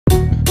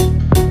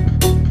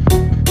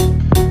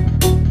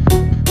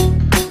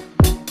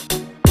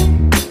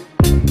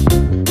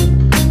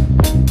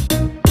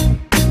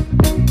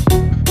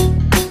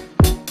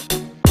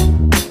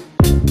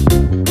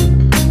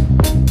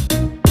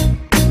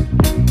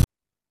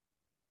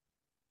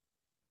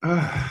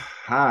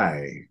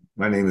Hi,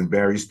 my name is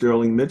Barry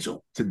Sterling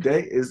Mitchell.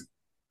 Today is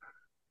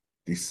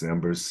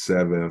December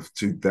 7th,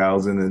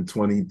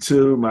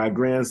 2022. My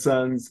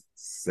grandson's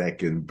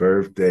second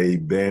birthday,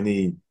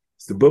 Benny.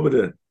 It's the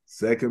Bubba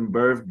second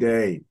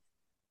birthday.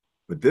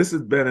 But this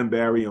is Ben and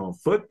Barry on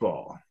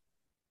football.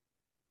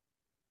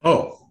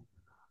 Oh,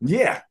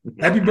 Yeah.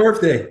 happy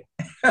birthday.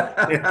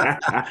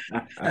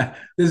 This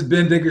is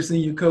Ben Dickerson,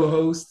 your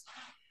co-host.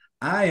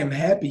 I am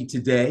happy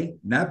today,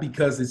 not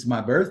because it's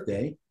my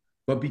birthday,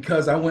 but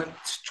because I went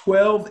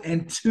 12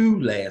 and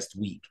 2 last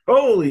week.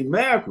 Holy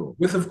mackerel.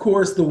 With, of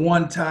course, the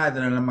one tie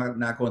that I'm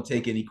not going to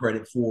take any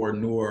credit for,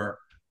 nor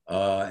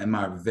am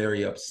I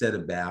very upset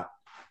about.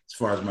 As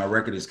far as my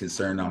record is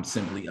concerned, I'm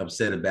simply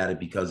upset about it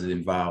because it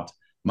involved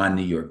my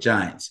New York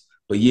Giants.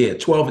 But yeah,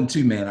 12 and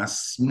 2, man. I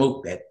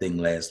smoked that thing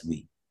last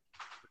week.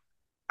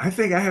 I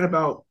think I had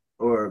about,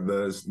 or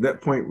the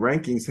net point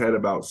rankings had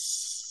about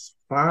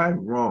five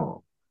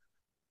wrong.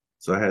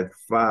 So I had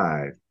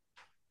five.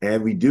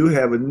 And we do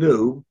have a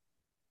new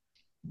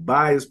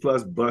Bias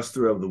Plus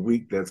Buster of the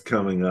Week that's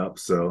coming up.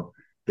 So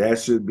that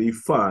should be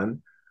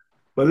fun.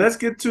 But let's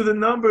get to the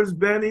numbers,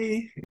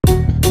 Benny.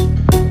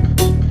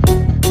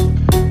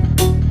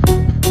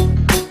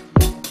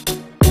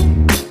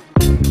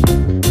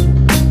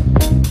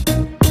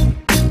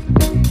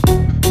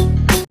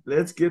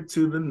 Let's get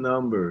to the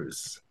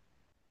numbers.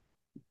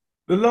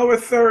 The lower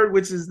third,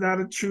 which is not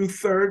a true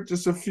third,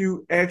 just a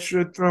few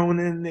extra thrown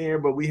in there,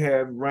 but we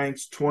have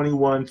ranks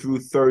 21 through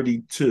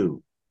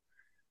 32.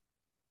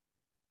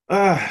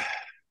 Uh,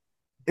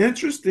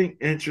 interesting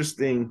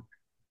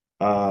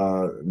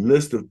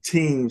list of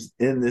teams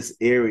in this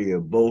area,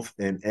 both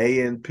in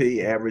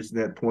ANP, average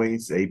net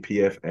points,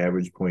 APF,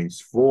 average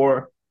points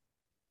for,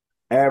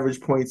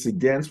 average points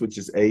against, which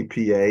is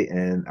APA,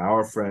 and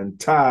our friend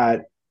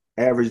Todd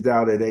averaged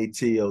out at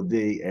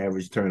ATOD,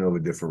 average turnover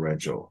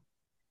differential.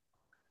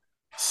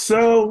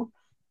 So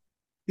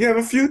you have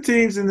a few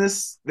teams in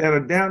this that are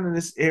down in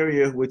this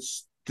area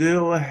which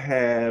still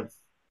have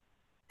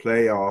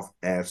playoff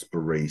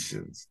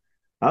aspirations.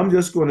 I'm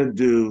just going to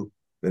do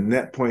the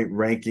net point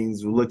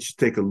rankings. We'll let you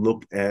take a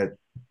look at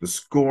the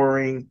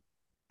scoring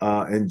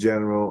in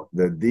general,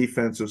 the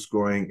defensive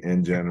scoring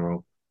in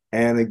general.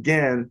 And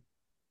again,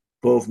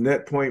 both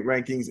net point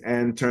rankings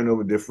and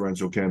turnover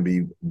differential can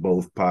be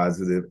both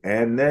positive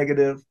and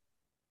negative.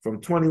 From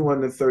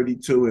 21 to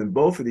 32, in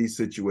both of these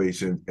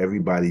situations,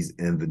 everybody's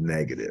in the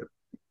negative.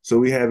 So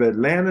we have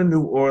Atlanta,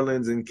 New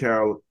Orleans, and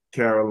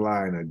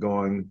Carolina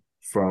going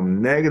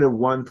from negative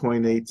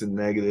 1.8 to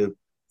negative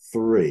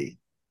 3.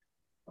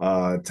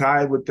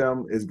 Tied with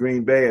them is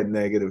Green Bay at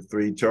negative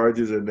 3.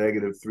 Chargers are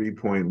negative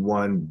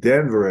 3.1.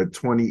 Denver at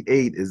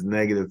 28 is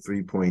negative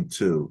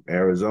 3.2.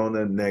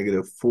 Arizona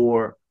negative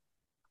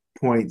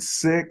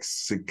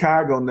 4.6.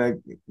 Chicago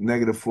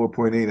negative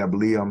 4.8. I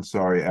believe, I'm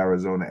sorry,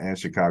 Arizona and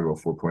Chicago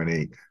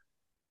 4.8.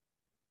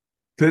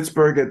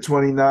 Pittsburgh at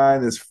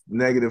 29 is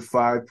negative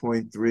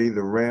 5.3.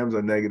 The Rams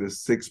are negative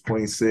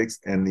 6.6.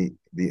 And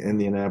the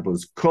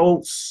Indianapolis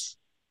Colts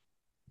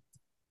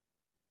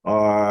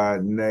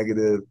are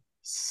negative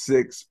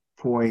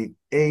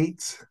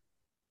 6.8.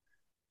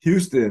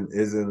 Houston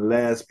is in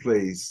last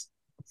place,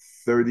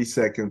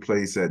 32nd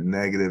place at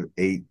negative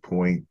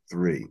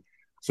 8.3.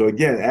 So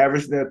again,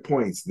 average net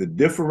points, the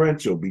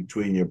differential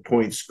between your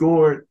points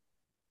scored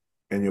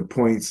and your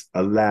points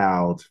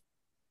allowed,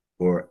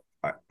 or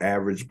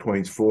average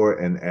points for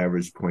and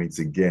average points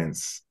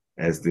against,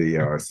 as they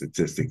are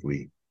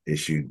statistically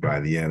issued by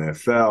the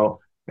NFL.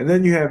 And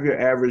then you have your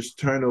average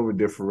turnover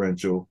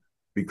differential,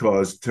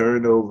 because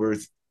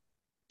turnovers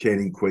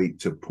can equate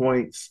to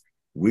points.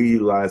 We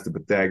utilize the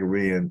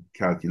Pythagorean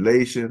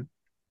calculation.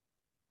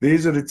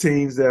 These are the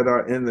teams that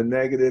are in the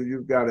negative.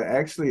 You've got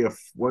actually a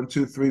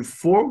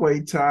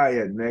 4-way tie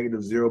at negative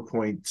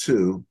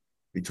 0.2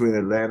 between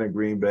Atlanta,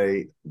 Green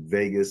Bay,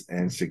 Vegas,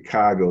 and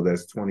Chicago.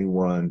 That's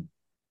 21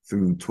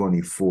 through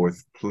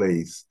 24th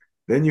place.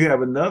 Then you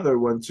have another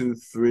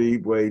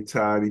 1-2-3-way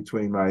tie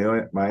between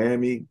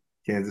Miami,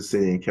 Kansas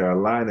City, and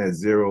Carolina at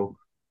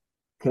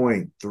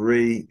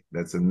 0.3.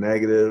 That's a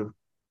negative.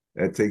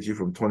 That takes you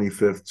from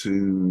 25th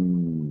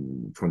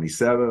to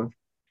 27th.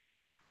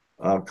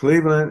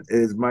 Cleveland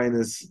is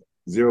minus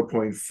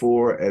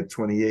 0.4 at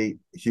 28.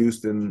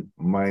 Houston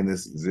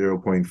minus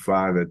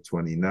 0.5 at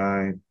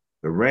 29.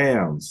 The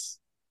Rams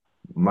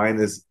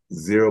minus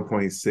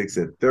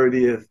 0.6 at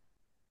 30th.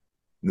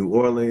 New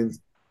Orleans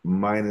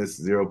minus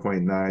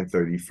 0.9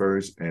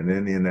 31st. And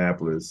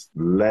Indianapolis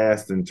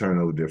last in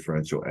turnover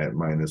differential at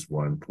minus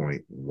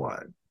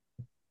 1.1.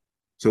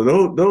 So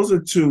those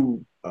are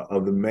two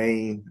of the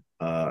main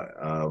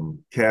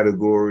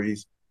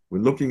categories. We're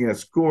looking at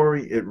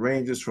scoring. It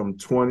ranges from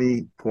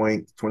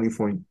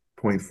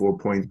 20.4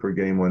 points per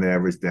game on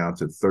average down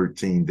to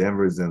 13.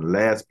 Denver is in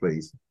last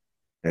place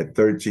at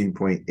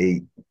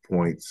 13.8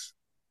 points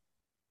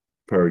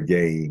per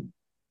game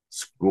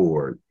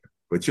scored.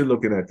 But you're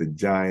looking at the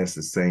Giants,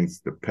 the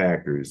Saints, the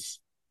Packers,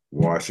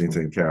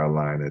 Washington,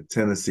 Carolina,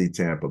 Tennessee,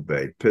 Tampa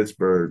Bay,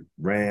 Pittsburgh,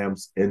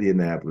 Rams,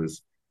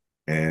 Indianapolis,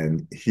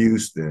 and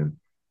Houston,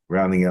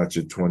 rounding out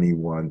your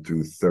 21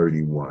 through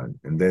 31.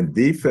 And then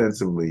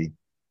defensively,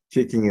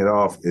 kicking it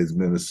off is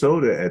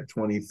Minnesota at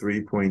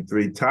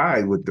 23.3,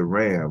 tied with the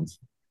Rams.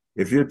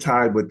 If you're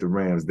tied with the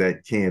Rams,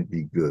 that can't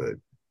be good.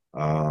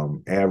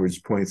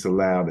 Average points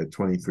allowed at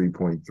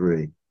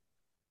 23.3.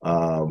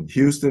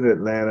 Houston,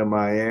 Atlanta,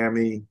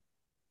 Miami.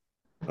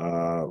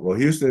 Well,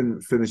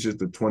 Houston finishes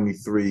the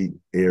 23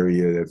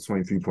 area. That's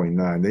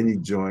 23.9. Then you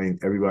join,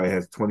 everybody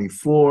has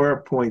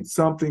 24 point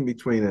something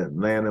between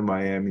Atlanta,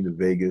 Miami to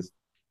Vegas.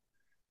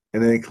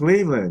 And then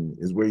Cleveland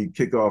is where you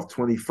kick off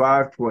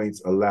 25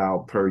 points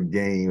allowed per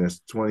game. That's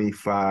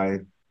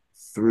 25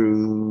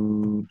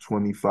 through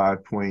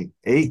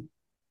 25.8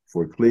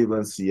 for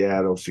Cleveland,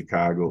 Seattle,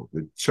 Chicago.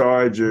 The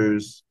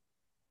Chargers,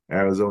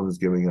 Arizona's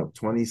giving up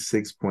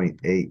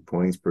 26.8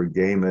 points per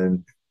game.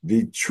 And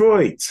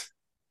Detroit,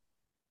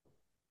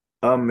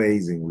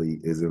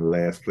 amazingly, is in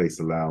last place,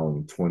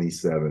 allowing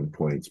 27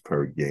 points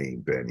per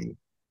game, Benny.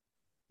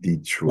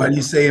 Detroit. Why do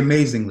you say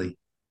amazingly?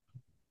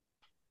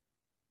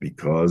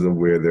 Because of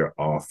where their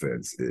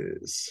offense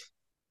is.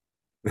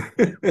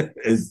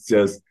 It's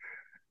just,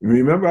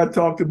 remember I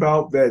talked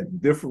about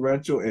that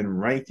differential in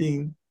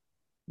ranking?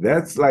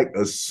 That's like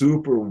a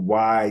super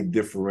wide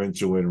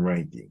differential in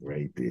ranking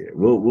right there.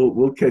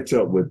 We'll catch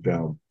up with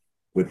them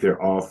with their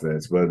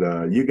offense.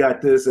 But you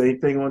got this?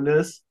 Anything on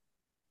this?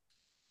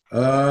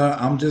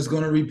 I'm just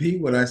going to repeat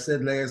what I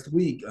said last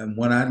week. And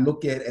when I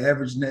look at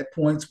average net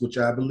points, which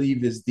I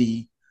believe is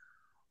the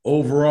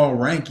overall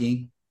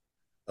ranking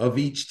of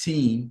each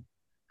team,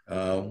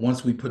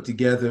 once we put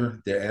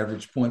together their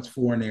average points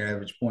for and their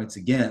average points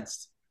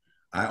against,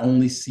 I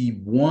only see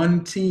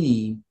one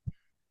team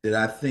that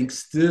I think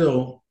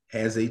still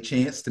has a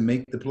chance to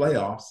make the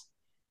playoffs,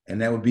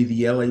 and that would be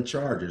the LA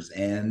Chargers.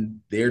 And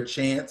their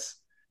chance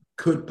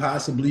could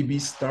possibly be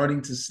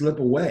starting to slip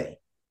away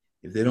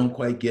if they don't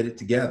quite get it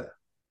together.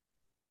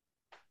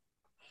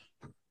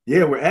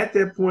 Yeah, we're at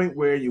that point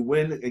where you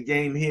win a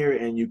game here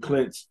and you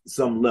clinch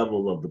some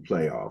level of the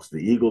playoffs. The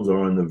Eagles are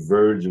on the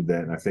verge of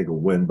that, and I think a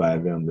win by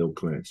them, they'll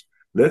clinch.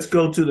 Let's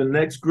go to the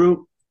next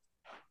group,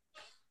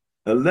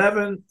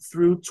 11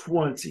 through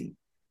 20.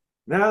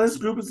 Now, this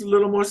group is a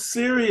little more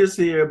serious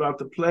here about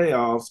the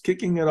playoffs,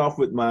 kicking it off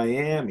with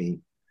Miami.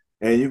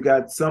 And you've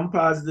got some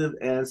positive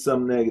and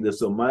some negative.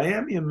 So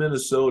Miami and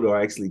Minnesota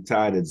are actually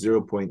tied at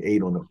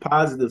 0.8 on the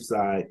positive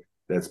side.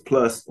 That's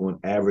plus on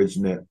average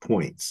net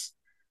points.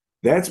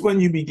 That's when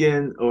you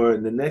begin, or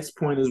the next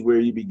point is where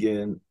you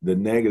begin the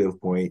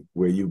negative point,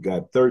 where you've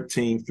got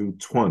 13 through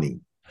 20.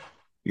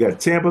 You got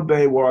Tampa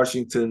Bay,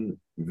 Washington,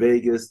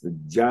 Vegas, the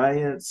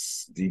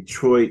Giants,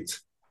 Detroit,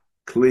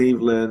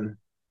 Cleveland,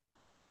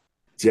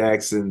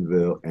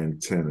 Jacksonville,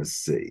 and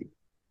Tennessee.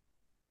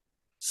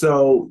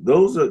 So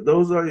those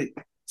are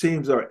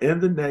teams are in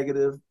the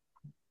negative,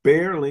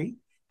 barely.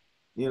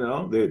 You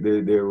know,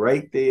 they're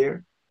right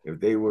there. If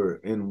they were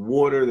in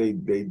water,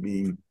 they'd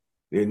be,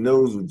 their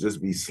nose would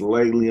just be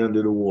slightly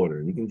under the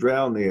water. You can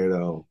drown there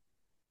though.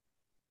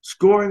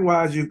 Scoring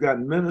wise, you've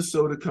got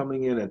Minnesota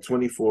coming in at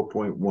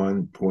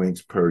 24.1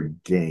 points per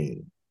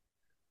game.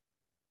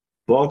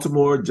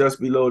 Baltimore just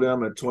below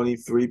them at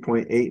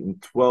 23.8 in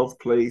 12th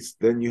place.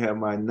 Then you have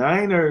my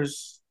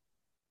Niners,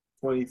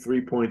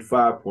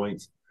 23.5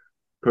 points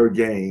per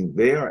game.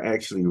 They are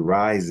actually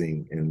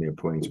rising in their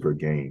points per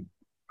game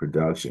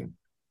production.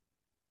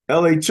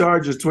 LA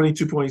Chargers,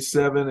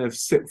 22.7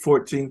 in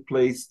 14th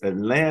place.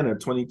 Atlanta,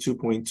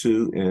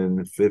 22.2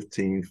 in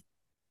 15th.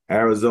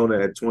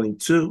 Arizona at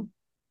 22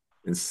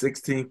 in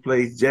 16th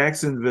place.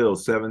 Jacksonville,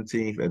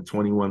 17th at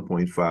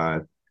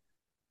 21.5.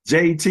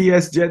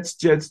 JTS,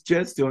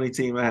 Jets, the only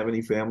team I have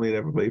any family that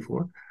ever played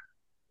for,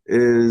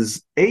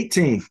 is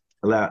 18th,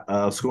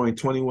 scoring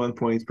 21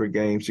 points per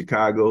game.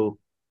 Chicago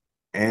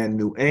and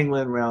New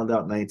England round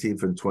out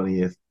 19th and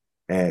 20th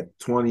at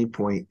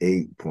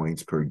 20.8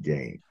 points per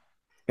game.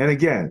 And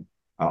again,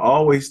 I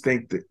always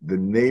think that the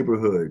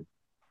neighborhood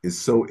is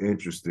so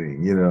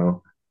interesting. You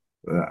know,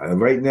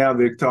 right now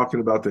they're talking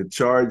about the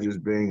Chargers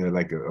being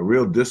a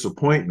real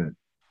disappointment.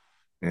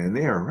 And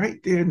they are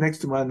right there next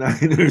to my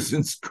Niners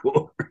in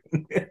scoring.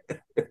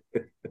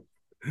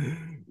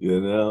 You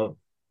know,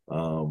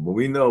 but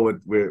we know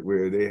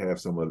where they have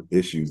some of the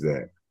issues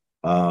at.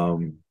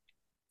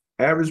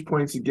 Average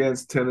points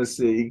against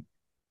Tennessee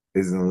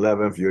is in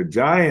 11th. Your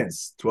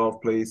Giants,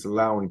 12th place,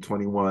 allowing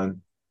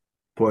 21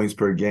 points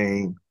per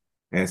game,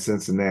 and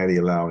Cincinnati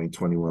allowing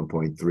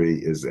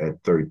 21.3 is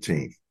at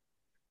 13th.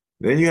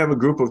 Then you have a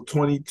group of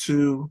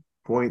 22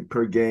 point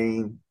per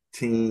game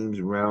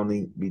teams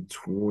rounding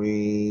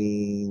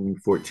between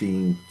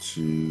 14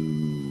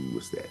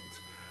 to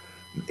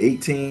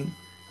 18,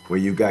 where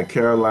you got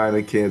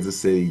Carolina, Kansas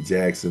City,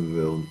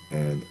 Jacksonville,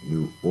 and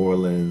New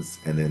Orleans,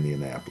 and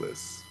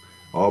Indianapolis,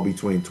 all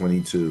between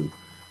 22.2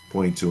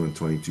 and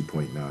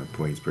 22.9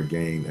 points per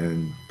game,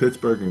 and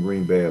Pittsburgh and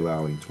Green Bay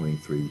allowing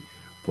 23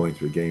 points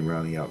per game,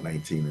 rounding out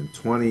 19 and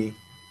 20.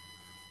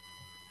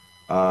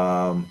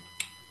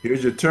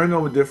 Here's your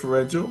turnover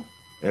differential.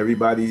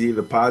 Everybody's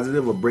either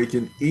positive or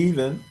breaking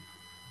even.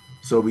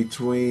 So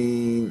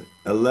between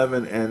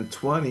 11 and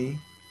 20,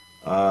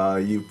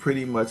 You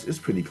pretty much it's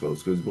pretty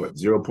close because what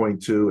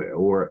 0.2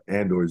 or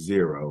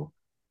 0.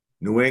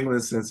 New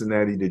England,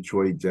 Cincinnati,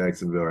 Detroit,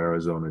 Jacksonville,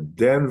 Arizona,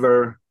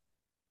 Denver,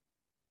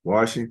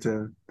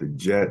 Washington, the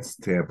Jets,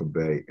 Tampa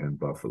Bay, and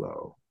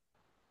Buffalo.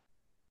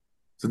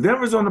 So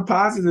Denver's on the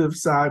positive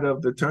side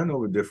of the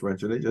turnover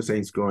differential. They just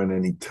ain't scoring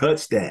any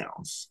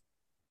touchdowns.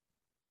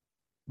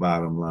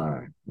 Bottom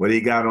line. What do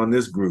you got on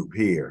this group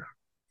here?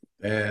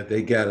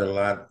 They got a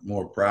lot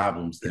more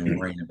problems than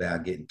worrying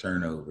about getting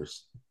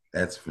turnovers.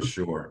 That's for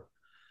sure.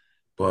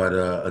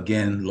 But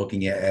again,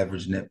 looking at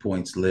average net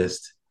points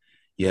list,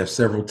 you have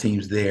several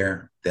teams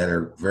there that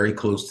are very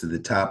close to the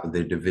top of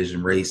their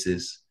division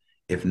races,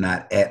 if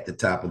not at the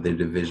top of their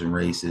division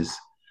races.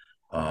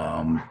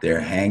 They're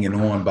hanging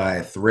on by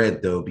a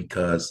thread, though,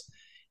 because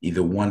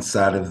either one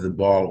side of the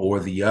ball or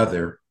the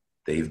other,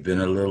 they've been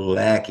a little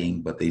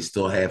lacking, but they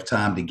still have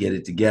time to get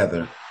it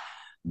together.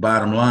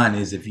 Bottom line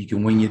is, if you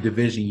can win your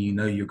division, you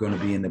know you're going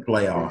to be in the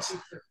playoffs.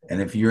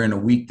 And if you're in a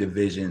weak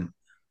division,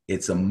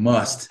 it's a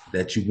must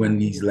that you win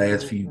these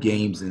last few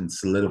games and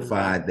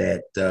solidify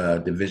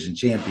that division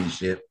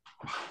championship,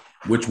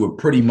 which would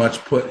pretty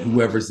much put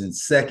whoever's in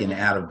second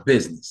out of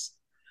business,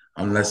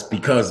 unless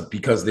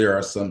because there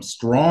are some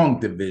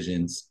strong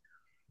divisions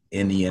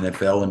in the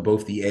NFL, in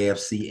both the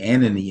AFC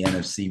and in the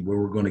NFC, where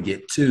we're going to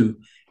get two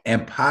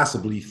and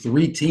possibly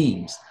three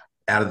teams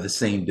out of the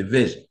same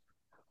division.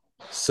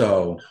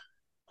 So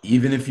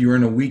even if you're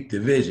in a weak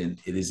division,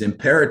 it is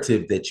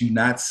imperative that you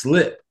not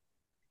slip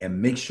and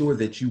make sure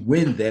that you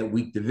win that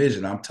weak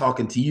division. I'm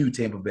talking to you,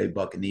 Tampa Bay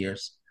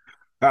Buccaneers.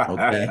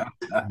 Okay.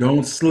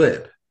 Don't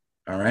slip.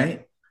 All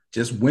right.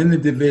 Just win the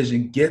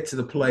division, get to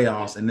the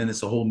playoffs, and then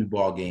it's a whole new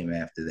ball game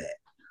after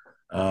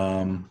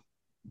that.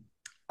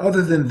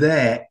 Other than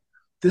that,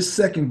 this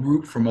second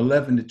group from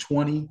 11 to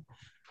 20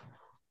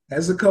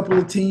 has a couple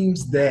of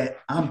teams that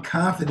I'm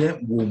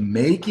confident will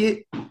make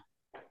it,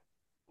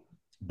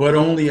 but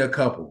only a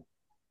couple.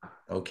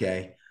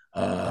 Okay.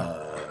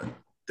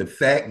 The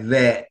fact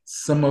that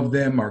some of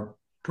them are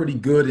pretty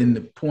good in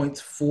the points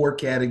for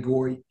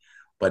category,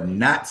 but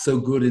not so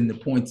good in the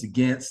points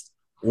against,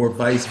 or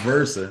vice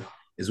versa,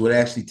 is what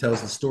actually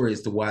tells the story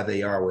as to why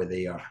they are where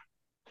they are.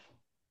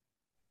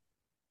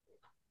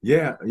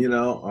 Yeah,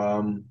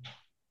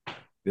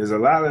 there's a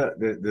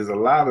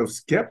lot of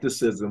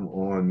skepticism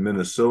on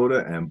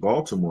Minnesota and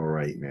Baltimore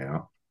right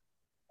now.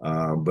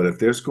 But if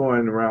they're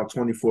scoring around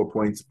 24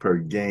 points per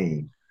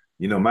game,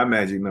 my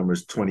magic number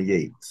is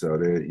 28. So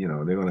they're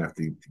gonna have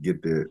to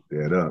get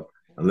that up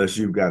unless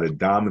you've got a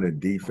dominant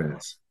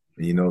defense.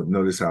 And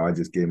notice how I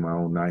just gave my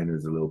own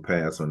Niners a little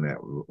pass on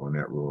that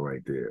rule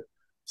right there.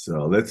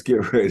 So let's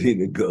get ready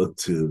to go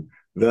to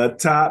the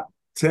top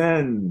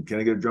 10. Can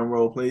I get a drum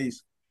roll,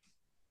 please?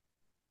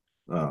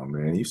 Oh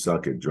man, you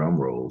suck at drum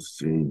rolls.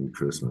 Gee,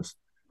 Christmas.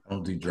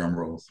 Don't do drum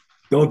rolls.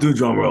 Don't do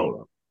drum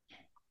roll.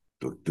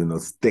 Don't do no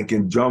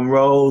stinking drum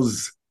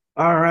rolls.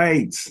 All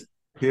right.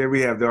 Here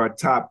we have our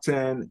top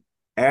 10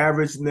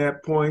 average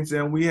net points,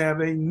 and we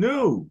have a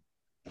new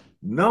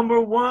number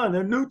one,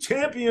 a new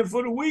champion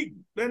for the week,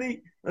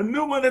 Benny, a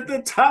new one at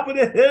the top of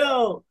the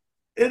hill.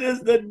 It is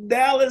the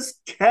Dallas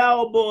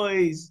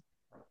Cowboys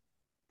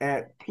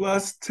at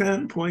plus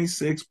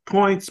 10.6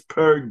 points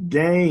per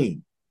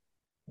game.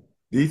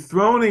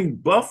 Dethroning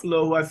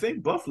Buffalo, who I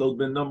think Buffalo's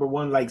been number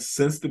one like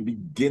since the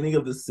beginning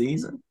of the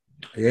season.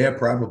 Yeah,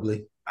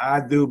 probably.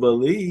 I do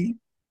believe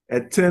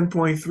at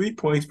 10.3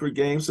 points per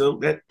game. So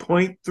that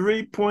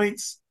 0.3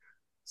 points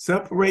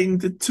separating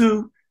the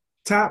two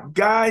top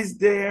guys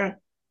there.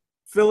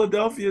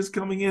 Philadelphia is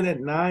coming in at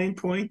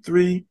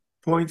 9.3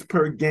 points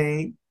per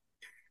game.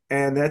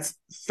 And that's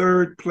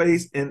third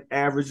place in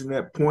average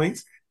net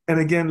points. And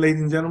again,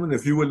 ladies and gentlemen,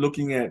 if you were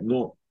looking at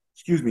normal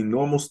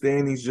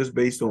standings just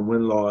based on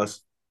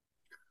win-loss,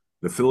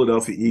 the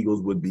Philadelphia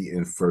Eagles would be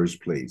in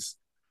first place.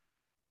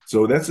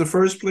 So that's the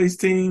first place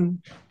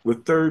team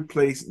with third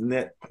place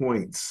net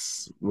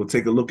points. We'll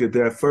take a look at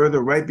that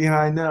further. Right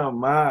behind now,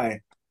 my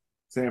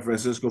San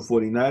Francisco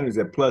 49ers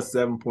at plus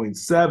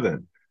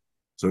 7.7.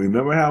 So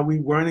remember how we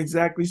weren't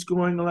exactly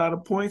scoring a lot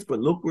of points, but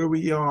look where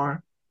we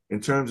are in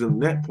terms of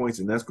net points,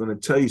 and that's going to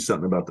tell you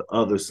something about the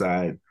other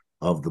side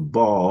of the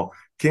ball.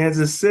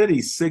 Kansas City,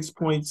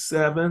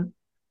 6.7.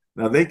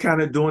 Now, they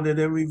kind of doing it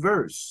in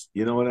reverse.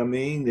 You know what I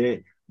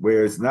mean?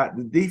 Where it's not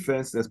the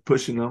defense that's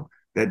pushing them,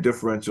 that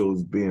differential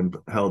is being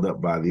held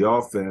up by the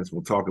offense.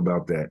 We'll talk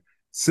about that.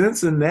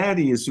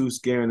 Cincinnati is who's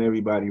scaring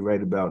everybody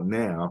right about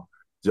now.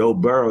 Joe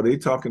Burrow, they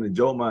talking to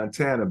Joe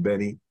Montana,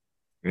 Benny,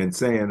 and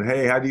saying,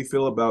 hey, how do you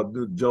feel about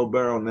Joe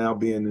Burrow now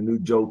being the new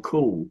Joe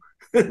Cool?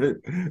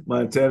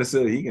 Montana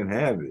said he can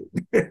have it.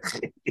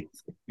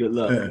 Good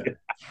luck.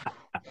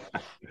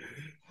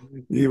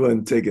 He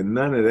wasn't taking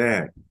none of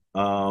that.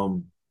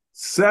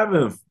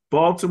 Seventh,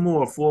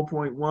 Baltimore,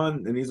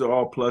 4.1, and these are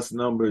all plus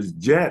numbers.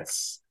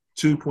 Jets,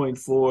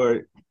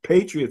 2.4,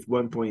 Patriots,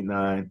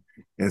 1.9,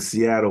 and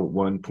Seattle,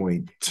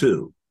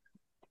 1.2.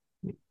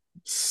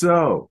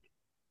 So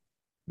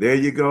there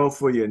you go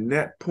for your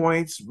net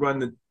points.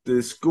 Run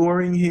the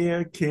scoring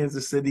here.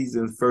 Kansas City's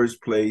in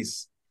first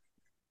place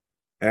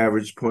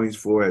average points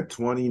for at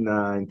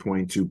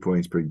 29.2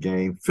 points per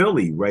game.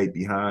 Philly right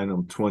behind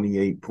them,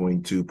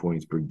 28.2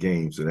 points per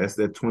game. So that's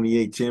that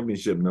 28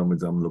 championship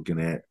numbers I'm looking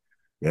at.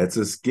 That's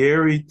a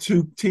scary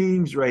two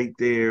teams right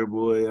there,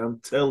 boy. I'm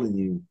telling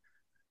you.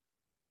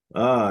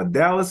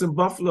 Dallas and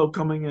Buffalo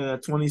coming in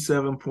at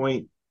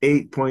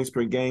 27.8 points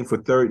per game for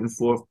third and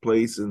fourth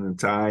place in the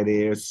tie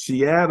there.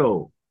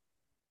 Seattle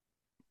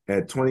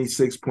at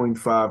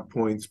 26.5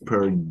 points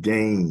per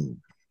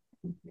game.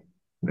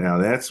 Now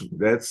that's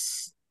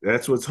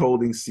what's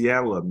holding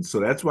Seattle up. And so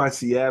that's why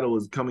Seattle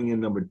is coming in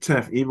number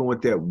 10th, even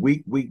with that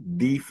weak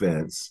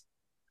defense.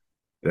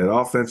 That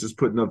offense is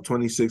putting up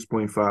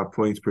 26.5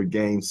 points per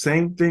game.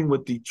 Same thing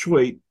with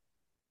Detroit.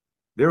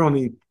 They're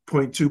only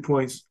 0.2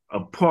 points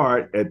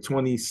apart at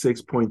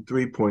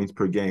 26.3 points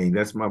per game.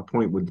 That's my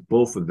point with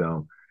both of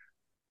them.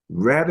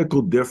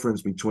 Radical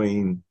difference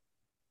between,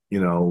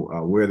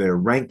 where they're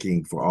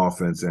ranking for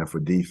offense and for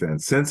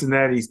defense.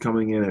 Cincinnati's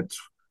coming in at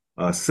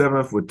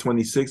seventh with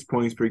 26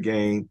 points per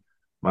game.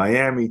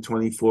 Miami,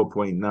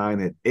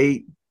 24.9 at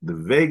 8. The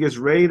Vegas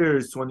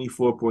Raiders,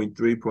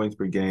 24.3 points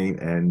per game.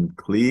 And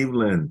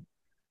Cleveland,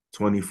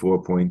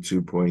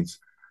 24.2 points.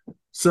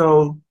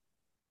 So,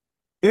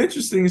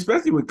 interesting,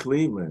 especially with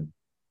Cleveland.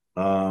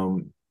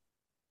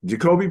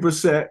 Jacoby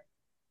Brissett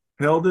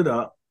held it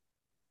up.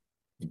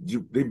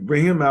 They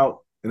bring him out,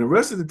 and the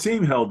rest of the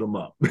team held him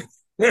up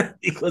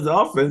because the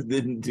offense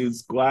didn't do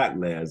squat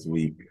last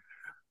week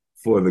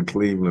for the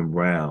Cleveland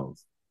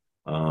Browns.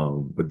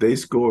 But they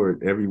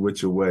scored every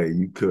which way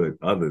you could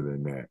other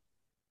than that.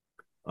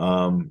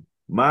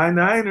 My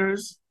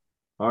Niners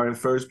are in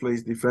first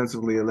place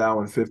defensively,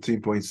 allowing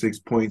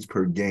 15.6 points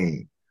per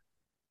game.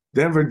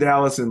 Denver,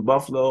 Dallas, and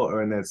Buffalo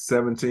are in that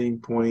 17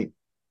 to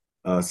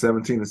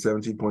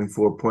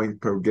 17.4 points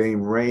per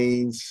game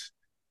range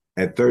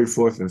at third,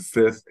 fourth, and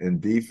fifth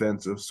in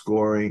defensive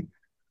scoring.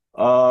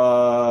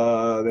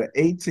 The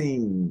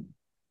 18,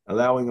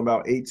 allowing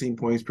about 18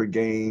 points per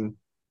game.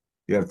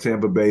 You have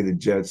Tampa Bay, the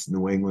Jets,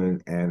 New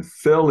England, and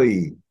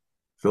Philly.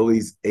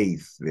 Philly's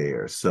eighth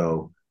there.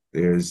 So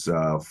there's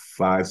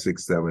 5,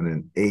 6, 7,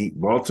 and 8.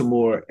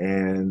 Baltimore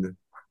and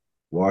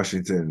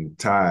Washington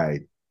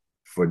tied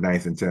for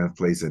 9th and 10th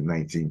place at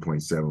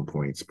 19.7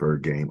 points per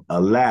game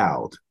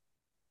allowed.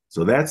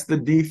 So that's the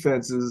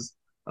defenses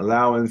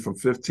allowing from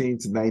 15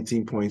 to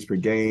 19 points per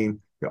game.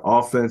 Your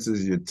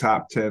offenses, your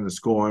top 10 are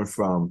scoring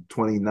from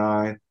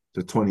 29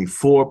 to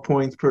 24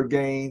 points per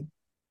game.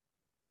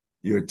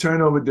 Your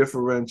turnover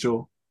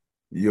differential,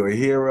 your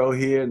hero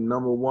here,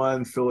 number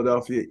one,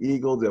 Philadelphia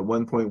Eagles at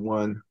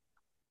 1.1.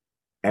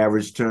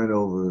 Average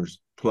turnovers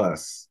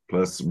plus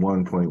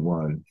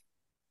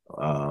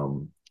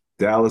 1.1.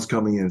 Dallas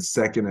coming in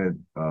second at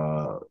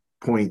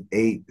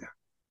 0.8.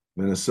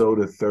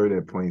 Minnesota third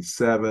at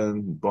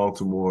 0.7.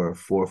 Baltimore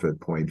fourth at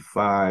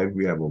 0.5.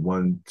 We have a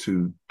 1,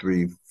 2,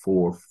 3,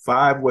 4,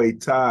 5-way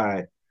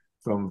tie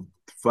from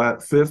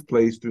fifth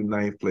place through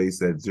ninth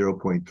place at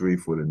 0.3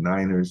 for the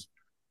Niners,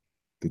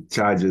 the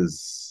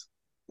Chargers,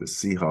 the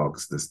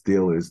Seahawks, the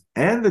Steelers,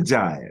 and the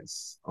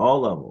Giants,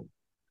 all of them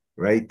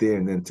right there.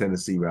 And then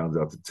Tennessee rounds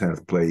out to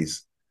 10th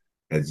place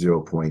at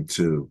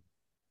 0.2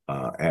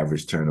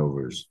 average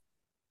turnovers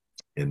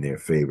in their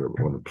favor.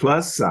 On the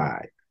plus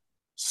side,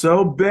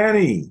 so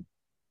Benny,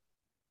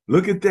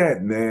 look at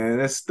that, man.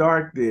 Let's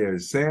start there.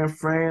 San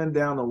Fran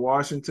down to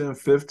Washington,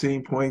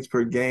 15 points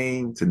per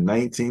game to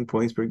 19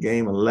 points per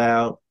game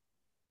allowed.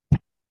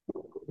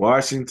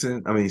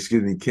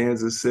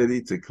 Kansas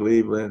City to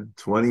Cleveland,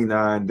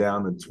 29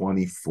 down to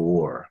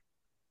 24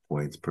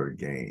 points per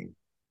game.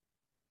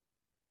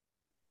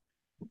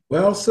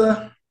 Well,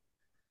 sir,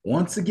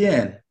 once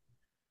again,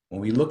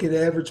 when we look at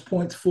average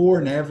points for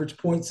and average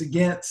points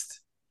against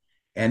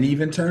and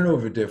even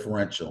turnover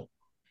differential,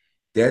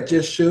 that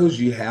just shows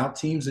you how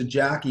teams are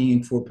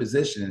jockeying for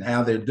position and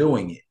how they're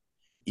doing it,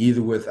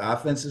 either with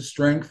offensive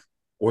strength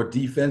or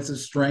defensive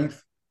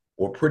strength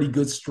or pretty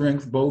good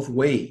strength both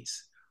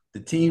ways. The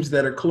teams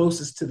that are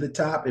closest to the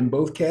top in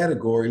both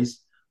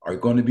categories are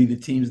going to be the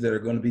teams that are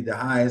going to be the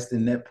highest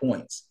in net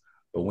points.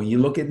 But when you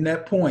look at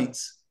net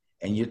points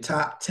and your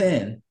top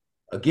 10,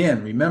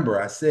 again,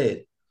 remember I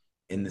said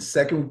in the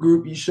second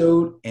group you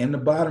showed and the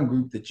bottom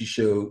group that you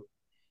showed,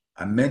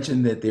 I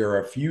mentioned that there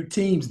are a few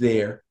teams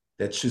there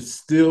that should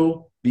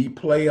still be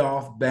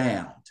playoff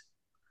bound.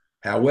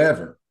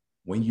 However,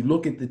 when you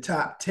look at the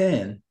top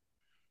 10,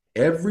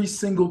 every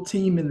single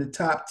team in the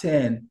top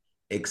 10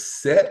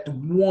 except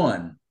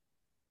one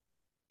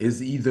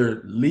is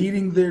either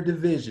leading their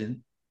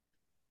division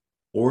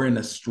or in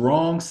a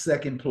strong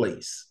second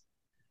place,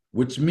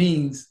 which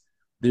means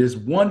there's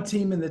one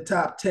team in the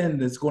top 10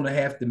 that's going to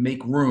have to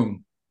make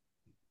room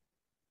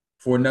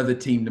for another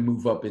team to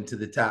move up into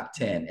the top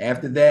 10.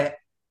 After that,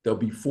 there'll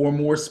be 4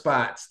 more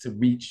spots to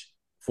reach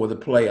for the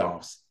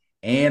playoffs.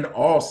 And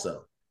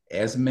also,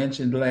 as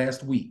mentioned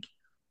last week,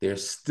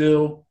 there's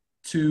still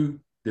 2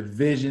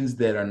 divisions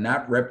that are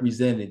not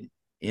represented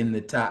in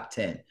the top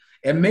 10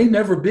 and may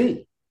never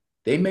be.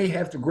 They may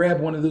have to grab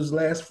one of those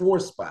last 4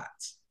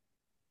 spots.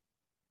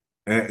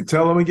 And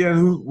tell them again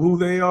who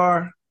they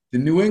are. The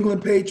New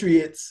England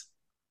Patriots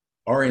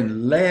are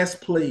in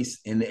last place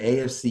in the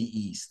AFC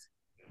East,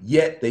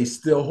 yet they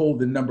still hold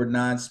the number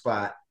 9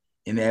 spot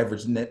in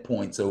average net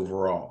points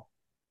overall.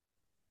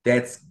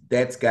 That's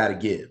got to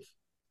give.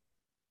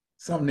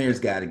 Something there's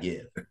got to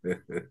give.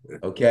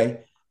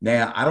 Okay.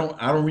 Now I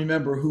don't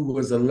remember who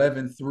was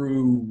 11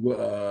 through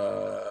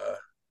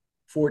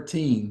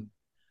 14,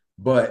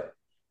 but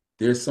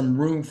there's some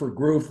room for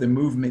growth and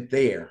movement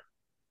there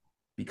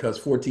because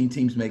 14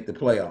 teams make the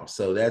playoffs.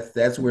 So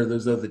that's where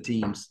those other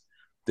teams,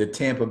 the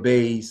Tampa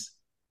Bays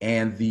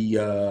and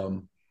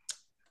the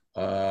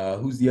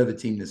who's the other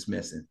team that's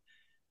missing?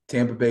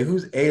 Tampa Bay.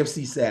 Who's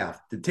AFC South?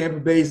 The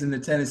Tampa Bays and the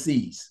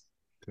Tennessees.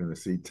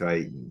 Tennessee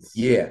Titans.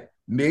 Yeah,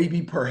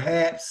 maybe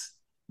perhaps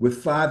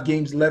with 5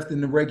 games left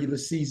in the regular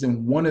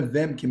season, one of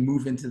them can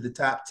move into the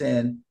top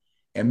 10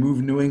 and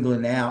move New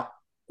England out,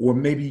 or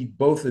maybe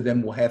both of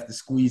them will have to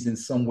squeeze in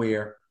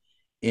somewhere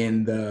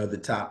in the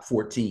top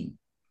 14.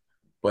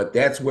 But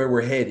that's where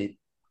we're headed.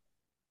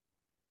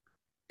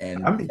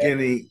 And I'm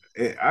beginning.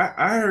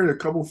 I heard a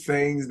couple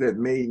things that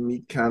made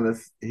me kind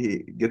of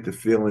get the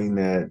feeling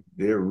that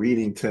they're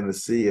reading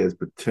Tennessee as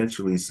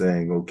potentially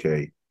saying,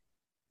 "Okay,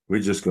 we're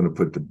just going to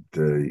put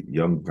the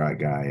young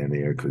guy in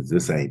there because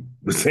this ain't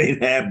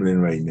happening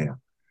right now."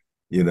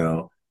 You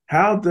know,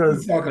 how what are you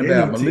does talking any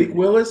about? Malik team?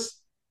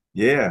 Willis?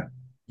 Yeah,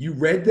 You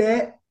read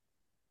that?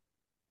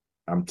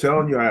 I'm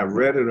telling you, I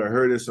read it or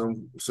heard it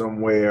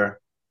somewhere.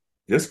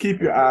 Just keep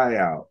your eye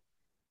out.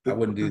 I The,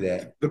 wouldn't do the,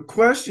 that. the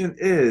question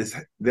is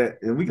that,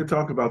 and we can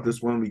talk about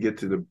this when we get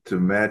to the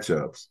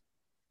matchups.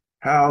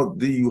 How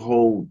do you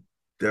hold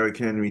Derrick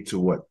Henry to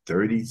what,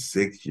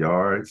 36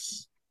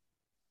 yards?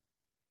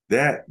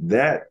 That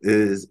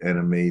is an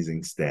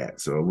amazing stat.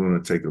 So we're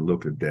going to take a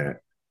look at that.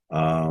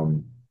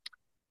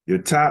 Your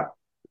top,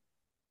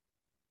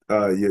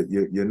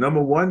 your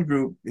number one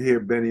group here,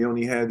 Benny,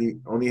 only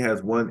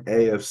has one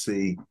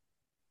AFC.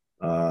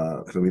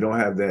 So we don't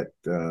have that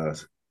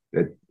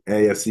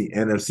AFC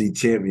NFC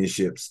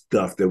championship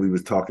stuff that we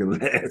was talking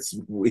last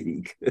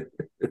week.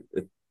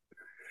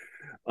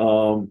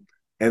 And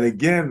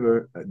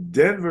again,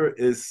 Denver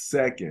is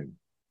second.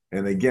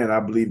 And again, I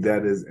believe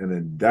that is an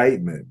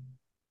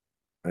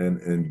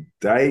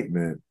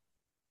indictment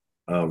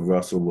of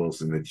Russell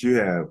Wilson that you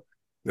have.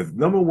 The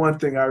number one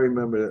thing I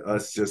remember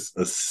us just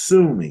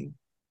assuming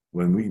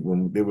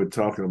when they were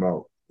talking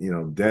about,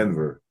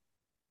 Denver,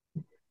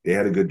 they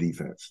had a good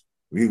defense.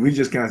 We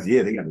just kind of,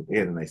 yeah, they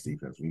had a nice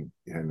defense. We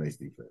had a nice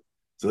defense.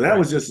 So that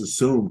was just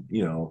assumed,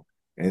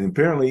 and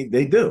apparently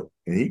they do.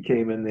 And he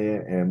came in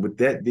there, and with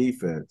that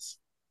defense,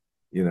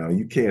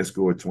 you can't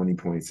score 20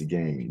 points a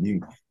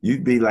game.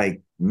 You'd be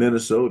like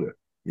Minnesota.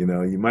 You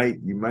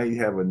might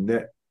have a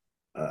net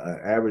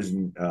average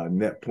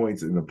net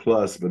points in the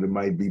plus, but it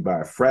might be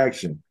by a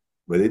fraction,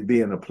 but it'd be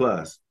in a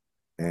plus.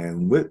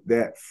 And with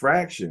that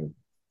fraction,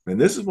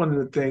 and this is one of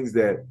the things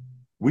that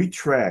we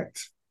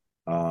tracked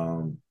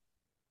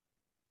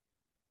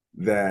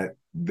that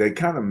they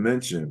kind of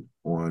mentioned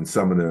on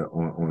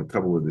on a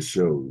couple of the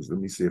shows. Let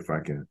me see if I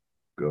can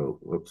go.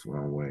 Whoops,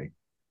 wrong way.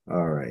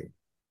 All right.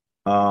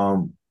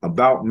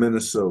 About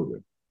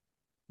Minnesota.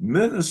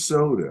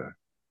 Minnesota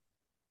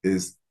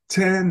is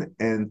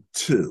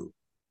 10-2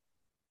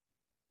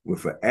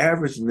 with an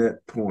average net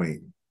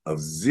point of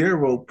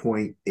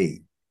 0.8.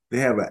 They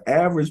have an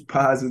average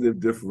positive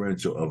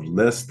differential of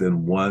less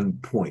than 1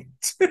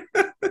 point.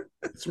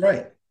 That's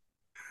right.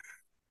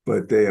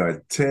 But they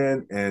are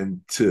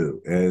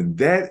 10-2. And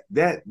that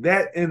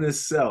in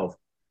itself,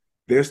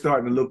 they're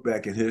starting to look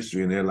back in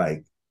history and they're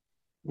like,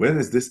 when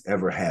has this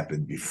ever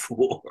happened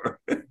before?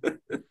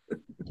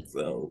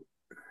 So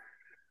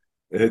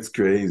it's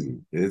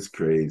crazy. It's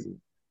crazy.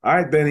 All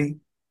right, Benny.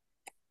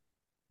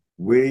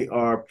 We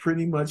are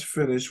pretty much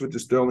finished with the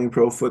Sterling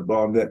Pro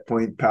Football Net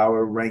Point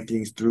Power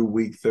rankings through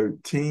week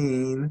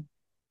 13.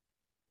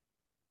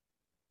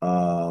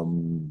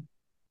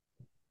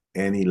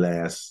 Any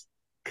last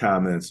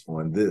comments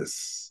on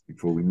this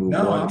before we move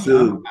on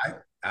to?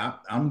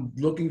 I'm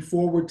looking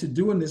forward to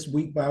doing this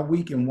week by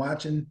week and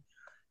watching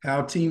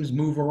how teams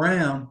move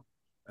around.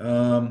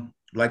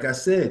 Like I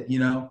said,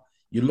 you're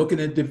looking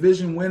at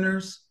division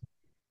winners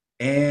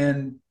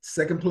and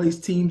second place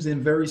teams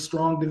in very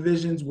strong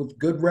divisions with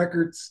good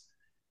records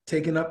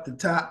taking up the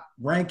top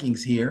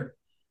rankings here,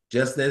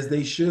 just as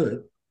they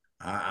should.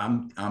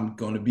 I'm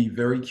going to be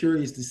very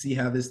curious to see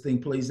how this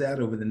thing plays out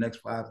over the next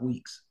 5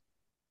 weeks.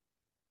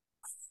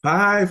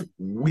 5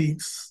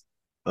 weeks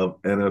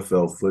of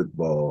NFL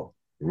football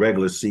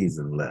regular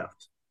season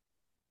left.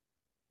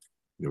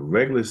 The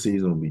regular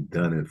season will be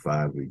done in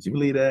 5 weeks. You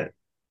believe that?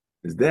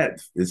 It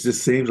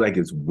just seems like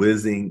it's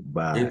whizzing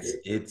by.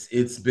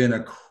 It's been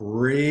a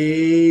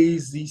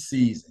crazy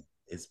season.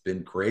 It's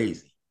been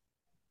crazy.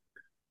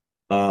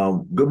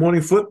 Good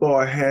Morning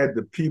Football had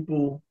the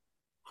people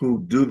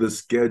who do the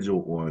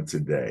schedule on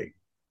today,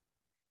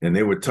 and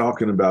they were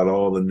talking about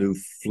all the new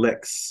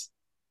flex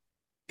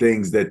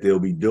things that they'll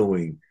be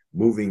doing,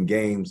 moving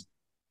games,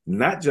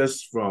 not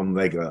just from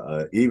like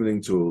a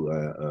evening to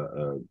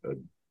a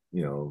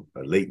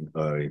late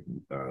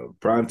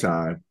prime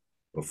time,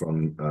 or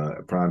from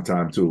prime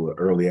time to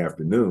early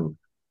afternoon,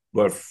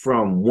 but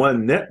from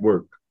one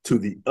network to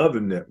the other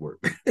network.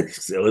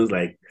 So it's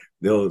like,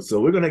 so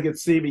we're going to get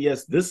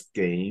CBS this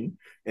game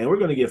and we're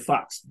going to get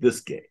Fox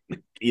this game,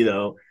 you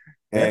know?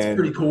 That's And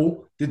pretty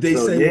cool. Did they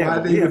so, say yeah, why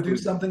but they we would have do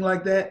to, something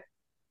like that?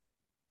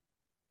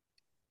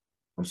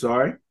 I'm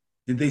sorry.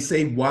 Did they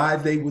say why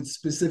they would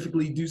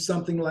specifically do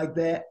something like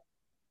that?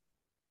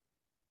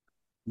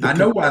 The, I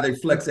know why they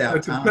flex the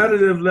out time.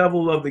 competitive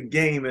level of the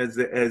game as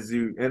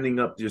you ending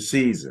up your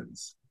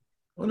seasons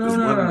Well, no, is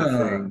no, one of no, the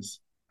no, no. things.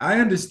 I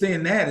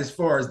understand that as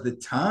far as the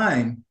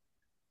time,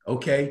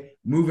 okay,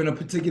 moving a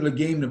particular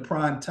game to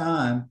prime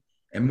time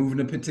and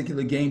moving a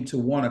particular game to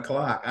 1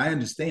 o'clock. I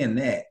understand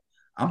that.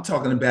 I'm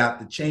talking about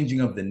the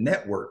changing of the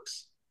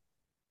networks.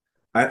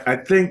 I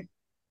think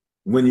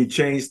when you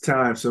change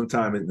time,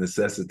 sometimes it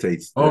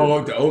necessitates the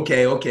Oh,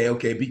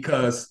 okay.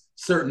 Because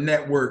certain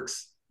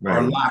networks are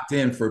right, locked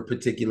in for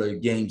particular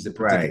games at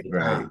particular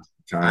right. times.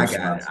 Time I got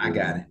it. slots I will,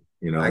 got it.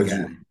 you know, I it's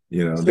got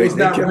it. So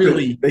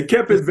they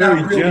kept it it's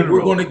very not really we're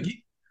general. going to get,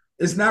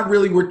 it's not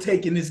really we're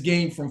taking this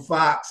game from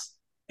Fox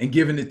and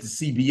giving it to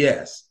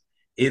CBS.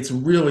 It's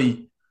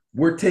really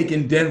we're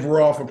taking Denver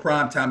off a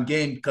primetime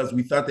game because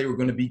we thought they were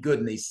going to be good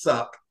and they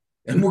suck.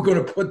 And we're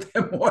going to put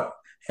them on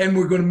and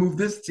we're going to move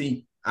this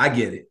team. I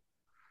get it.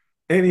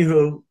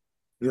 Anywho,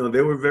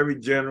 they were very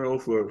general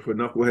for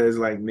knuckleheads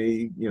like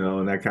me,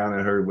 and I kind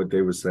of heard what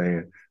they were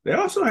saying. They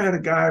also had a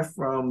guy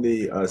from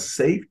the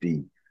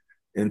safety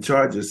in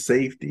charge of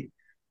safety,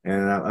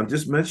 and I'm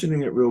just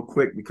mentioning it real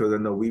quick because I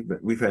know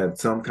we've had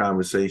some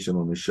conversation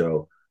on the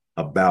show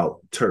about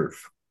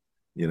turf,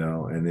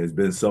 and there's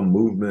been some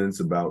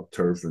movements about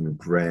turf and the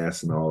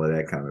grass and all of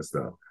that kind of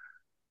stuff.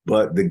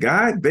 But the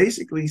guy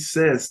basically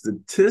says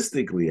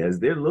statistically, as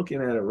they're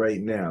looking at it right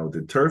now,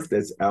 the turf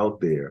that's out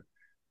there,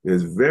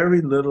 there's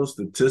very little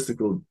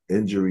statistical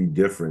injury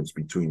difference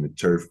between the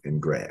turf and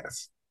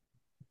grass.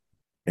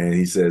 And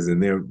he says,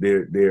 and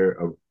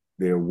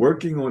they're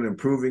working on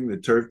improving the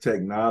turf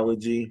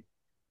technology,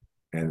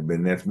 and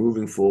then that's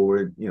moving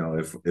forward,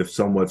 if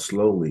somewhat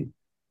slowly.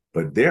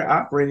 But they're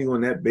operating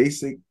on that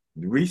basic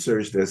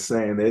research that's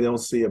saying they don't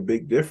see a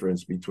big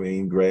difference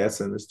between grass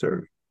and this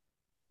turf.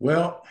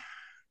 Well,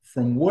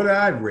 from what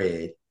I've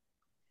read,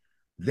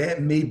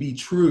 that may be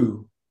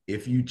true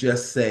if you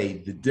just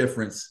say the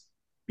difference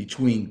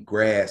between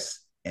grass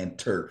and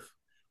turf.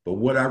 But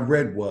what I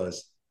read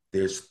was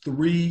there's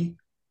three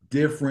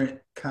different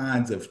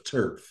kinds of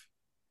turf,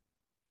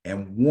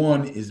 and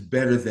one is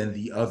better than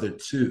the other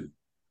two.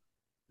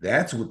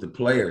 That's what the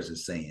players are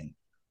saying.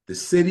 The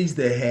cities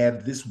that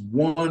have this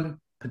one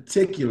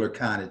particular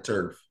kind of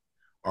turf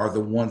are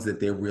the ones that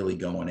they're really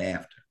going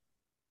after.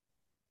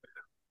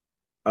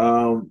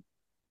 Um,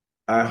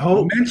 I You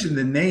hope. mentioned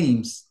the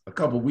names a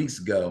couple of weeks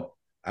ago.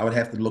 I would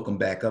have to look them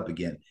back up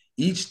again.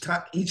 Each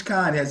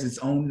kind has its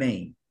own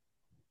name.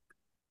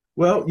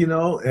 Well,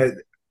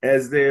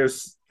 as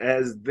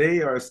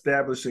they are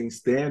establishing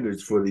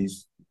standards for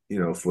these,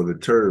 for the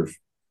turf,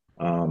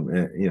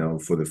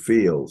 and for the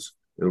fields,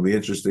 it'll be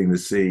interesting to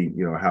see,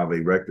 how they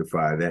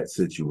rectify that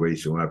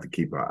situation. We'll have to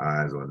keep our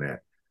eyes on that.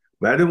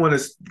 But I didn't want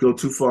to go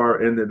too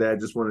far into that.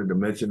 Just wanted to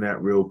mention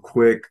that real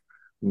quick.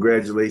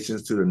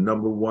 Congratulations to the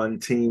number one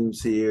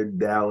teams here: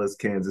 Dallas,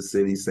 Kansas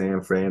City,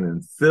 San Fran,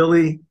 and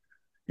Philly.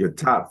 Your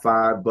top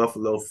five: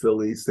 Buffalo,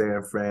 Philly,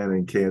 San Fran,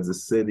 and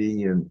Kansas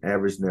City in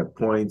average net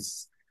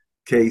points.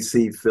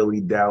 KC,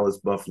 Philly, Dallas,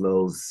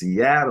 Buffalo,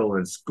 Seattle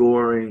in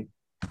scoring.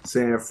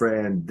 San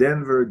Fran,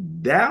 Denver,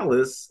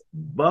 Dallas,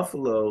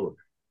 Buffalo,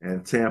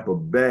 and Tampa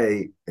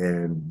Bay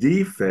in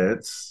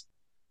defense.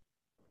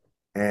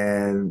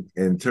 And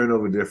in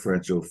turnover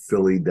differential,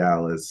 Philly,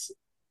 Dallas,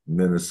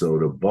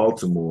 Minnesota,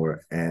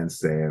 Baltimore, and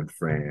San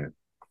Fran.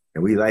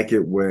 And we like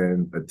it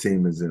when a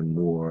team is in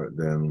more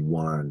than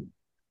one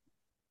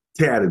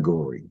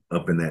category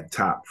up in that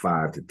top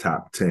 5 to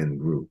top 10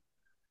 group.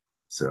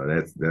 So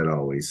that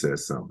always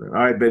says something. All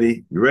right,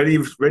 Betty, you ready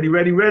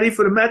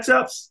for the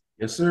matchups?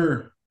 Yes,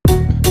 sir.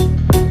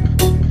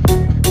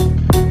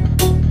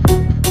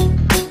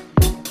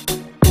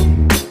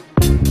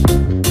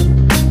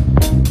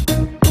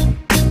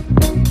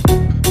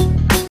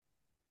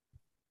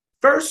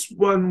 First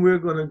one we're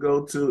going to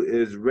go to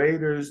is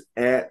Raiders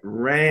at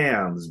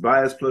Rams.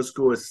 Bias plus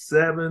score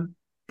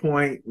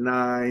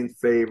 7.9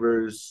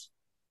 favors.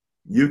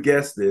 You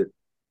guessed it,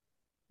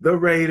 the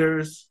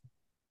Raiders,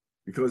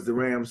 because the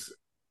Rams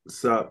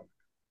suck,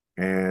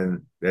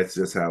 and that's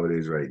just how it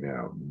is right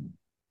now.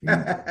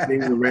 Seeing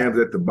the Rams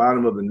at the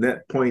bottom of the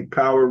net point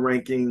power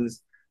rankings,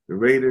 the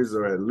Raiders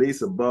are at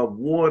least above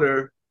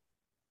water.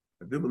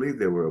 I do believe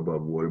they were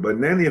above water, but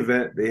in any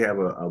event, they have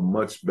a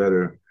much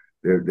better.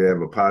 They have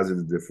a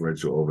positive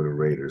differential over the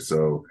Raiders.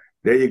 So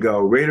there you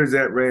go. Raiders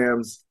at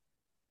Rams.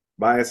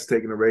 Bias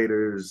taking the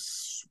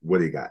Raiders. What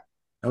do you got?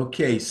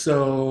 Okay,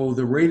 so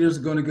the Raiders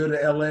are going to go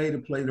to LA to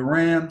play the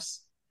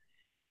Rams.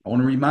 I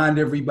want to remind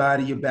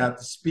everybody about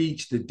the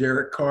speech that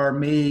Derek Carr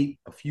made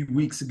a few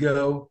weeks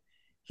ago.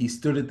 He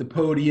stood at the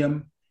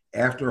podium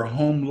after a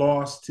home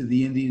loss to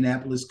the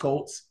Indianapolis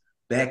Colts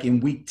back in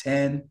week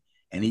 10,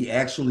 and he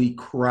actually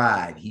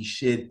cried. He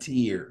shed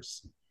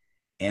tears.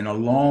 And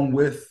along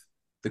with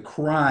the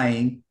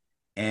crying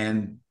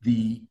and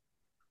the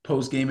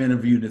post-game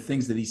interview, the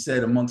things that he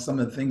said, among some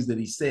of the things that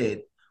he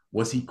said,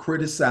 was he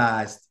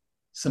criticized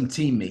some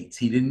teammates.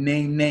 He didn't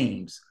name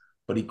names,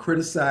 but he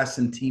criticized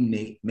some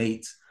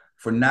teammates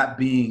for not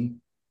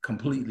being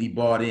completely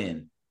bought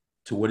in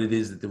to what it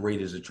is that the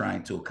Raiders are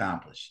trying to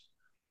accomplish.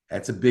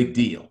 That's a big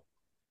deal.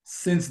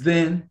 Since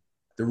then,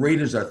 the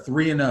Raiders are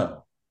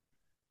 3-0.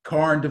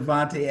 Carr and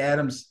Davante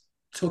Adams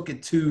took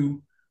it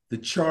to the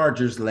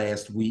Chargers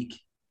last week,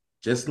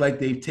 just like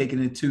they've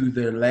taken it to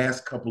their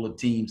last couple of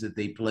teams that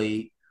they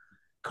played.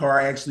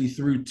 Carr actually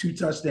threw 2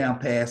 touchdown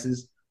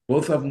passes.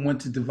 Both of them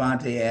went to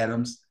Davante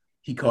Adams.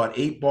 He caught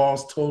 8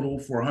 balls total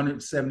for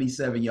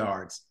 177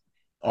 yards.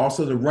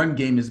 Also, the run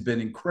game has been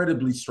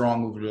incredibly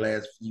strong over the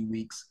last few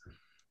weeks.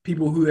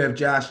 People who have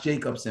Josh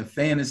Jacobs in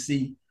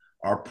fantasy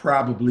are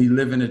probably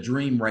living a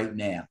dream right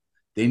now.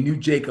 They knew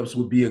Jacobs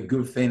would be a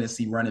good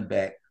fantasy running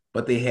back,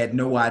 but they had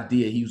no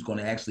idea he was going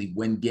to actually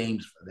win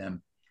games for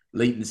them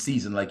late in the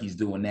season like he's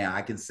doing now.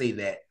 I can say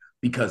that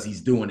because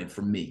he's doing it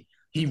for me.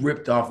 He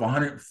ripped off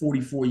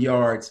 144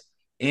 yards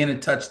and a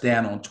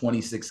touchdown on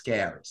 26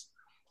 carries.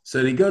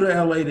 So they go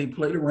to LA, they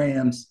play the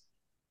Rams.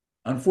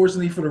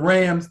 Unfortunately for the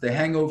Rams, the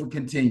hangover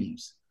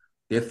continues.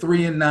 They're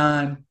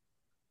 3-9,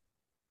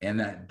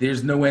 and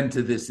there's no end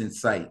to this in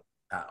sight.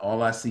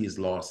 All I see is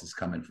losses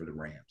coming for the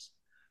Rams.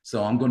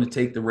 So I'm going to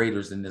take the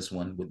Raiders in this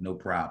one with no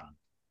problem.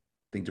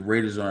 I think the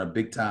Raiders are on a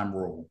big-time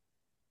roll.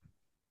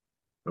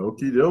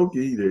 Okie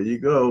dokie. There you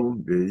go.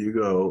 There you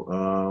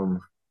go.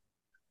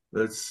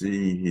 Let's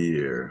see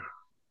here.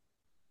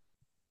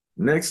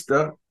 Next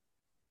up,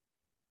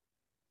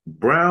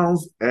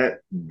 Browns at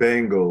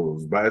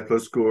Bengals. Bias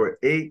plus score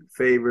 8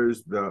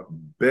 favors the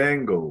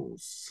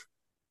Bengals.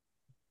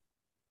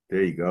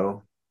 There you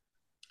go.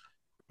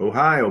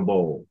 Ohio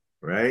Bowl,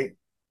 right?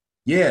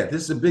 Yeah,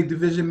 this is a big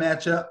division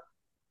matchup.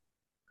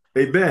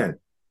 Hey, Ben.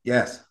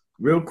 Yes.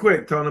 Real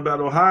quick, talking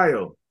about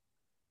Ohio.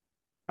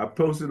 I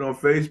posted on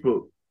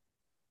Facebook.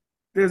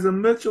 There's a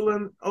Mitchell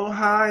in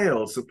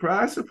Ohio.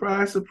 Surprise,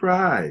 surprise,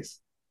 surprise.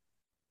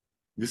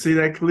 You see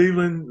that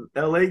Cleveland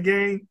LA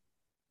game?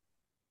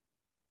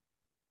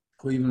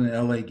 Cleveland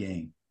and LA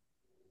game.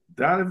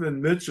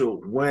 Donovan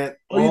Mitchell went.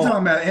 Oh, you're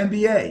talking about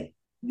NBA?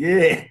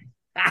 Yeah.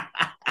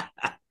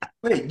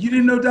 Wait, you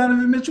didn't know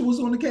Donovan Mitchell was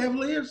on the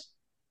Cavaliers?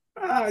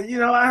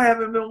 I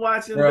haven't been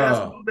watching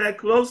basketball that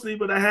closely,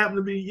 but I happen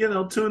to be,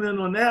 tuning in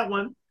on that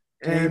one.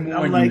 And Shame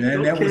I'm on like, you, man.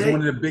 okay. That was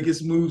one of the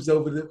biggest moves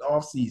over the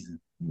offseason.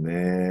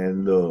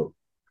 Man, look.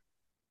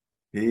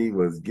 He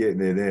was getting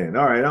it in.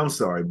 All right, I'm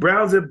sorry.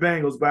 Browns and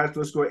Bengals.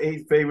 Bias score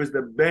 8 favors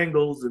the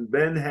Bengals, and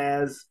Ben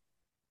has.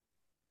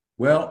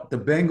 Well, the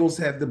Bengals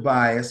have the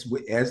bias,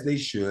 as they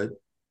should.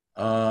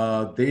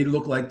 They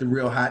look like the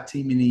real hot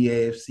team in the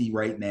AFC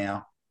right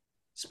now,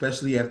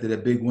 especially after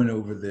that big win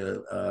over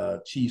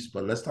the Chiefs.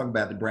 But let's talk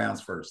about the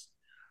Browns first.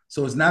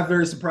 So it's not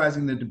very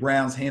surprising that the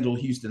Browns handled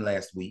Houston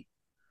last week.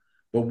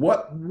 But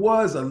what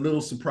was a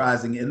little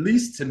surprising, at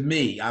least to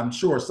me, I'm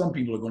sure some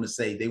people are going to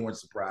say they weren't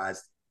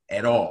surprised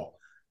at all.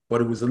 But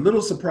it was a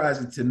little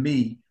surprising to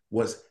me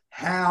was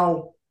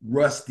how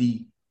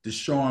rusty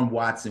Deshaun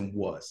Watson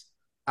was.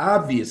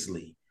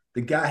 Obviously,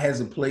 the guy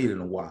hasn't played in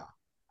a while.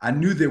 I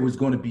knew there was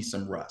going to be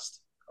some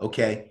rust,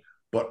 okay?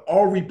 But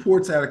all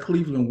reports out of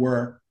Cleveland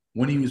were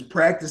when he was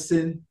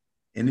practicing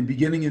in the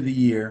beginning of the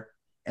year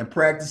and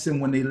practicing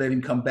when they let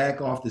him come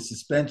back off the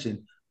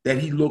suspension, that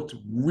he looked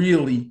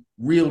really,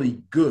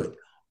 really good.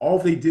 All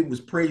they did was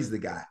praise the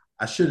guy.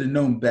 I should have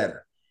known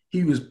better.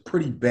 He was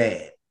pretty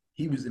bad.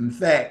 He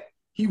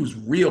was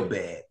real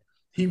bad.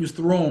 He was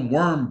throwing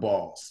worm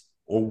balls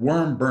or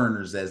worm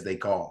burners, as they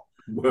call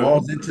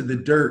balls into the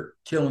dirt,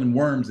 killing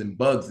worms and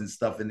bugs and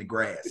stuff in the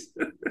grass.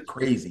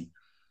 Crazy.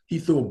 He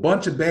threw a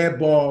bunch of bad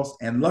balls,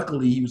 and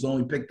luckily he was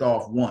only picked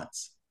off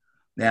once.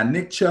 Now,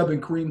 Nick Chubb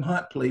and Kareem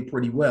Hunt played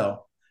pretty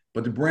well,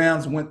 but the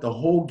Browns went the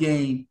whole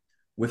game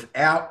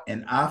without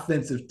an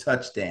offensive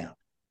touchdown.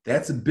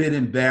 That's a bit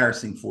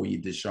embarrassing for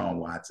you, Deshaun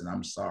Watson.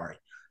 I'm sorry.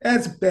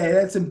 That's bad.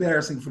 That's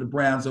embarrassing for the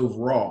Browns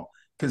overall,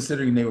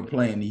 considering they were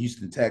playing the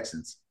Houston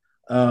Texans.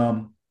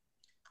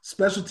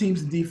 Special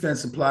teams and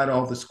defense supplied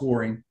all the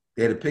scoring.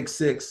 They had a pick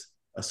six,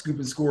 a scoop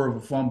and score of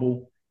a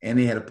fumble, and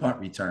they had a punt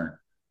return.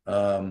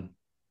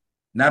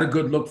 Not a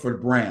good look for the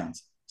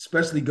Browns,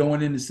 especially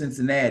going into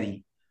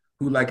Cincinnati,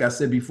 who, like I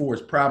said before,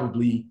 is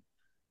probably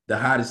the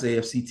hottest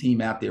AFC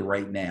team out there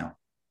right now.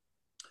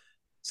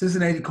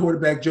 Cincinnati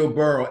quarterback Joe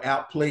Burrow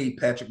outplayed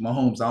Patrick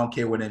Mahomes. I don't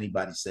care what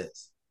anybody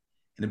says.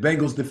 And the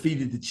Bengals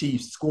defeated the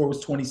Chiefs. The score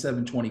was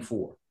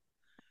 27-24.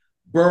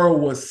 Burrow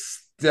was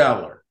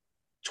stellar.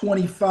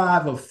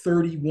 25 of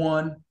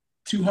 31,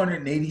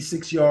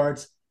 286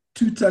 yards,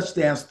 2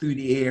 touchdowns through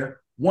the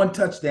air, 1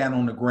 touchdown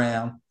on the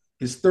ground.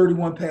 His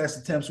 31 pass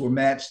attempts were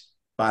matched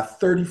by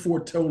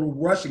 34 total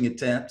rushing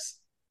attempts,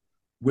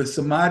 with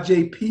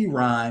Samaje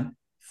Perine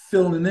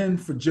filling in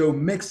for Joe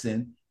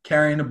Mixon,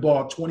 carrying the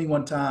ball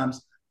 21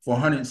 times for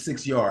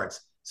 106 yards.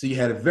 So you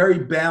had a very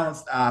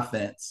balanced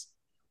offense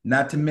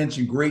not to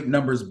mention great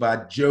numbers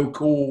by Joe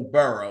Cool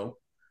Burrow.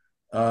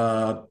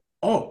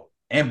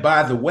 And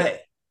by the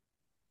way,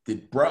 the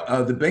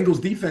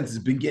Bengals defense has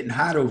been getting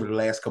hot over the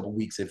last couple of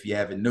weeks, if you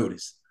haven't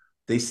noticed.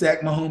 They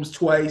sacked Mahomes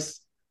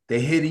twice. They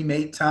hit him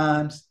 8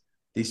 times.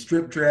 They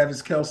stripped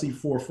Travis Kelce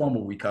for a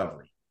fumble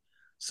recovery.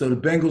 So the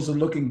Bengals are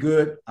looking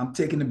good. I'm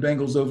taking the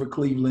Bengals over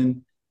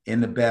Cleveland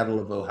in the Battle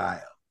of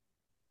Ohio.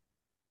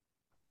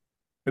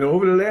 And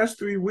over the last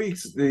 3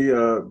 weeks,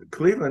 the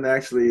Cleveland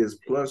actually is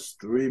plus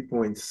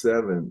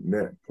 3.7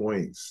 net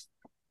points,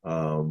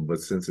 but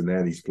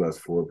Cincinnati's plus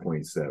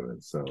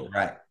 4.7. So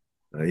right,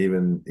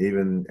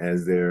 even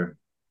as they're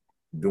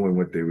doing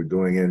what they were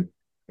doing, and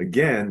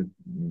again,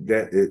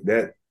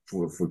 that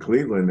for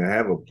Cleveland to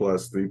have a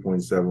plus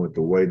 3.7 with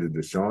the way that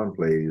Deshaun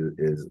played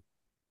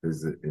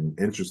is an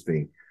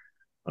interesting,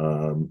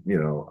 a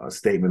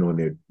statement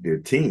on their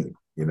team,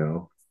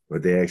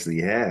 what they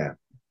actually have.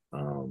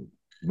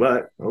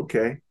 But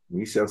okay,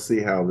 we shall see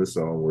how this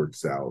all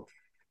works out.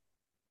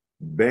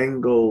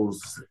 Bengals,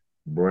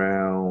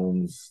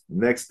 Browns.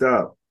 Next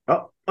up.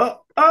 Up.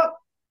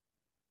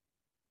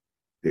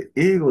 The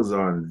Eagles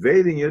are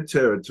invading your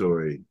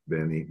territory,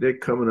 Benny. They're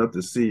coming up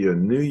to see your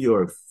New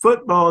York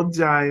Football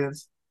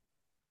Giants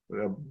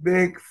with a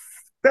big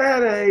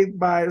fat A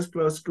bias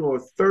plus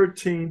score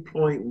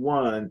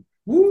 13.1.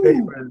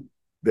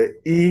 The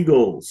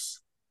Eagles.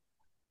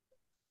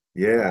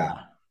 Yeah.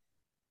 Wow.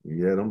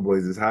 Yeah, them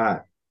boys is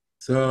hot.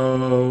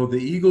 So the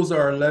Eagles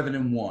are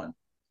 11-1.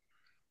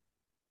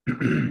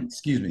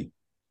 Excuse me.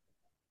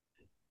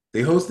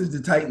 They hosted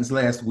the Titans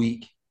last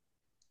week,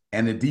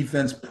 and the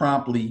defense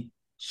promptly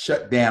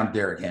shut down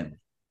Derrick Henry.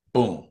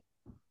 Boom.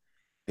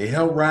 They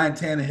held Ryan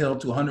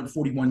Tannehill to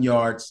 141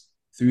 yards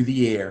through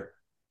the air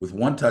with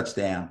 1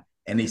 touchdown,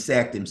 and they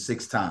sacked him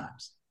 6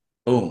 times.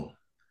 Boom.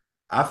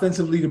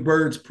 Offensively, the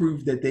Birds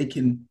proved that they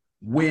can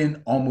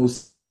win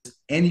almost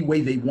any way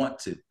they want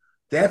to.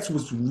 That's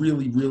what's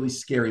really, really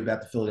scary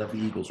about the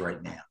Philadelphia Eagles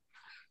right now.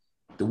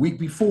 The week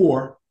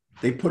before,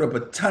 they put up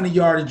a ton of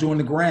yardage on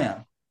the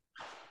ground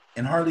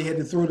and hardly had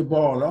to throw the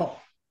ball at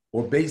all,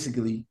 or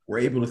basically were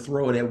able to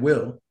throw it at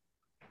will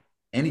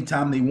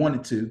anytime they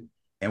wanted to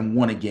and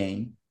won a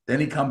game. Then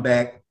they come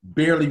back,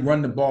 barely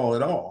run the ball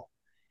at all,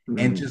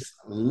 and just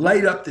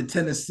light up the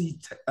Tennessee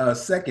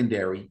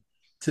secondary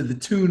to the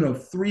tune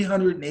of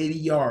 380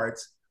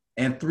 yards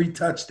and 3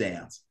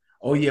 touchdowns.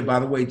 Oh, yeah, by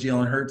the way,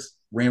 Jalen Hurts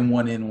ran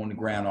one in on the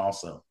ground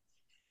also.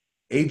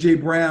 A.J.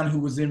 Brown, who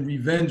was in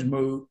revenge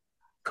mode,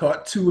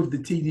 caught 2 of the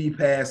TD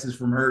passes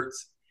from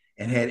Hurts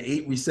and had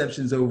 8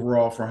 receptions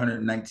overall for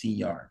 119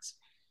 yards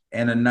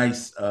and a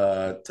nice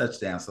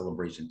touchdown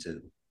celebration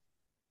too.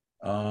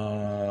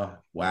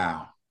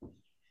 Wow.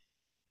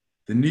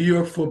 The New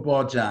York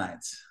Football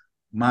Giants,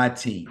 my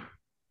team.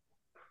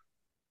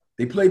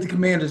 They played the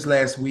Commanders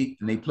last week,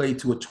 and they played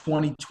to a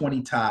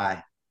 20-20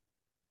 tie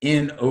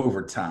in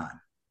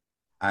overtime.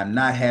 I'm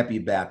not happy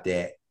about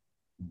that,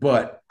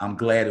 but I'm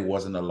glad it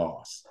wasn't a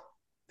loss.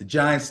 The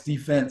Giants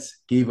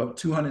defense gave up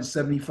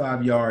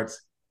 275 yards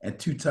and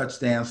 2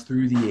 touchdowns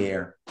through the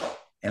air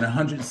and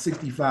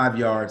 165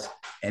 yards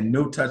and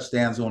no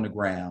touchdowns on the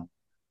ground.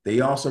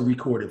 They also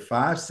recorded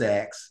 5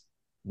 sacks,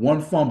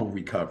 1 fumble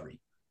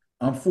recovery.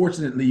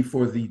 Unfortunately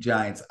for the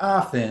Giants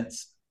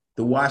offense,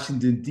 the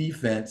Washington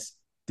defense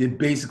did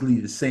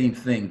basically the same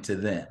thing to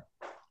them.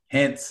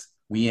 Hence,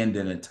 we end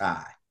in a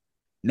tie.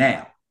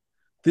 Now,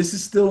 this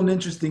is still an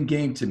interesting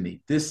game to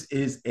me. This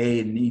is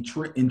an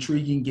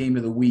intriguing game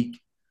of the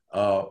week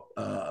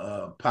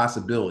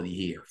possibility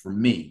here for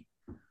me.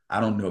 I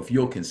don't know if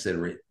you'll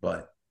consider it,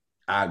 but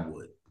I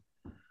would.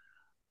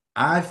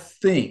 I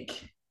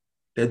think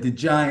that the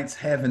Giants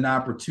have an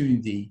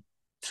opportunity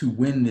to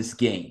win this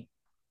game,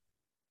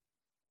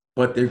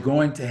 but they're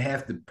going to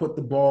have to put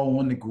the ball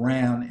on the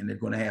ground, and they're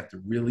going to have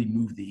to really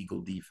move the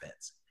Eagle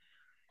defense.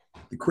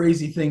 The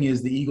crazy thing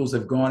is the Eagles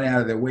have gone out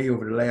of their way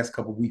over the last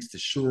couple of weeks to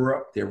shore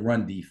up their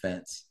run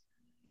defense.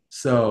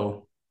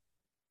 So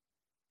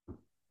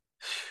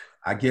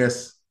I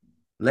guess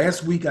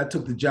last week I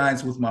took the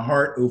Giants with my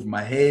heart over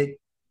my head,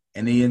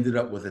 and they ended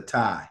up with a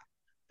tie.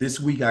 This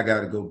week I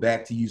got to go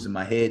back to using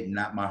my head and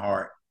not my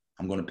heart.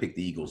 I'm going to pick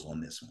the Eagles on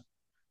this one.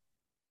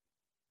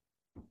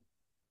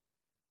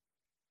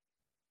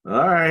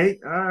 All right.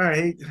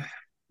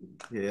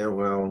 Yeah,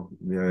 well,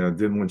 I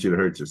didn't want you to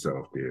hurt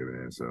yourself there,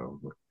 man. So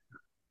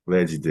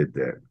glad you did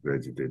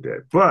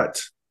that.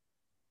 But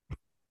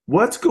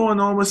what's going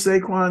on with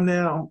Saquon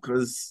now?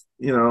 Because,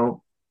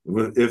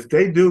 if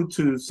they do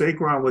to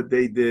Saquon what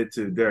they did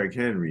to Derrick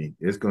Henry,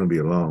 it's going to be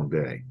a long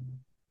day.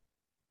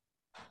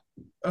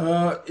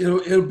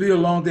 It'll be a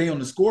long day on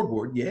the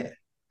scoreboard, yeah.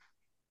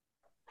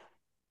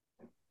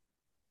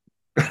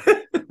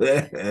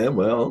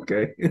 Well,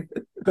 okay.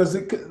 Because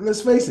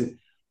let's face it,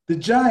 the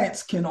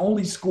Giants can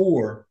only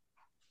score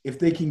if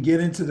they can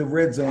get into the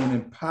red zone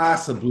and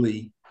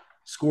possibly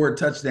score a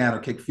touchdown or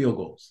kick field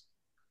goals.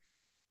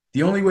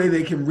 The only way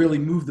they can really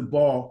move the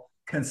ball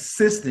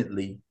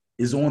consistently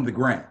is on the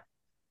ground.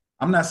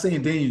 I'm not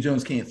saying Daniel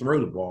Jones can't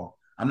throw the ball.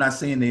 I'm not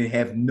saying they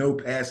have no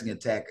passing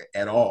attack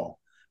at all.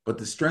 But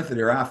the strength of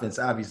their offense,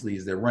 obviously,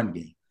 is their run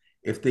game.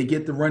 If they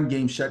get the run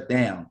game shut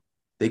down,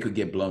 they could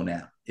get blown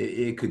out.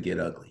 It could get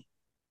ugly.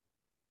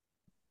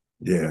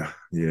 Yeah,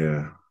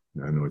 yeah.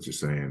 I know what you're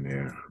saying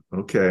there.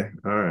 Okay.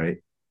 All right.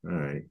 All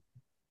right.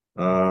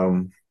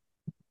 Um,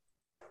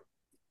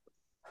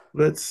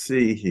 let's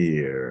see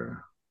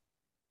here.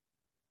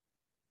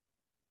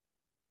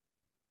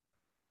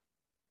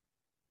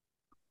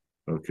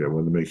 Okay, I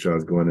wanted to make sure I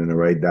was going in the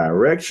right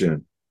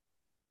direction.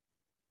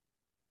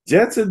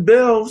 Jets and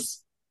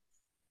Bills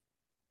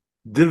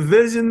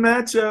division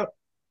matchup.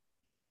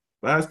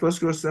 Last plus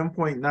score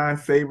 7.9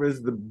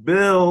 favors the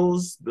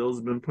Bills. Bills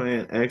have been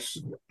playing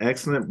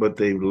excellent, but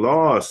they've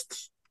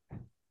lost.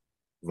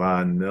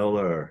 Von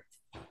Miller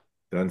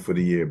done for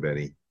the year,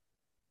 Betty.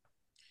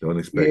 Don't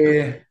expect it.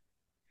 Yeah.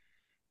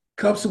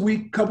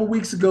 Couple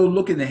weeks ago,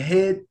 looking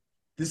ahead,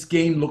 this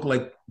game looked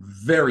like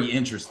very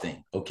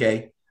interesting.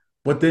 Okay.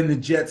 But then the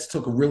Jets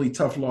took a really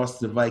tough loss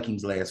to the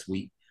Vikings last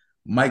week.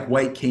 Mike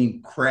White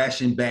came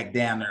crashing back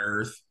down to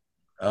earth.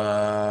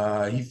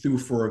 He threw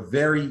for a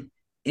very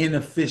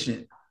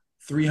inefficient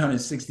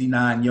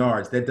 369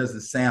 yards. That doesn't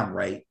sound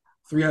right.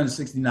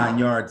 369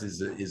 yards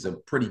is a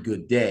pretty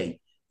good day,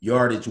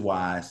 yardage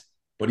wise,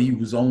 but he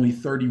was only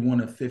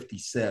 31 of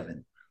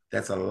 57.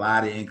 That's a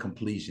lot of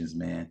incompletions,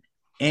 man.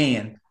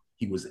 And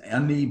he was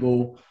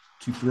unable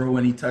to throw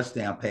any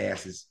touchdown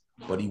passes,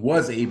 but he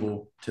was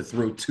able to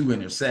throw 2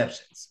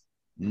 interceptions.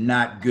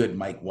 Not good,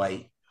 Mike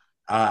White.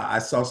 I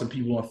saw some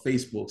people on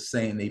Facebook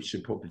saying they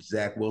should put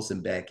Zach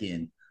Wilson back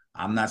in.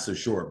 I'm not so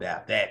sure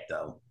about that,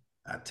 though.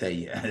 I tell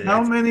you,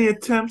 How many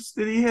attempts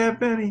did he have,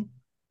 Benny?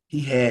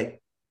 he had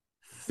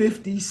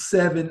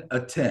 57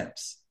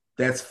 attempts.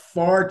 That's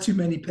far too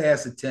many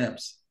pass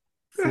attempts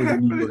What the for the heck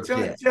New are York the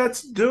Jets.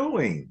 Jets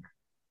doing?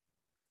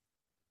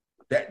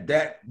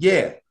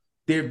 Yeah,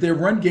 their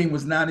run game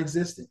was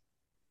non-existent.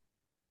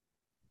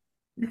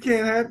 You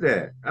can't have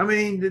that. I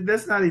mean,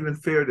 that's not even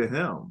fair to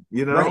him,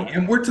 you Right. know?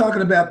 And we're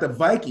talking about the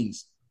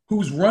Vikings,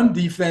 whose run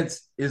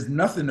defense is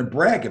nothing to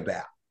brag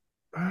about.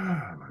 Oh,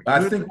 my I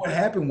goodness. think what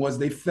happened was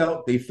they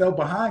fell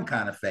behind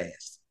kind of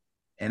fast.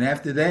 And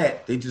after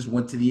that, they just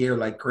went to the air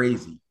like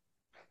crazy.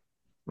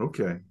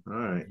 Okay. All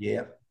right.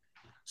 Yeah.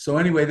 So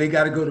anyway, they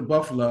got to go to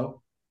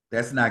Buffalo.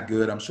 That's not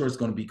good. I'm sure it's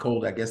going to be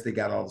cold. I guess they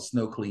got all the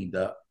snow cleaned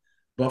up.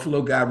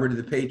 Buffalo got rid of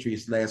the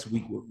Patriots last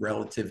week with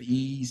relative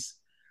ease.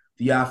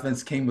 The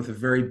offense came with a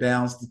very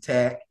balanced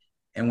attack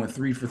and went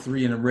 3 for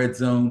 3 in the red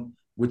zone,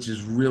 which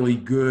is really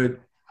good.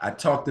 I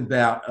talked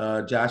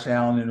about Josh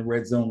Allen in the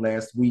red zone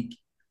last week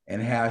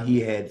and how he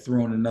had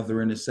thrown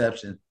another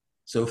interception.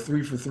 So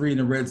 3 for 3 in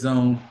the red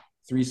zone,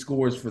 3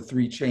 scores for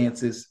 3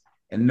 chances,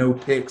 and no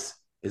picks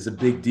is a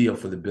big deal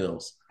for the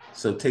Bills.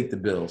 So take the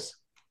Bills.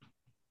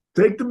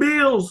 Take the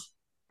Bills.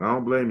 I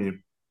don't blame you.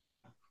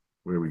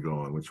 Where are we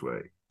going? Which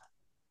way?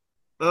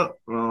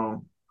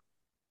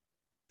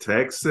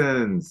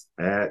 Texans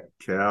at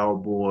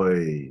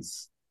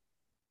Cowboys.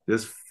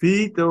 Just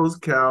feed those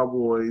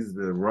Cowboys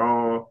the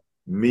raw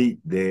meat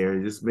there.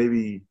 Just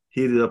maybe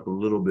heat it up a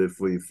little bit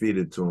before you feed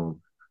it to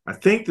them. I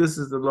think this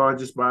is the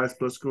largest bias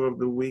plus score of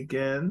the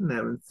weekend.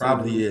 Haven't seen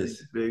Probably anything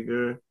is.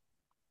 bigger.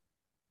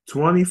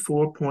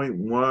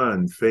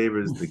 24.1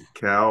 favors the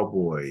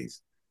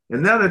Cowboys.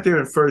 And now that they're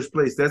in first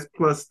place, that's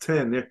plus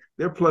 10.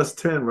 They're plus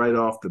 10 right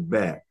off the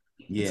bat.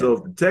 Yeah. So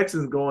if the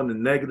Texans go in the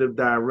negative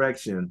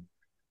direction,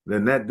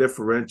 then that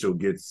differential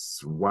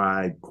gets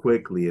wide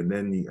quickly. And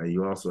then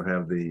you also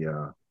have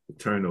the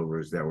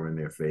turnovers that were in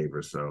their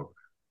favor. So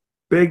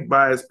big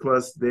bias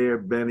plus there,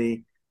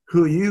 Benny.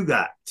 Who you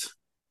got?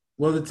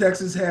 Well, the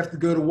Texans have to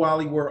go to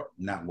Wally World.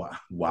 Not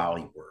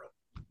Wally World.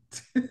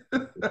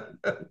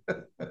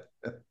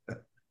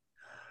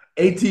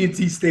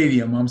 AT&T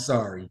Stadium. I'm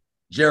sorry.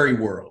 Jerry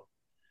World.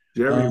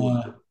 Jerry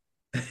World.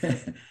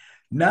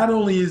 Not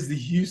only is the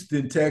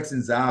Houston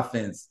Texans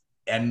offense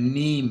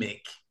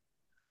anemic,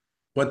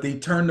 but they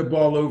turned the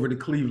ball over to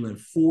Cleveland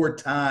 4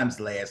 times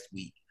last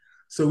week.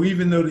 So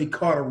even though they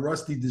caught a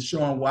rusty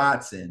Deshaun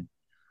Watson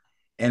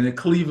and the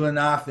Cleveland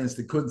offense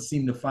that couldn't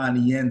seem to find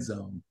the end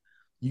zone,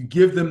 you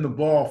give them the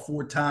ball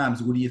 4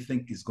 times, what do you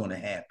think is going to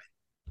happen?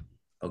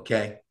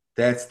 Okay,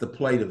 that's the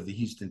plight of the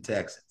Houston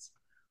Texans.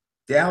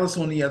 Dallas,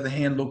 on the other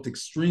hand, looked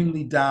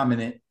extremely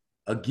dominant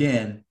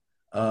again.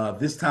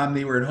 This time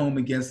they were at home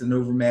against an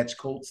overmatched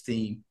Colts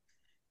team.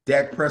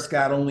 Dak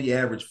Prescott only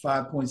averaged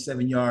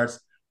 5.7 yards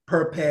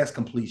per pass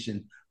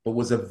completion, but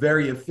was a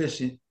very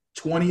efficient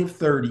 20 of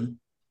 30,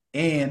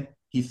 and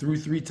he threw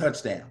 3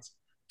 touchdowns.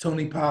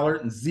 Tony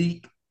Pollard and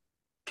Zeke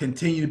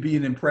continue to be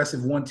an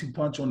impressive 1-2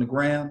 punch on the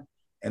ground,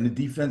 and the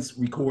defense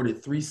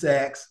recorded 3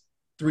 sacks,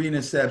 3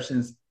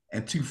 interceptions,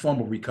 and 2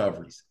 fumble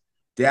recoveries.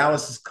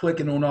 Dallas is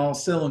clicking on all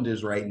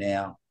cylinders right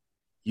now.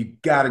 You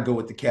got to go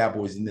with the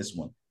Cowboys in this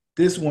one.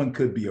 This one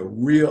could be a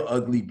real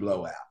ugly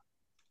blowout.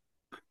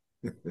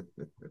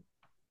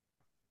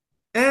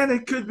 And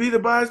it could be the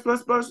bias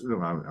plus plus.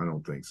 No, I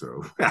don't think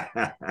so.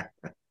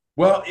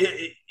 Well,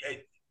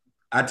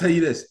 I tell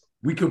you this,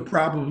 we could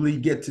probably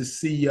get to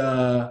see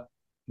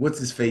what's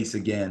his face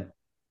again.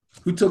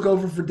 Who took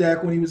over for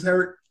Dak when he was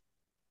hurt?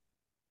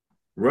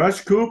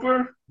 Rush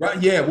Cooper?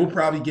 Right, yeah, we'll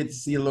probably get to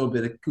see a little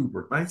bit of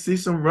Cooper. Might see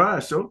some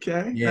Rush.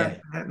 Okay. Not Yeah,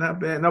 bad, not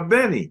bad. Now,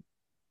 Benny,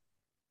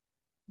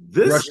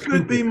 this Rush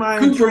could be Cooper. my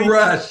Cooper intriguing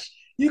Rush.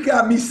 You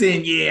got me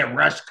saying, yeah,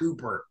 Rush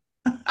Cooper.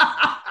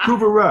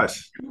 Cooper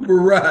Rush. Cooper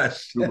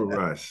Rush. Cooper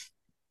Rush.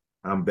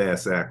 I'm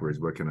bass backwards.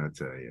 What can I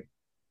tell you?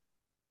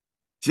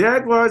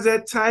 Jaguars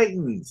at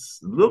Titans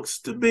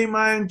looks to be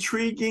my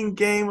intriguing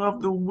game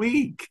of the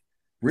week.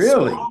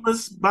 Really?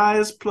 Smallest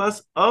bias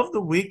plus of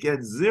the week at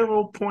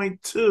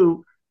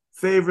 0.2,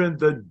 favoring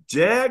the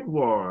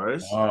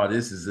Jaguars. Oh,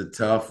 this is a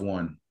tough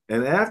one.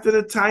 And after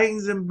the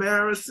Titans'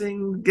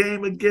 embarrassing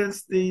game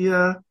against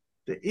the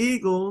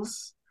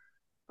Eagles,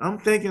 I'm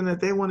thinking that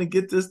they want to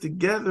get this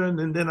together.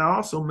 And then I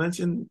also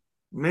mentioned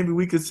maybe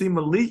we could see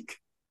Malik.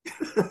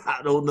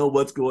 I don't know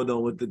what's going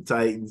on with the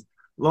Titans.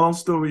 Long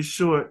story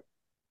short,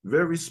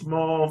 very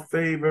small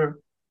favor.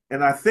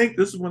 And I think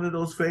this is one of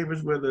those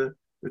favors where the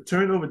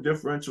turnover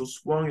differential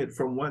swung it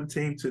from one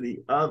team to the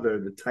other,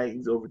 the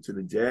Titans over to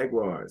the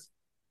Jaguars.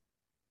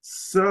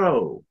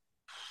 So,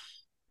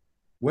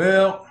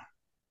 well,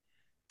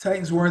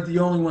 Titans weren't the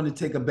only one to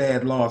take a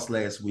bad loss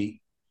last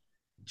week.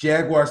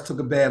 Jaguars took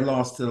a bad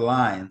loss to the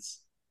Lions.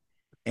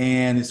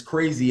 And it's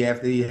crazy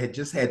after they had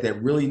just had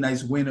that really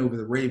nice win over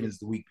the Ravens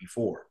the week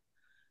before.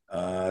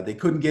 They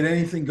couldn't get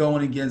anything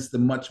going against the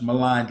much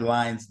maligned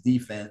Lions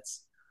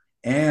defense.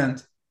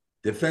 And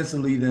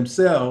defensively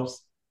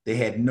themselves, they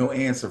had no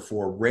answer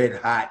for red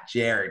hot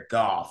Jared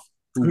Goff,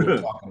 who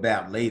we'll talk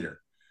about later.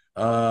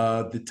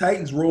 The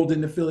Titans rolled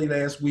into Philly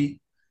last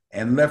week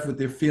and left with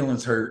their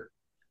feelings hurt.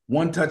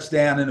 One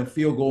touchdown and a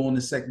field goal in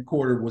the second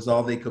quarter was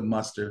all they could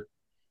muster,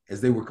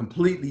 as they were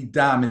completely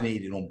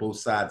dominated on both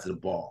sides of the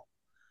ball.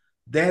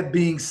 That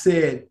being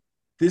said,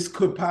 this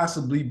could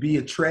possibly be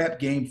a trap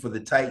game for the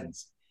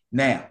Titans.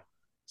 Now,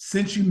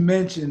 since you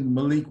mentioned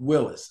Malik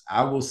Willis,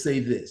 I will say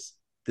this.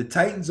 The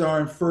Titans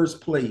are in first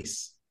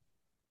place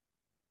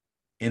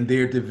in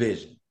their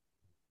division,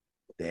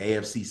 the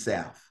AFC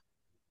South.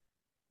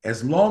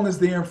 As long as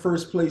they're in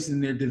first place in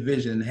their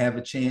division and have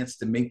a chance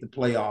to make the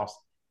playoffs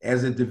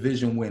as a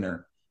division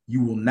winner,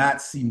 you will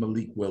not see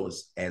Malik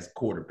Willis as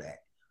quarterback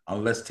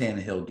unless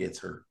Tannehill gets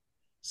hurt.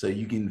 So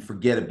you can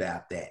forget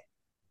about that.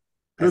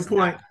 Good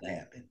point. Not gonna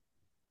happen.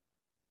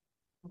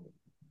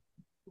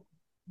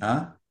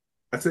 Huh?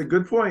 I said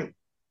good point.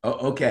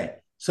 Oh, okay.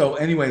 So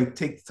anyway,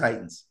 take the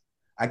Titans.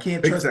 I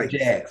can't Big trust the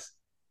Titans. Jags.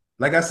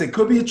 Like I said,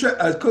 could be a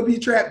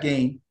trap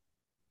game.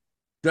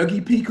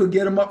 Dougie P could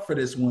get him up for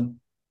this one,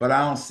 but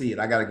I don't see it.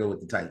 I got to go with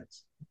the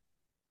Titans.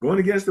 Going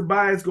against the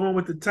bias, going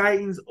with the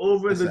Titans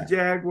over That's the right.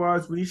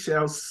 Jaguars. We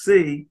shall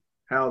see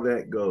how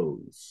that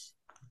goes.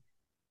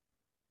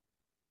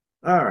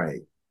 All right.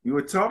 You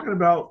were talking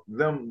about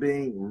them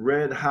being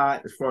red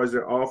hot as far as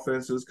their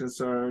offense is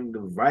concerned.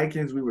 The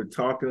Vikings, we were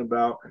talking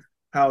about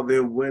how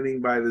they're winning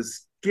by the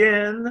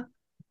skin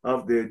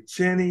of their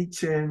chinny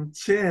chin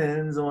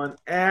chins on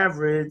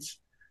average.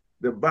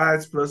 The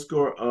bias plus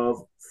score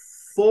of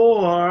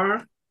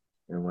 4.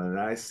 And when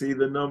I see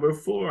the number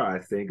 4, I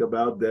think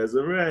about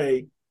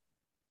Desiree.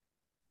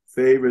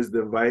 Favors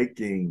the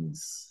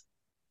Vikings.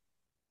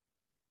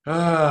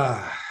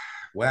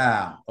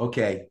 Wow.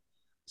 Okay.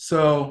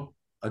 So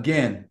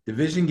again,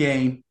 division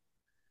game.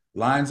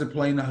 Lions are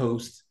playing the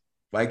host.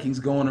 Vikings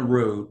go on the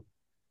road.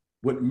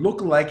 What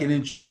looked like an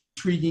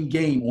intriguing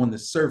game on the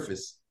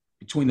surface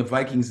between the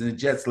Vikings and the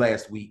Jets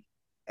last week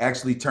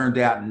actually turned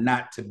out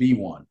not to be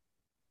one.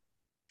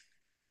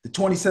 The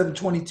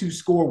 27-22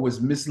 score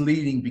was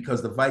misleading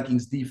because the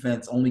Vikings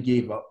defense only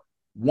gave up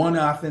one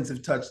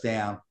offensive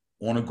touchdown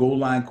on a goal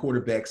line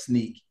quarterback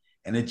sneak,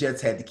 and the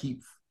Jets had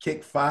to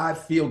kick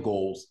 5 field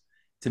goals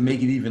to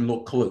make it even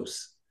look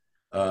close.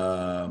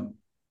 By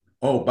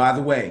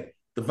the way,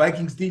 the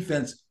Vikings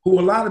defense, who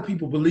a lot of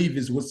people believe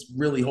is what's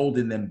really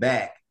holding them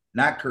back,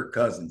 not Kirk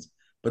Cousins,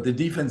 but the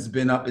defense has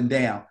been up and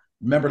down.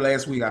 Remember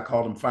last week I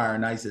called them fire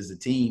and ice as a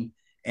team,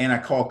 and I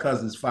called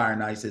Cousins fire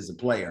and ice as a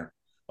player.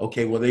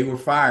 Okay, well, they were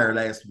fired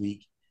last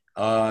week.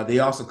 They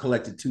also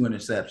collected 2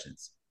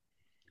 interceptions.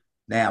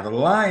 Now, the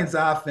Lions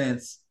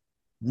offense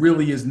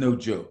really is no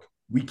joke.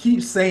 We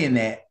keep saying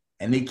that,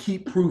 and they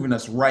keep proving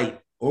us right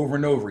over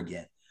and over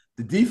again.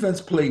 The defense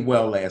played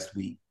well last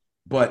week,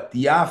 but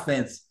the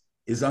offense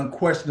is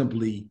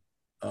unquestionably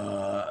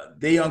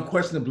they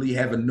unquestionably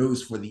have a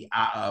nose for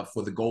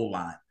the goal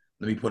line.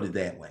 Let me put it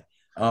that way.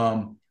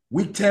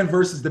 Week 10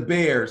 versus the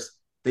Bears,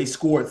 they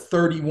scored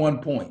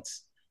 31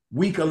 points.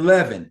 Week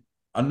 11,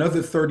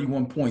 another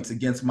 31 points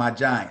against my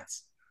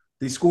Giants.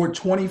 They scored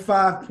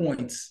 25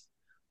 points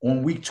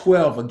on week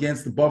 12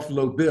 against the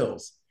Buffalo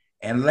Bills.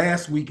 And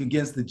last week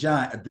against the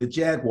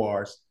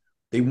Jaguars,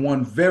 they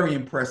won very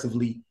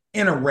impressively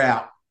in a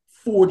rout,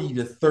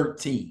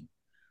 40-13.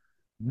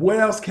 What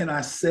else can I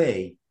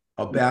say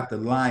about the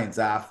Lions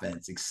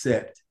offense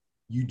except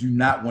you do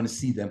not want to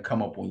see them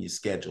come up on your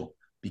schedule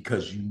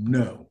because you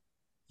know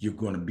you're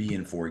going to be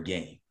in for a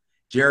game.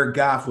 Jared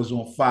Goff was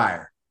on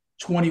fire,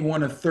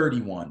 21 of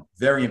 31.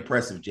 Very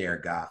impressive,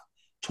 Jared Goff.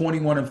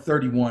 21 of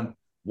 31,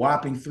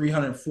 whopping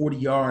 340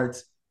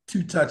 yards,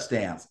 2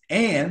 touchdowns.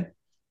 And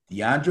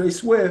DeAndre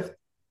Swift,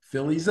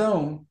 Philly's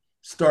own,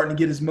 starting to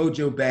get his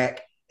mojo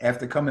back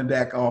after coming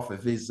back off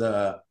of his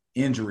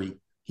injury.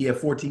 He had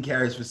 14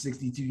 carries for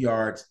 62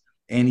 yards,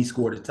 and he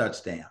scored a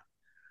touchdown.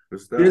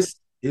 This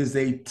is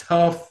a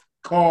tough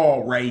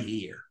call right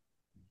here.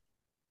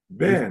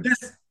 Ben,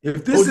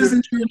 if this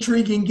isn't your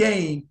intriguing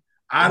game,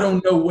 I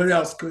don't know what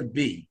else could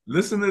be.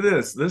 Listen to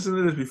this. Listen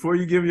to this. Before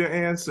you give your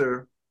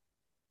answer,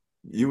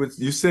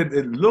 you said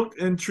it looked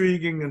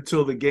intriguing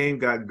until the game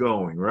got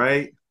going,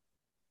 right?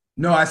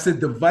 No, I said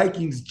the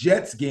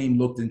Vikings-Jets game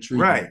looked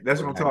intriguing. Right.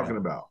 That's what I'm talking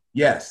about.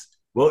 Yes.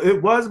 Well,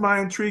 it was my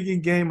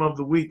intriguing game of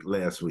the week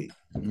last week.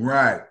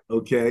 Right.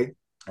 Okay.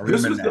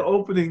 This was the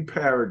opening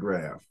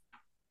paragraph.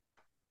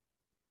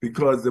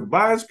 Because the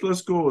bias plus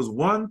score was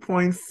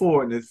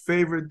 1.4 and it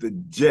favored the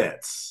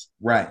Jets.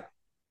 Right.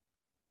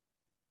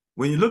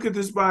 When you look at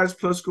this bias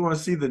plus score and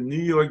see the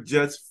New York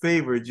Jets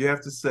favored, you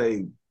have to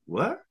say,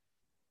 what?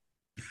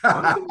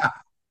 Aren't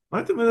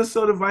the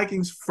Minnesota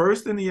Vikings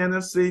first in the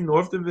NFC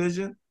North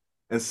Division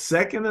and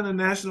second in the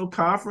National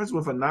Conference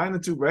with a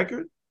 9-2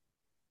 record?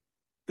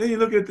 Then you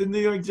look at the New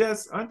York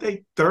Jets, aren't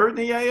they third in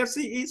the AFC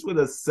East with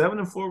a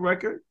 7-4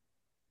 record?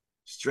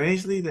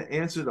 Strangely, the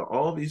answer to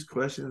all these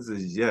questions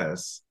is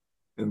yes.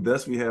 And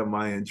thus we have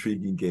my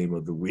intriguing game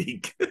of the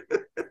week.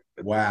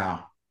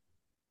 Wow.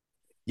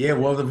 Yeah,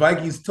 well, the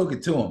Vikings took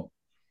it to him.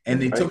 And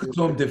they took it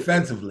to him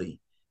defensively.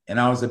 And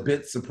I was a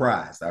bit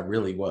surprised. I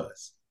really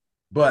was.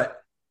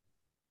 But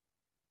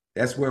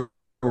that's where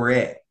we're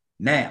at.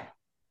 Now,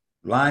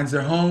 Lions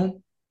are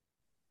home.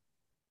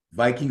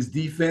 Vikings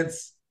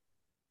defense.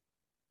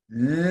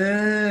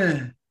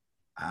 I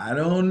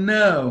don't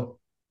know.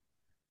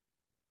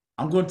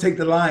 I'm going to take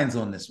the Lions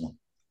on this one.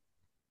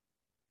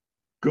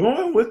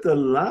 Going with the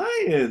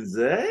Lions,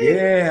 eh?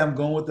 Yeah, I'm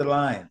going with the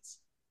Lions.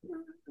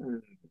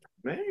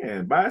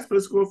 Man, bias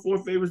plus score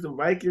 4 favors the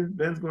Vikings.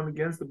 Ben's going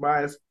against the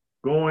bias,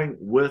 going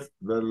with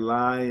the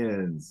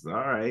Lions. All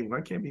right,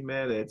 I can't be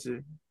mad at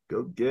you.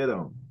 Go get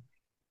them.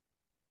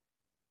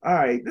 All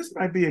right, this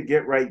might be a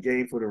get-right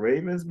game for the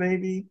Ravens,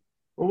 maybe.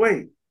 But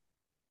wait,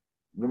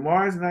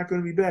 Lamar's not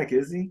going to be back,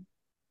 is he?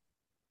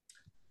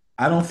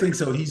 I don't think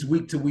so. He's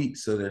week to week,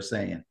 so they're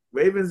saying.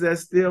 Ravens at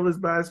Steelers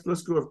bias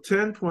plus score of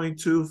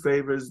 10.2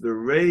 favors the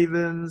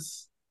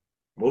Ravens.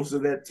 Most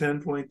of that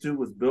 10.2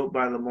 was built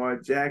by Lamar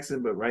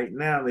Jackson, but right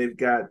now they've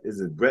got,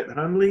 is it Brett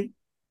Hundley?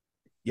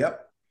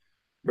 Yep.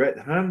 Brett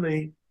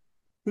Hundley,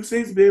 who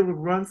seems to be able to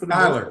run for the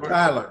most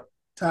part.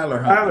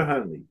 Tyler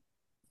Hundley.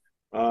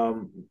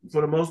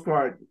 For the most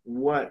part,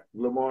 what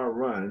Lamar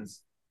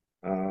runs,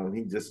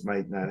 he just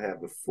might not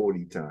have the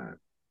 40 time.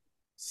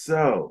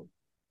 So,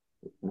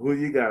 who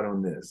you got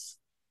on this?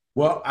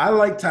 Well, I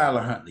like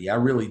Tyler Huntley. I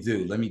really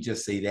do. Let me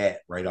just say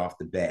that right off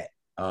the bat.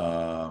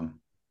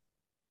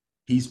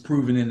 He's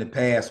proven in the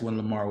past when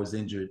Lamar was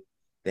injured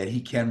that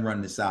he can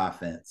run this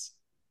offense.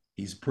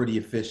 He's pretty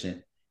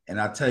efficient. And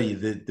I'll tell you,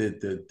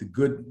 the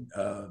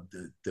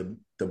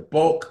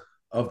bulk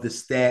of the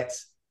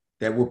stats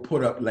that were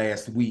put up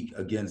last week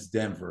against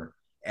Denver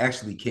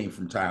actually came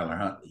from Tyler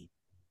Huntley.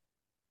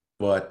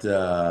 But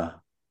the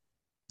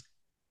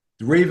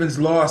Ravens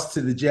lost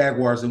to the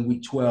Jaguars in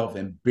week 12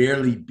 and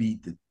barely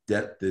beat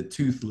the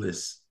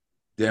toothless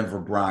Denver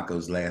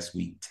Broncos last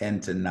week,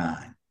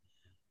 10-9.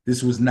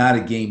 This was not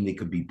a game they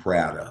could be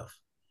proud of.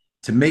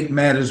 To make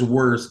matters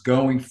worse,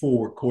 going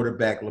forward,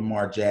 quarterback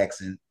Lamar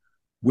Jackson,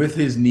 with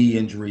his knee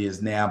injury, is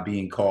now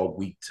being called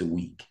week to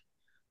week.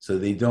 So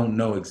they don't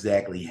know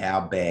exactly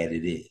how bad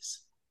it is.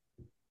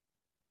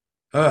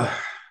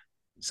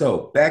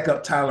 So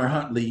backup Tyler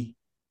Huntley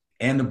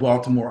and the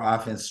Baltimore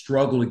offense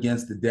struggled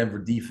against the Denver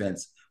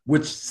defense,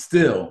 which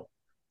still,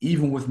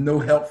 even with no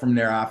help from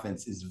their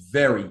offense, is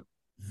very,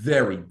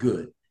 very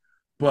good.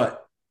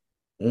 But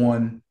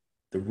on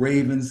the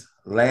Ravens'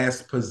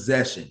 last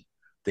possession,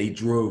 they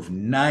drove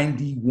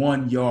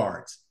 91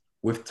 yards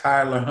with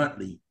Tyler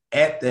Huntley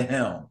at the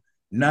helm,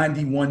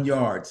 91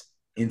 yards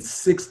in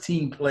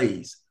 16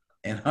 plays,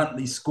 and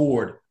Huntley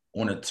scored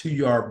on a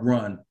 2-yard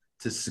run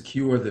to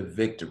secure the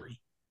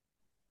victory.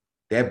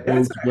 That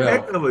bodes well. That's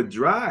a heck of a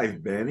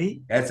drive,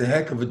 Benny. That's a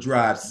heck of a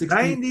drive.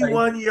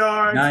 91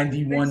 yards.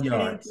 91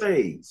 yards.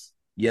 Plays.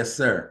 Yes,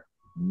 sir.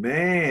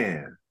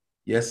 Man.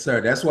 Yes, sir.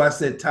 That's why I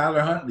said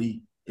Tyler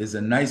Huntley is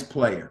a nice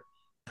player.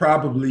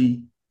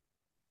 Probably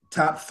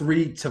top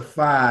 3 to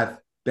 5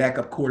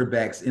 backup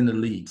quarterbacks in the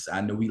leagues.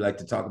 I know we like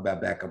to talk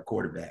about backup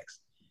quarterbacks.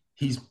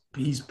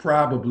 He's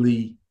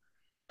probably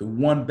the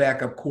one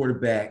backup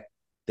quarterback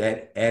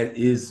that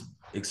is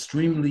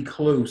extremely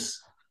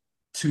close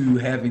to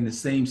having the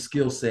same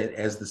skill set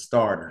as the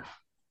starter.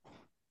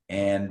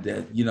 And,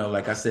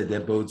 like I said,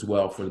 that bodes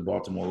well for the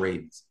Baltimore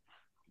Ravens.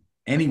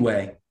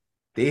 Anyway,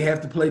 they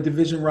have to play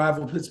division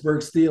rival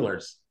Pittsburgh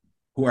Steelers,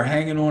 who are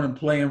hanging on and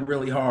playing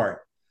really hard.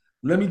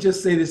 Let me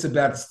just say this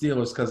about the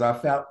Steelers, because I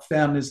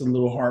found this a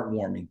little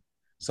heartwarming.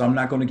 So I'm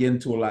not going to get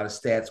into a lot of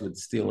stats with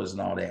the Steelers and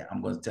all that.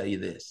 I'm going to tell you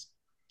this.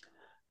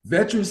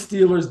 Veteran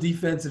Steelers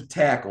defensive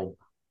tackle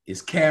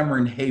is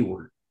Cameron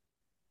Hayward.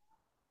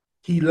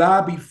 He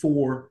lobbied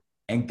for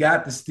and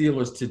got the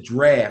Steelers to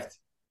draft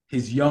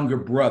his younger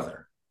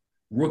brother,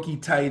 rookie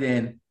tight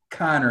end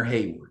Connor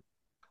Hayward.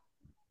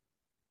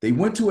 They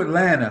went to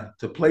Atlanta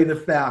to play the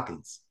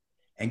Falcons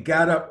and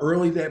got up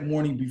early that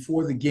morning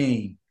before the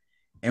game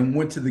and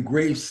went to the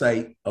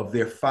gravesite of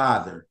their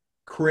father,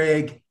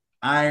 Craig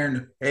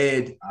Ironhead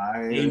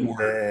Hayward.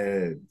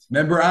 Ironhead.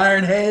 Remember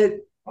Ironhead?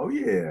 Oh,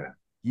 yeah.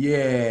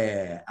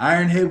 Yeah.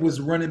 Ironhead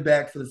was running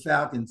back for the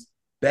Falcons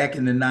back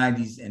in the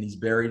 90s, and he's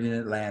buried in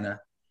Atlanta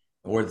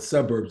or the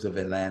suburbs of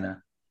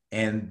Atlanta.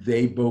 And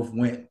they both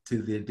went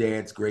to their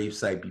dad's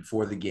gravesite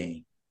before the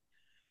game.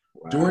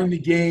 Wow. During the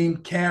game,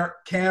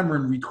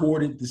 Cameron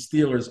recorded the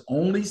Steelers'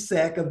 only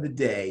sack of the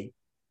day,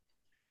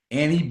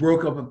 and he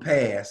broke up a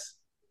pass,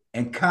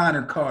 and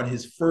Connor caught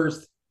his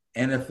first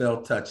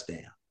NFL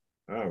touchdown.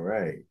 All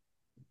right.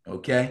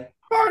 Okay.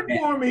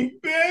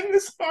 Heartwarming, Ben.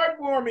 It's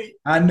heartwarming.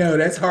 I know,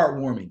 that's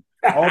heartwarming.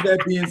 All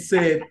that being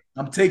said,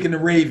 I'm taking the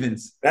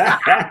Ravens.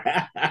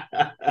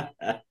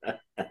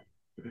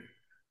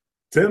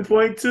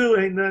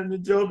 10.2 ain't nothing to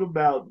joke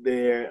about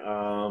there.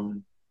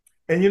 And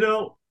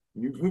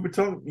we were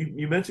talking,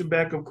 you mentioned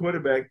backup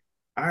quarterback.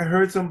 I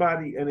heard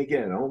somebody, and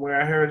again, I don't know where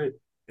I heard it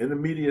in the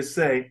media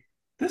say,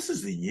 this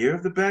is the year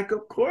of the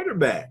backup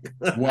quarterback.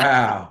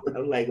 Wow.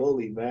 I'm like,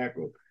 holy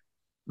mackerel.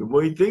 The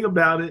more you think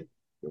about it,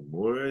 the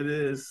more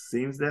it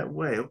seems that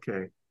way.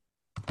 Okay.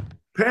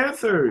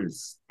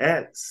 Panthers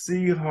at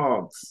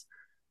Seahawks.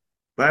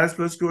 Last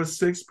split score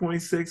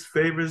 6.6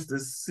 favors the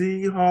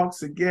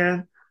Seahawks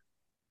again.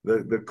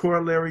 The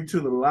corollary to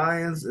the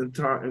Lions in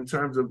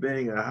terms of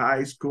being a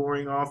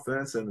high-scoring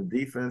offense and a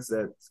defense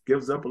that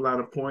gives up a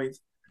lot of points.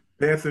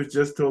 Panthers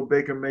just told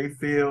Baker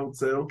Mayfield,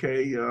 said,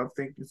 okay, I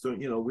think so.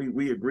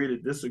 We agree to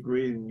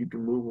disagree, and you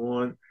can move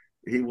on.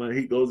 When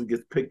he goes and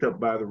gets picked up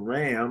by the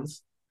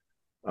Rams,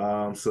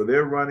 so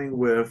they're running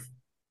with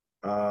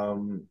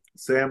Sam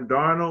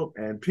Darnold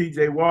and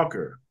P.J.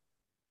 Walker.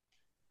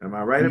 Am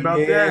I right about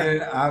that?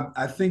 Yeah,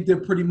 I think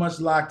they're pretty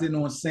much locked in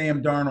on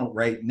Sam Darnold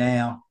right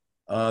now.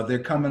 They're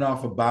coming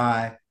off a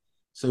bye,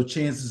 so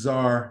chances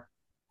are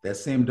that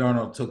Sam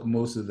Darnold took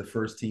most of the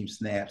first team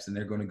snaps, and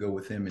they're going to go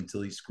with him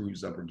until he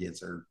screws up or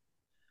gets hurt.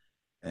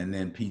 And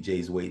then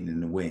PJ's waiting in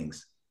the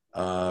wings.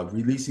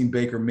 Releasing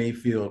Baker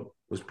Mayfield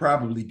was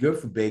probably good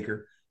for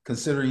Baker,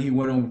 considering he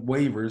went on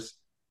waivers,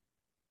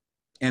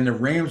 and the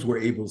Rams were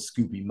able to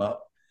scoop him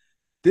up.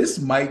 This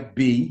might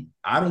be,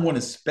 I don't want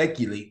to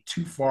speculate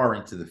too far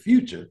into the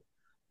future,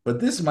 but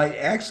this might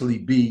actually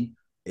be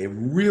a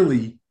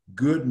really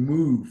good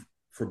move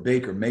for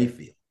Baker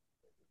Mayfield.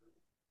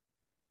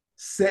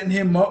 Setting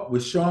him up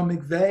with Sean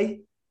McVay,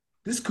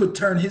 this could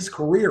turn his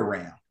career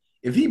around.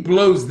 If he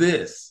blows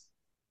this,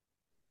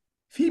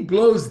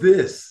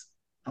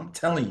 I'm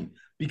telling you,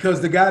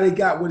 because the guy they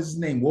got, what is his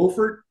name,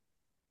 Wolford?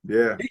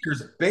 Yeah.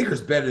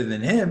 Baker's better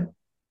than him.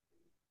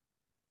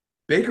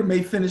 Baker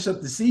may finish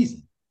up the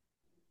season.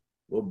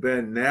 Well,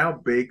 Ben, now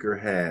Baker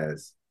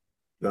has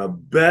the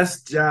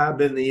best job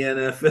in the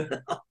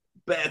NFL,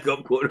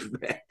 backup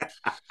quarterback.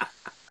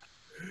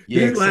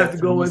 Yeah, he's gonna have to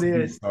go in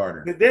there.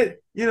 Then,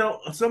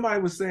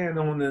 somebody was saying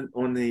on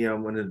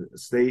one of the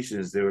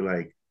stations, they were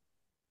like,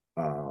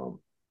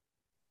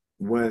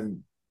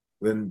 when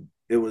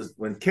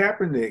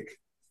Kaepernick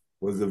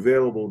was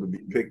available to be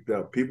picked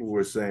up, people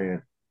were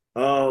saying,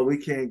 "Oh, we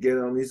can't get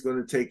him. He's going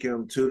to take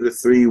him 2 to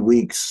 3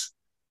 weeks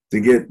to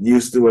get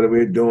used to what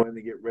we're doing,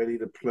 to get ready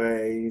to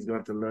play. He's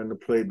going to have to learn the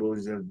playbook.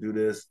 He's going to do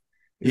this."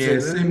 Yeah,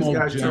 same these old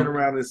guys junk. turn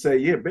around and say,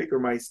 "Yeah, Baker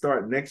might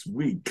start next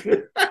week."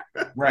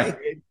 Right.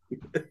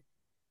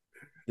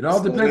 It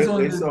all depends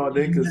on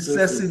the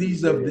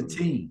necessities of the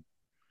team.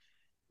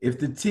 If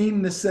the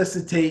team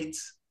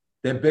necessitates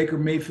that Baker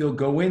Mayfield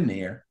go in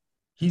there,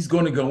 he's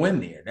going to go in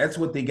there. That's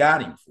what they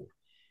got him for.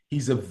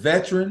 He's a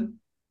veteran,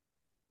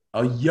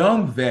 a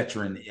young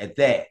veteran at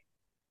that,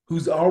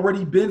 who's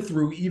already been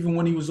through, even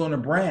when he was on the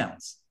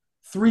Browns,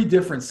 3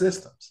 different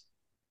systems.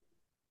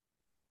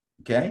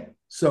 Okay?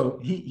 So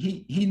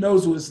he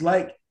knows what it's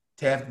like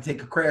to have to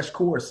take a crash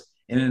course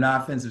in an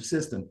offensive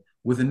system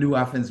with a new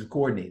offensive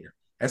coordinator.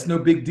 That's no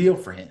big deal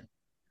for him.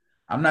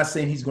 I'm not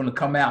saying he's going to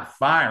come out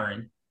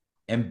firing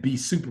and be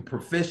super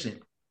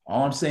proficient.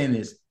 All I'm saying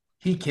is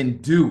he can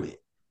do it.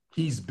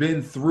 He's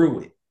been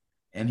through it,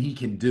 and he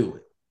can do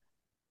it.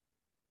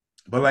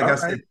 But like I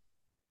said,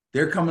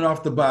 they're coming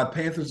off the bye.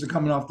 Panthers are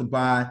coming off the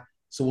bye,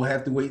 so we'll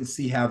have to wait and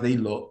see how they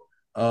look.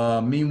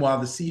 Meanwhile,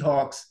 the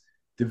Seahawks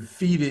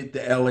defeated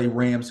the LA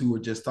Rams, who were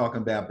just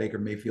talking about Baker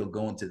Mayfield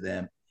going to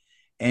them.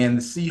 And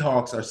the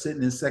Seahawks are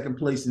sitting in second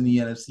place in the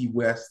NFC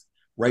West,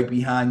 right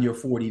behind your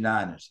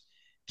 49ers.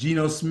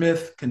 Geno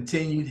Smith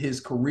continued his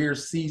career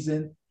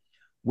season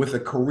with a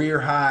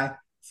career-high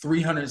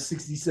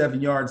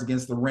 367 yards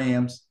against the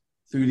Rams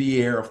through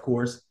the air, of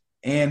course,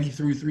 and he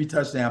threw 3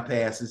 touchdown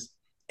passes.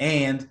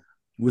 And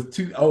with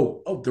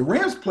the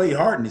Rams played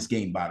hard in this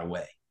game, by the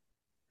way.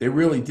 They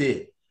really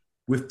did.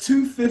 With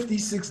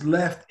 2:56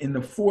 left in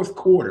the fourth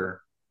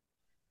quarter,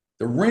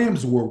 the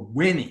Rams were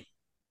winning.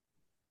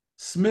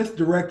 Smith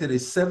directed a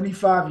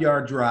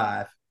 75-yard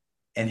drive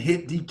and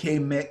hit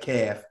DK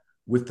Metcalf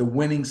with the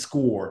winning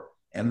score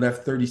and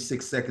left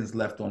 36 seconds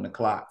left on the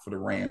clock for the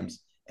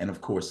Rams. And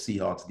of course,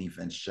 Seahawks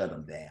defense shut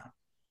them down.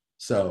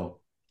 So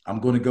I'm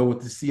going to go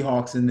with the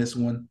Seahawks in this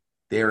one.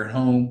 They're at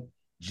home.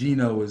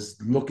 Geno is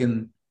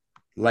looking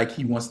like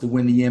he wants to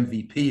win the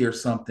MVP or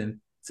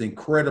something. It's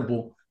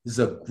incredible. This is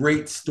a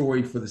great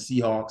story for the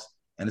Seahawks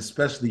and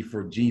especially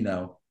for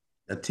Geno,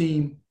 a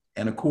team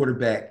and a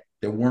quarterback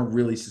that weren't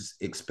really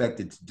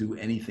expected to do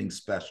anything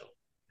special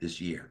this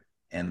year.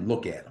 And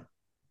look at them.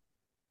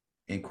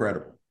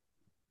 Incredible.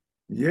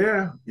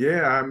 Yeah,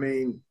 yeah. I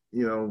mean,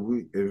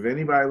 if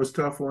anybody was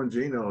tough on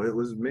Geno, it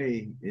was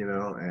me,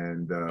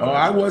 and Oh,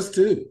 I was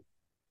too.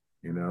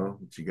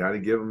 but you got to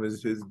give him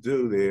his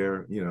due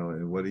there,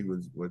 and what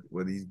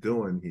he's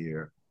doing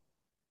here.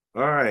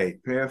 All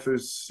right,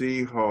 Panthers,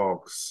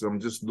 Seahawks. I'm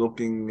just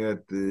looking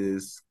at the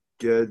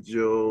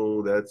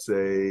schedule. That's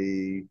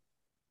a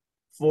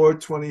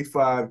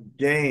 425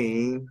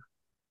 game.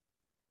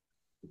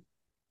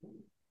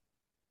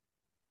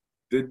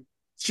 The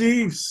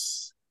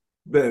Chiefs.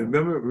 Ben,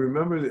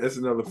 remember that's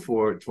another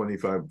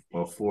 425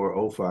 or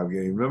 405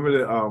 game. Remember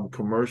the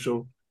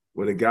commercial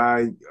where the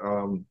guy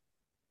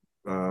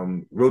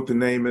wrote the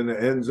name in the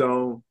end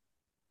zone?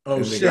 Oh,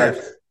 and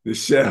chefs. The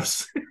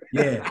chefs.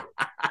 Yeah.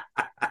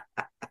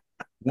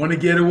 Want to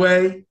get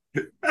away?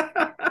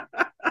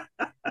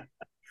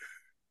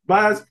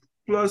 Bias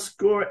plus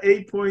score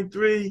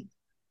 8.3.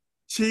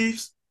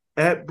 Chiefs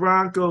at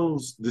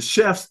Broncos. The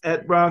chefs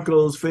at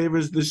Broncos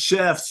favors the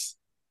chefs.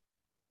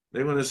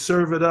 They're going to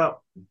serve it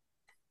up.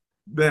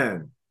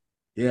 Ben,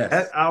 yes.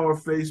 At our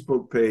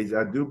Facebook page,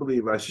 I do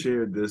believe I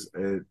shared this.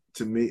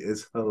 To me,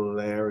 it's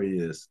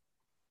hilarious.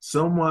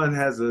 Someone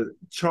has a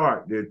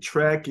chart they're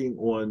tracking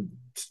on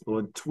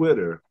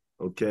Twitter,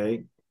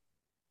 okay,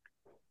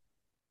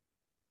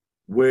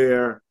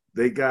 where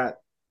they got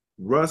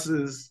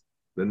the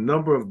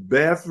number of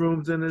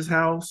bathrooms in his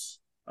house.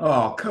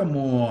 Oh, come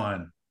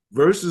on.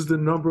 Versus the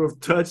number of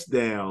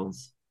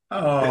touchdowns he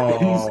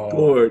Oh.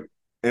 scored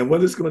and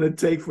what it's going to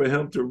take for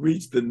him to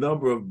reach the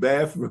number of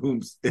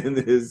bathrooms in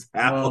his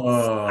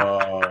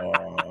house.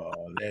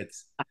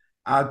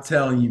 I'm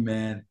telling you,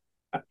 man,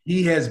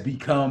 he has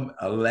become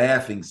a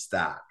laughing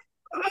stock.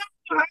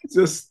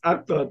 I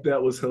thought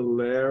that was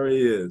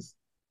hilarious.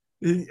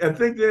 I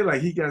think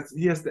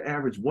he has to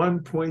average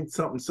 1 point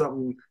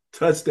something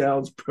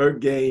touchdowns per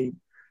game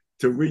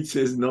to reach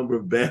his number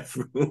of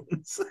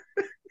bathrooms.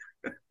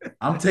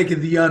 I'm taking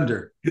the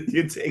under.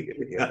 You're taking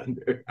the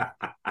under.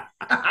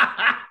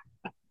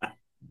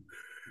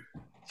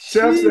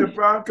 Chefs and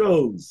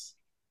Broncos.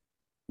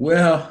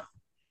 Well,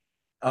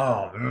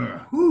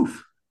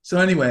 so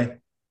anyway,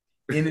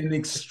 in an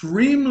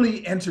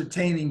extremely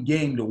entertaining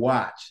game to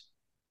watch,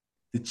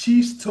 the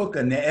Chiefs took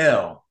an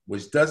L,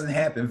 which doesn't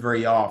happen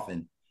very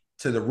often,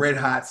 to the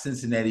red-hot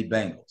Cincinnati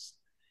Bengals.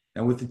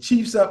 And with the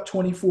Chiefs up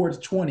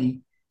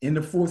 24-20 in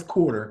the fourth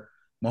quarter,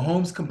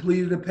 Mahomes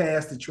completed a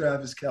pass to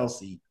Travis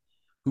Kelce,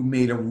 who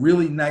made a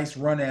really nice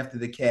run after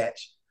the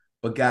catch,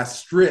 but got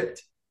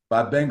stripped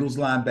by Bengals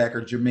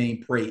linebacker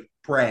Jermaine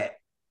Pratt.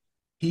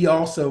 He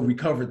also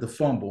recovered the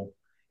fumble,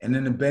 and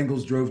then the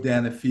Bengals drove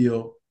down the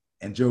field,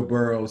 and Joe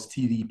Burrow's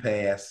TD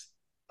pass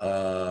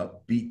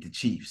beat the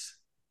Chiefs.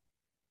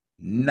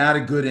 Not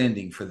a good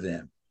ending for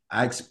them.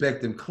 I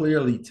expect them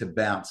clearly to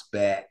bounce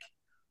back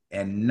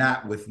and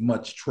not with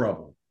much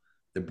trouble.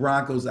 The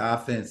Broncos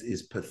offense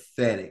is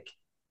pathetic,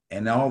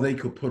 and all they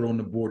could put on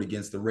the board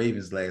against the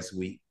Ravens last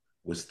week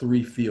was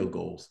 3 field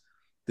goals.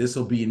 This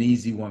will be an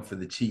easy one for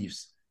the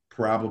Chiefs,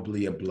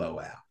 probably a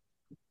blowout.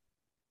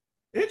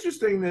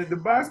 Interesting that the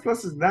Bias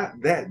Plus is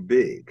not that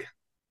big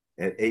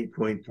at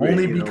 8.3.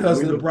 Only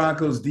because of the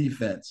Broncos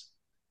defense.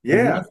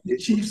 Yeah. Once the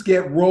Chiefs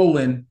get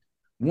rolling,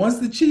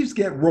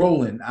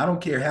 I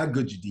don't care how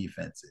good your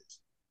defense is.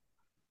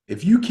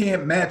 If you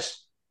can't match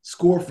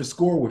score for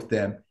score with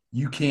them,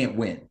 you can't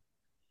win.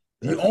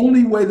 The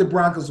only way the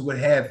Broncos would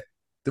have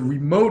the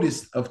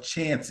remotest of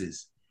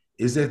chances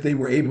is if they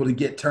were able to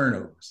get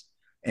turnovers.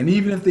 And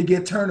even if they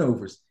get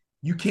turnovers,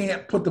 you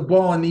can't put the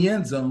ball in the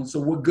end zone, so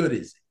what good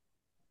is it?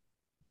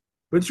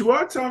 But you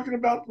are talking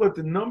about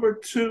the number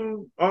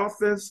 2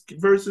 offense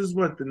versus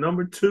the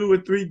number 2 or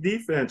 3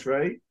 defense,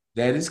 right?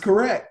 That is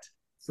correct.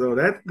 So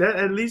that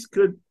at least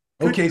could.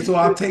 Okay, so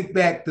I'll take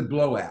back the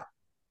blowout.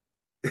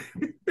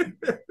 I'm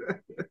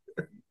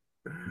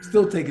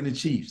still taking the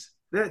Chiefs.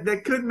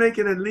 That could make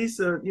it at least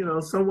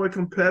somewhat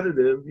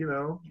competitive.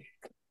 For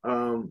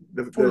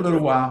a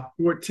little while.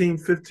 14,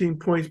 15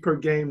 points per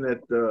game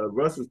that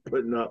Russ is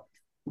putting up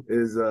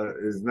is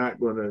not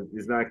going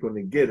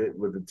to get it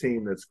with a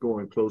team that's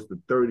scoring close to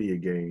 30 a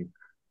game.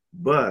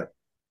 But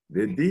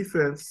their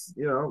defense,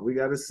 we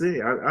got to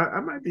see. I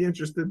might be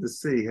interested to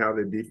see how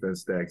their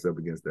defense stacks up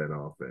against that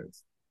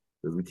offense,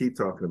 because we keep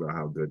talking about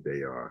how good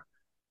they are.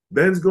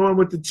 Ben's going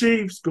with the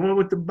Chiefs, going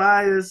with the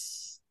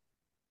bias.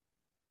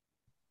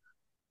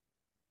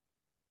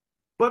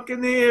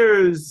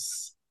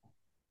 Buccaneers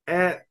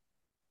at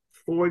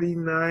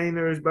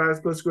 49ers. Bias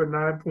plus score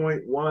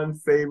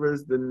 9.1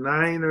 favors the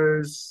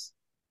Niners.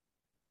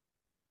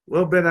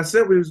 Well, Ben, I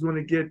said we was going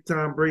to get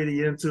Tom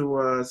Brady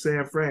into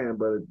San Fran,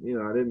 but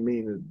I didn't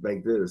mean it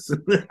like this.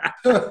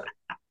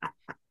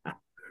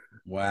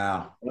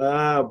 Wow.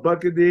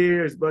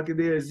 Buccaneers,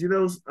 Buccaneers.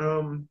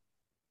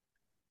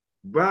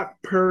 Brock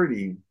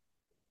Purdy.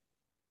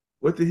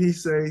 What did he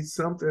say?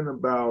 Something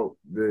about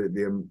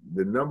the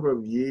number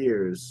of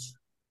years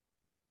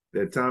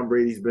that Tom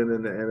Brady's been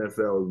in the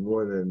NFL is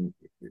more than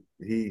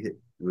he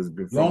was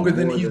before, Longer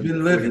than more he's than been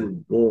before he living. was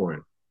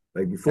born.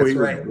 Like before That's he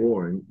was right.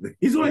 born,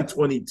 he's only Yep.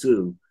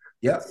 22.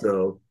 Yep.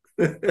 So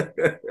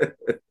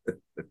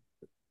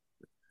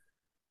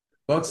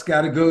Bucks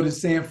got to go to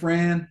San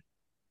Fran.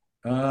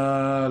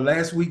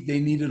 Last week they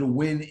needed a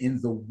win in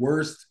the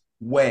worst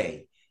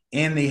way,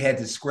 and they had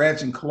to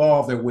scratch and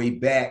claw their way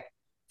back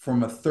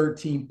from a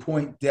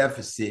 13-point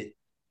deficit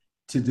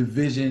to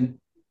division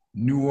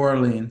New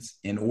Orleans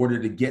in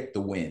order to get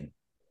the win.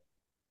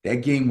 That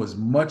game was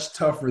much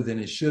tougher than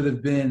it should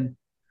have been.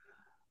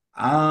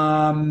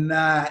 I'm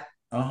not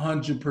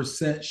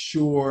 100%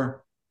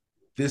 sure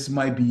this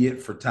might be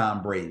it for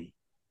Tom Brady.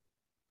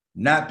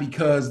 Not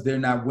because they're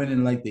not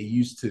winning like they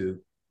used to,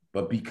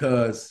 but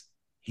because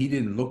he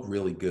didn't look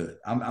really good.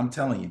 I'm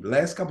telling you, the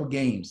last couple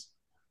games,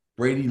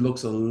 Brady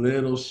looks a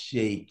little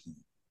shaky.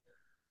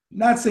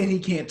 Not saying he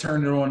can't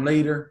turn it on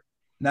later,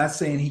 not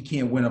saying he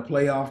can't win a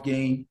playoff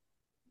game,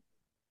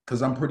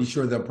 because I'm pretty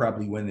sure they'll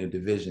probably win their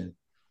division.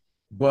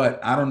 But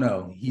I don't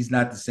know. He's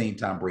not the same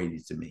Tom Brady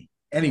to me.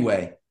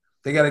 Anyway,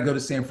 they got to go to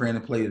San Fran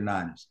and play the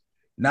Niners.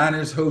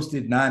 Niners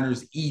hosted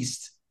Niners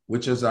East,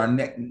 which is our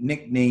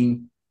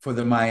nickname for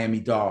the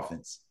Miami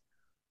Dolphins.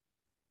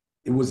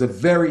 It was a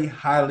very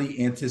highly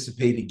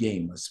anticipated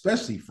game,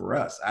 especially for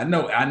us. I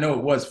know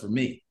it was for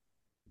me.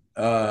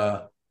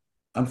 Uh,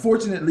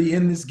 Unfortunately,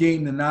 in this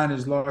game, the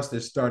Niners lost their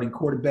starting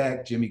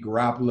quarterback, Jimmy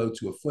Garoppolo,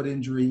 to a foot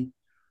injury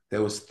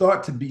that was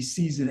thought to be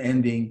season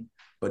ending,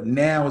 but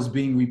now is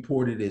being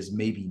reported as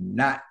maybe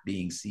not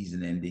being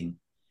season ending.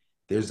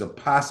 There's a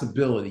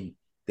possibility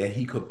that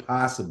he could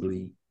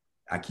possibly,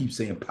 I keep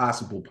saying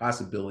possibility,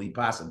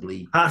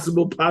 possibility.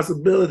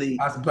 possibility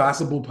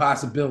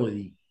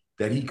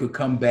that he could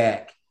come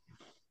back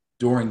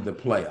during the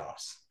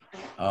playoffs.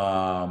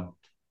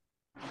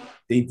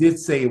 They did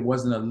say it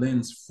wasn't a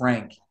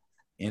Linz-Frank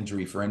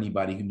injury for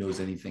anybody who knows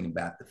anything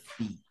about the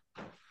feet.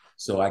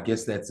 So I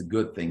guess that's a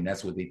good thing.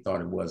 That's what they thought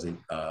it was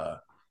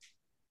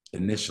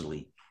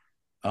initially.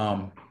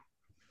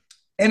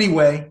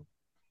 Anyway,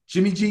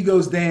 Jimmy G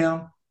goes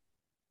down.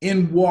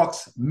 In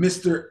walks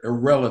Mr.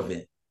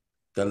 Irrelevant,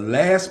 the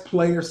last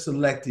player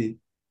selected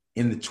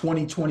in the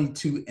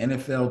 2022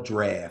 NFL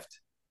draft,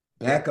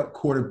 backup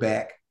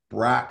quarterback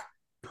Brock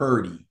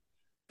Purdy.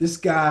 This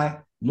guy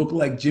looked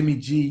like Jimmy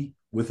G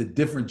with a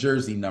different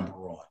jersey number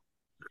on.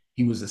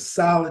 He was a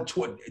solid,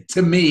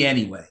 to me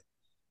anyway,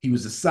 he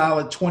was a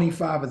solid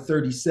 25 of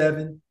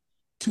 37,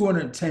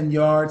 210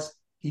 yards.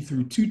 He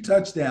threw 2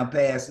 touchdown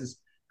passes,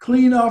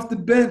 clean off the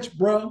bench,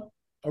 bro,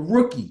 a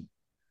rookie.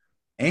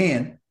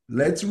 And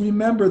let's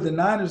remember the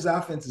Niners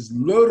offense is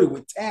loaded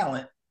with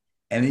talent,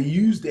 and he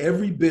used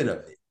every bit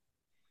of it.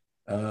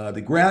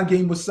 The ground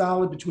game was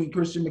solid between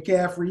Christian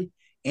McCaffrey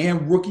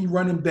and rookie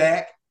running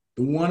back,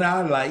 the one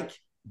I like,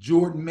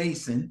 Jordan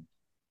Mason,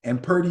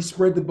 and Purdy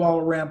spread the ball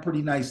around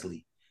pretty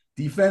nicely.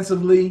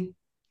 Defensively,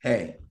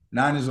 hey,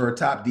 Niners are a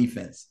top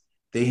defense.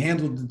 They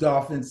handled the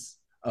Dolphins'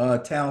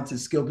 talented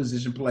skill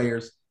position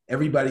players,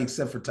 everybody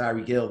except for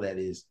Tyreek Hill, that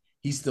is.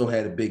 He still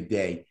had a big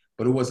day,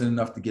 but it wasn't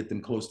enough to get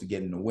them close to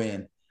getting a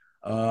win.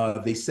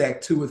 They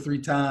sacked 2 or 3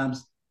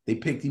 times. They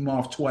picked him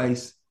off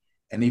twice,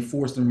 and they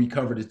forced him to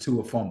recover the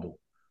Tua fumble.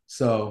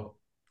 So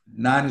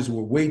Niners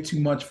were way too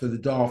much for the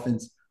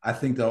Dolphins. I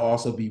think they'll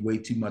also be way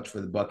too much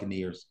for the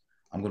Buccaneers.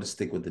 I'm going to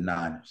stick with the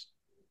Niners.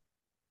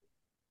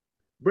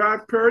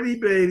 Brock Purdy,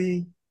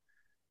 baby.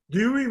 Do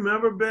you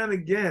remember, Ben,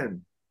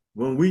 again,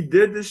 when we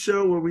did the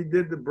show where we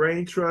did the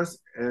brain trust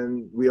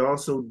and we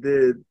also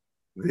did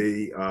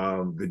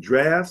the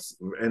drafts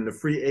and the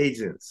free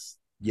agents?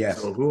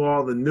 Yes. So who are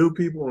all the new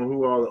people and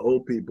who are all the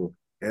old people?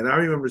 And I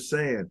remember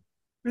saying,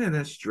 man,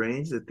 that's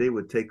strange that they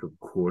would take a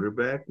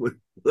quarterback with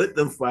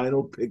the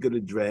final pick of the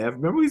draft.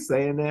 Remember we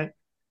saying that?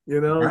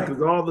 Because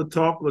Right. all the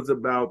talk was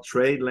about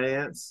Trey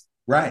Lance,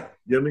 Right.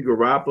 Jimmy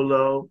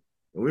Garoppolo,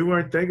 and we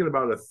weren't thinking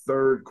about a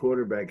third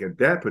quarterback at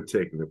that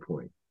particular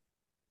point.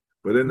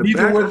 But in the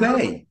Neither back were of my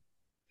they.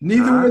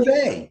 Neither were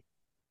they.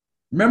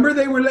 Remember,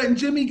 they were letting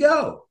Jimmy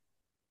go.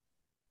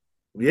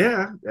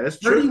 yeah, that's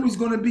Purdy true. was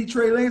going to be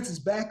Trey Lance's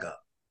backup.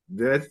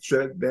 That's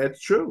true. That's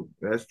true.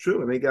 That's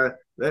true. And they got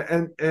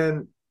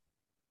and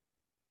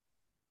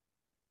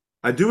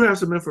I do have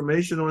some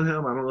information on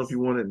him. I don't know if you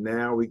want it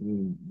now. We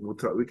can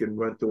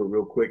run through it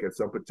real quick at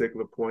some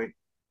particular point.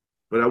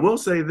 But I will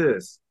say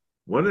this.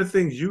 One of the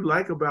things you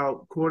like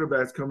about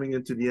quarterbacks coming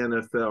into the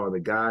NFL are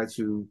the guys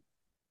who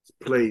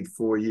played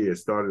 4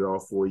 years, started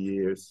off 4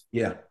 years.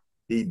 Yeah.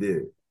 He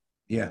did.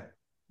 Yeah.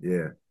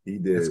 Yeah, he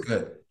That's did.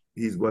 good.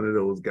 He's one of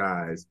those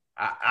guys.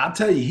 I'll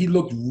tell you, he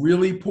looked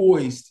really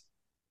poised,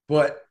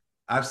 but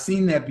I've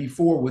seen that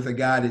before with a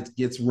guy that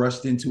gets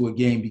rushed into a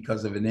game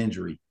because of an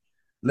injury.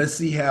 let's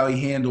see how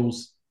he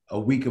handles a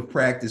week of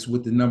practice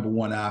with the number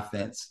one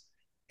offense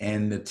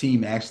and the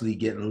team actually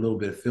getting a little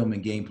bit of film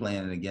and game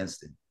planning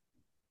against him.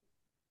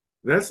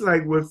 That's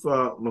like with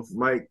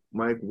Mike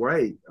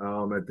White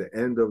at the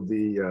end of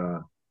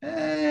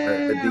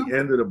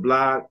the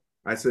block.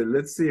 I said,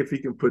 let's see if he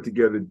can put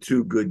together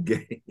two good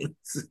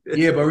games.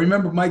 Yeah, but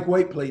remember Mike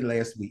White played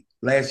last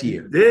He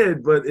year.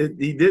 did, but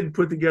he didn't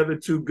put together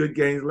two good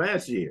games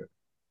last year.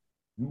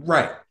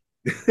 Right.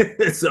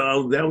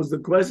 So that was the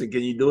question.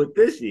 Can you do it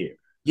this year?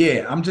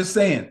 Yeah, I'm just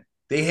saying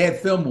they had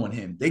film on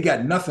him. They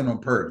got nothing on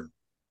Purdy.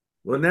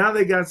 Well, now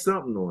they got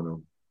something on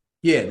him.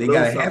 Yeah, they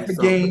got a half a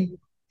something. game,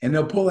 and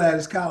they'll pull out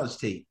his college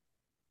tape.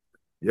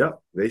 Yep,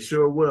 they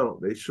sure will.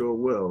 They sure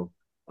will.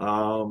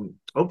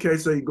 Okay,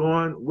 so you're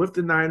going with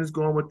the Niners,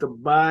 going with the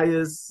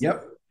bias.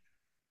 Yep.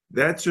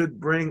 That should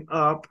bring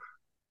up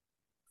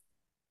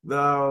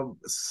the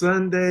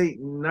Sunday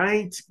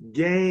night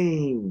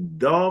game,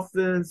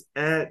 Dolphins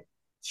at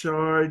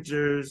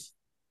Chargers.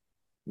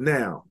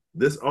 Now,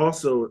 this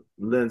also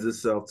lends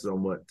itself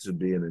somewhat to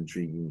be an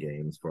intriguing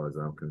game as far as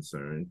I'm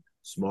concerned.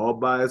 Small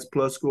bias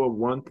plus score of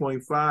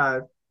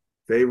 1.5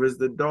 favors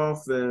the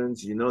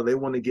Dolphins. You know, they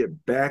want to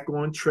get back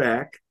on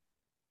track.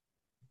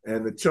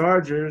 And the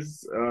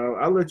Chargers,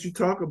 I'll let you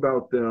talk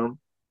about them,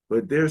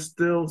 but they're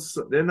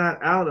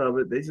not out of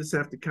it. They just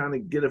have to kind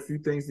of get a few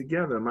things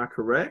together. Am I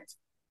correct?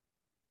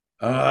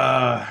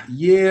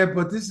 Yeah,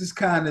 but this is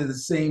kind of the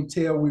same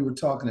tale we were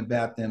talking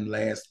about them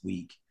last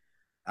week.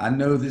 I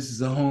know this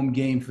is a home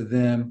game for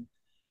them.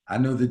 I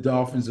know the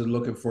Dolphins are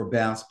looking for a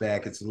bounce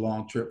back. It's a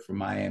long trip from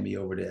Miami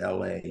over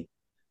to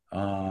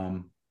LA.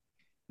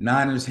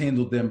 Niners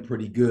handled them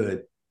pretty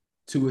good.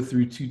 2 or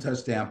 3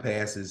 2-touchdown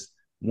passes.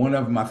 One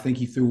of them, I think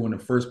he threw on the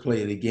first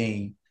play of the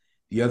game.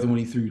 The other one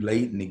he threw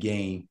late in the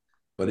game.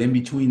 But in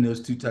between those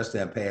 2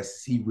 touchdown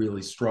passes, he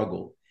really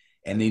struggled.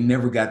 And they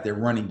never got their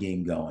running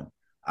game going.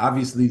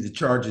 Obviously, the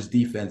Chargers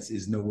defense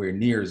is nowhere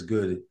near as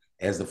good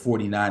as the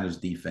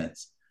 49ers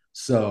defense.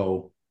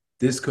 So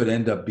this could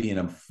end up being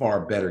a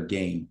far better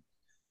game.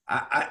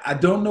 I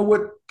don't know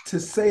what to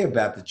say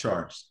about the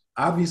Chargers.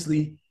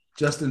 Obviously,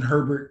 Justin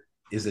Herbert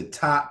is a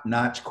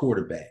top-notch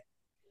quarterback.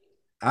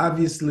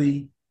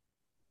 Obviously,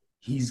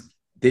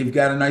 they've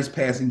got a nice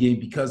passing game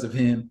because of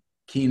him.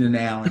 Keenan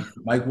Allen,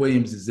 Mike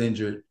Williams is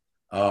injured.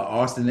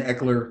 Austin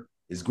Eckler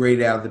is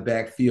great out of the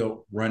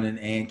backfield, running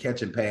and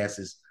catching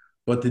passes,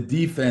 but the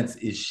defense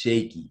is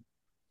shaky.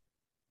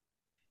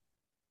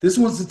 This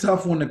one's a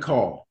tough one to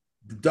call.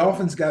 The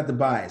Dolphins got the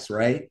bias,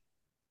 right?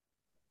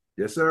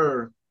 Yes,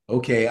 sir.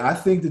 Okay, I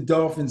think the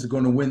Dolphins are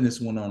going to win this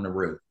one on the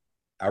road.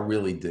 I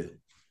really do.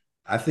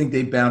 I think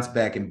they bounce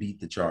back and beat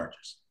the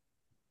Chargers.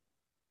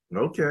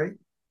 Okay.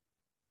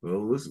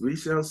 Well, we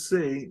shall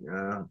see.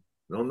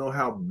 Don't know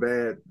how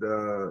bad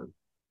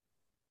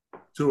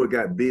Tua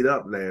got beat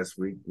up last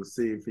week. We'll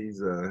see if he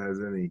has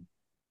any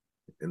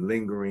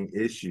lingering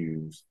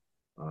issues.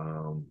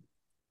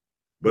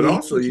 But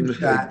also, you know,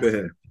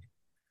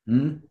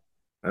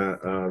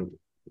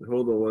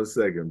 hold on one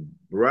second.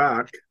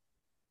 Brock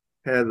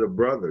has a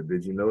brother.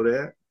 Did you know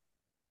that?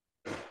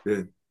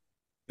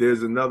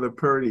 There's another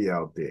Purdy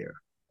out there.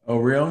 Oh,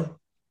 really?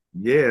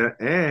 Yeah,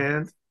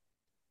 and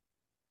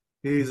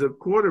he's a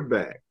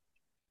quarterback.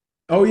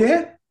 Oh,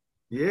 yeah?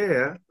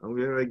 Yeah. I'm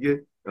gonna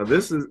get now.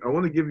 I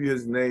want to give you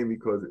his name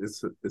because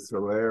it's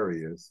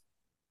hilarious.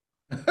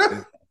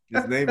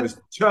 His name is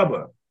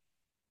Chubba.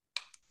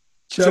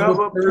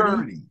 Chubba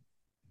Purdy.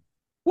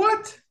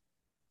 What?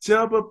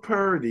 Chubba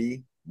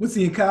Purdy. Was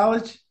he in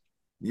college?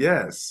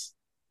 Yes.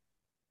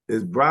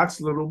 Is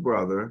Brock's little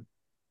brother.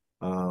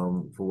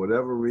 For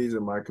whatever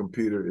reason, my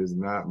computer is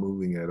not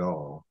moving at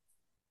all.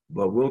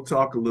 But we'll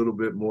talk a little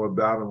bit more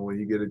about him when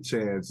you get a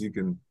chance. You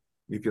can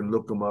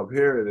look him up.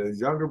 Here it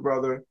is. Younger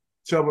brother,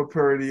 Chubba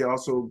Purdy,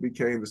 also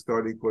became the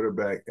starting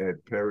quarterback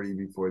at Perry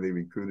before they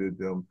recruited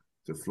him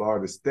to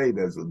Florida State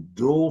as a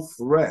dual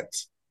threat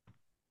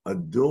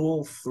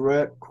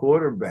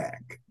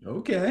quarterback.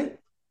 Okay.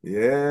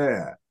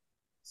 Yeah.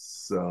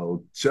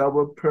 So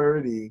Chubba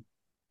Purdy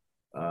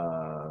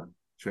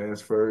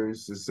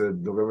transfers, it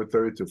said November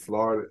 3rd to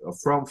Florida,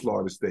 from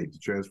Florida State, to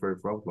transfer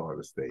from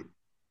Florida State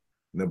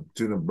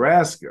to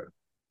Nebraska.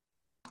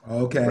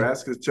 Okay.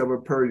 Nebraska's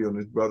Chubba Purdy on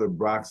his brother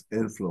Brock's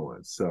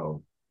influence.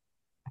 So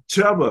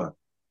Chubba,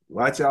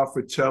 watch out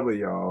for Chubba,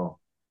 y'all.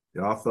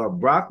 Y'all thought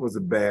Brock was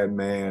a bad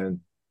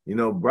man. You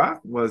know,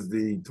 Brock was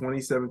the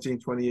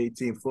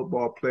 2017-2018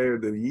 football player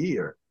of the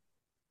year.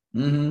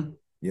 Mm-hmm.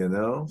 You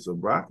know, so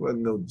Brock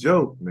wasn't no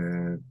joke,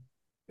 man.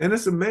 And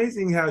it's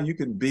amazing how you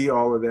can be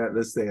all of that,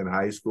 let's say in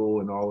high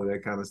school and all of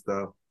that kind of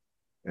stuff.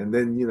 And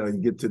then, you know, you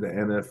get to the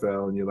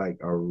NFL and you're like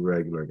a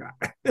regular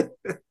guy.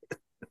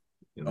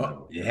 You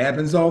know? It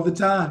happens all the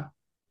time.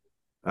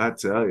 I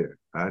tell you.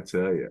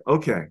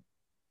 Okay.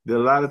 There's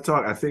a lot of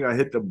talk. I think I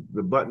hit the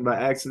button by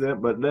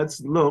accident, but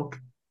let's look.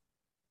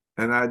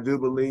 And I do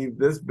believe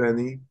this,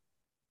 Benny,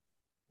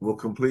 will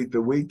complete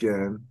the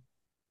weekend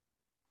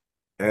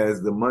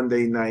as the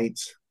Monday night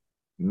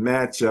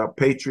matchup.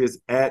 Patriots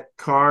at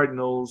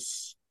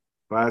Cardinals.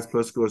 Bias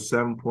plus score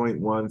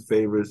 7.1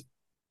 favors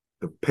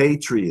the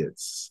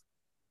Patriots.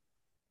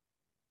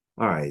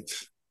 All right.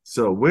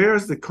 So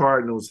where's the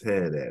Cardinals'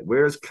 head at?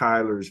 Where's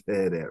Kyler's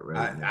head at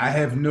right now? I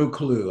have no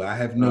clue. I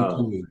have no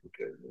clue.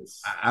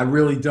 Goodness. I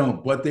really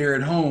don't. But they're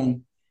at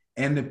home,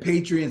 and the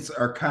Patriots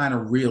are kind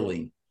of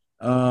reeling.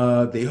 They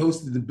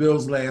hosted the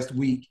Bills last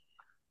week.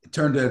 It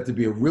turned out to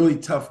be a really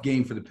tough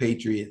game for the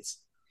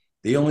Patriots.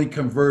 They only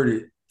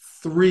converted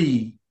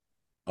 3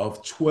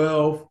 of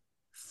 12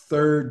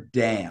 third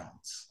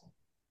downs.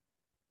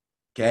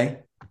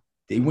 Okay.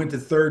 They went to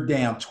third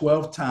down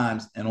 12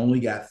 times and only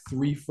got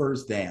 3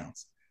 first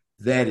downs.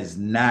 That is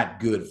not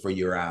good for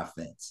your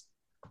offense.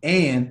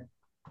 And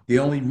they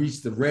only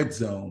reached the red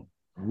zone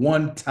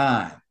 1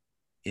 time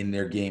in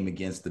their game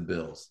against the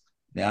Bills.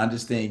 Now, I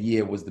understand,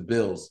 it was the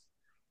Bills.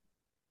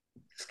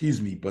 Excuse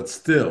me, but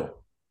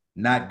still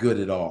not good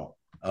at all.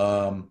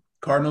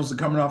 Cardinals are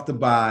coming off the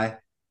bye.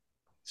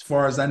 As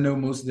far as I know,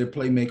 most of their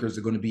playmakers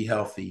are going to be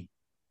healthy.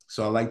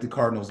 So I like the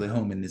Cardinals at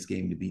home in this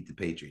game to beat the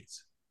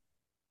Patriots.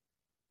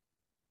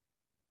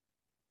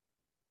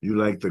 You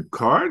like the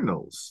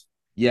Cardinals?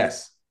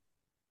 Yes.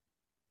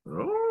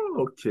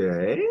 Oh,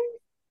 okay.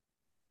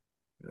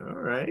 All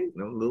right.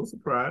 No, a little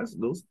surprise.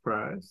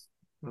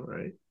 All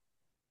right.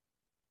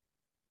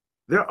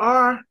 There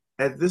are,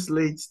 at this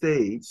late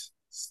stage,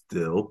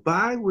 still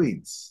bye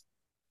weeks.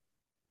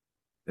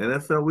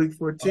 NFL Week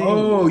 14.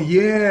 Oh,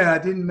 yeah.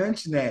 I didn't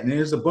mention that. And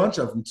there's a bunch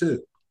of them,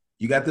 too.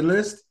 You got the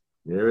list?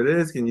 There it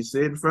is. Can you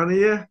see it in front of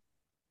you?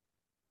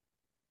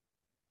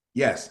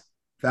 Yes.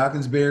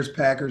 Falcons, Bears,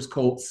 Packers,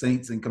 Colts,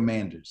 Saints, and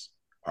Commanders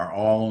are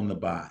all on the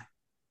bye.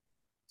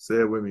 Say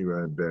it with me,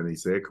 Ryan Benny.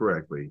 Say it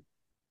correctly.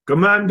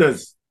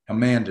 Commanders.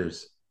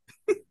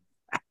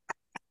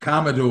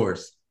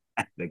 Commodores.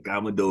 The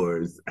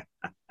Commodores.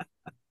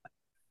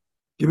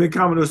 Give me a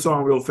Commodore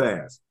song real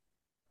fast.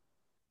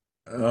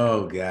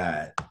 Oh,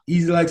 God.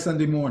 Easy like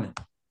Sunday morning.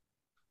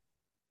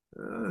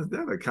 Is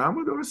that a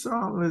Commodore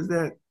song or is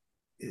that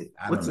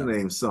what's the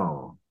name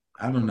song?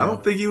 I don't know. I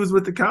don't think he was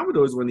with the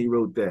Commodores when he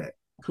wrote that.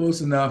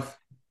 Close enough.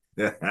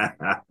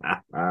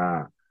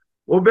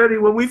 Well, Betty,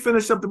 when we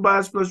finish up the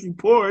Bias Plus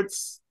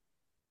reports,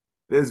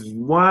 there's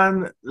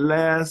one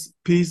last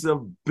piece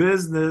of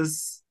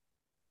business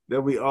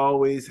that we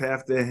always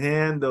have to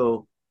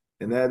handle,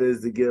 and that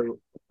is to give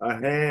a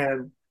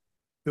hand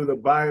to the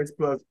Bias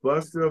Plus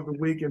Buster of the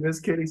Week. In this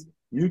case,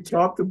 you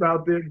talked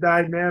about their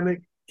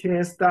dynamic,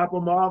 can't stop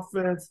them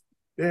offense.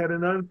 They had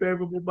an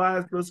unfavorable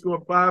Bias Plus score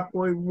of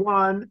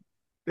 5.1.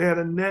 They had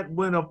a net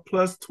win of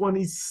plus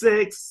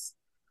 26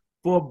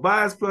 for a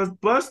Bias Plus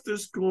Buster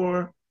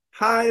score,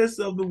 highest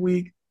of the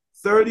week,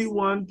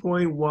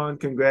 31.1.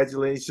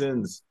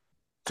 Congratulations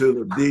to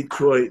the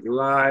Detroit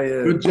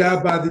Lions. Good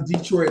job by the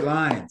Detroit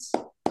Lions.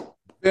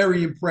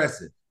 Very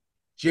impressive.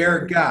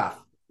 Jared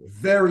Goff,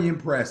 very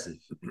impressive.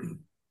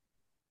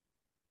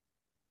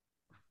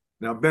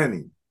 Now,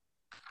 Benny,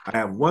 I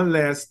have one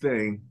last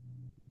thing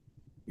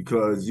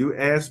because you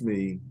asked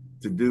me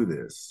to do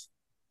this.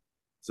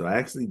 So I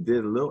actually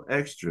did a little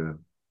extra.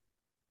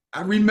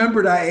 I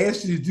remembered I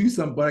asked you to do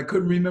something, but I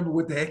couldn't remember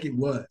what the heck it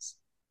was.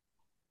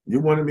 You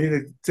wanted me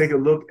to take a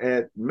look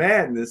at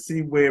Madden to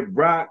see where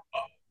Brock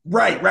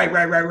Right.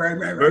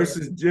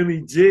 versus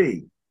Jimmy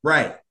G.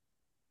 Right.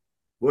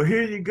 Well,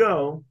 here you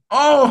go.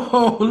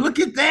 Oh, look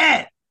at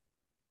that.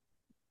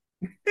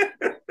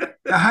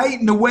 The height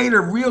and the weight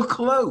are real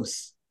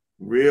close.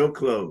 Real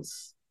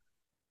close.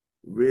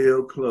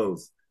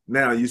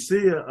 Now, you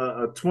see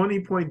a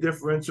 20-point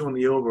differential in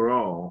the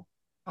overall.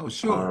 Oh,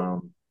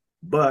 sure.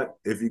 But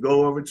if you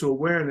go over to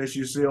awareness,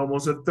 you see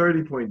almost a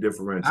 30-point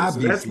differential.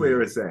 Obviously. So that's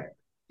where it's at.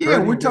 Yeah,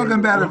 we're talking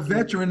about a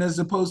veteran as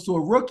opposed to a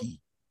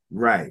rookie.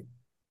 Right.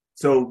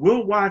 So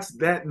we'll watch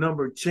that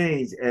number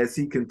change as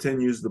he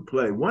continues to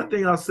play. One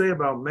thing I'll say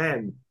about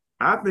Madden,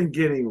 I've been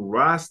getting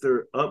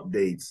roster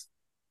updates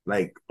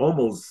like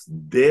almost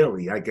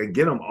daily. I can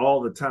get them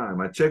all the time.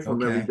 I check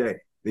them every day.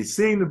 They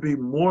seem to be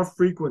more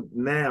frequent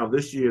now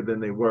this year than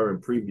they were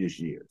in previous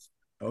years.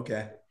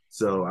 Okay.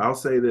 So I'll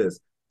say this.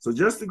 So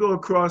just to go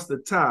across the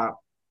top,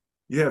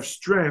 you have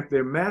strength.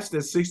 They're matched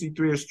at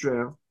 63 of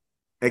strength.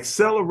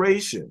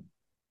 Acceleration.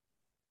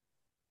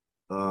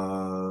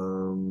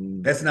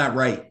 That's not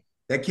right.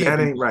 That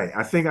ain't right.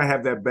 I think I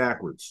have that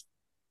backwards.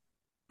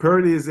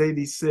 Purdy is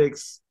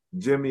 86.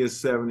 Jimmy is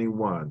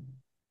 71.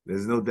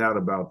 There's no doubt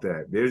about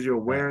that. There's your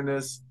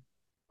awareness.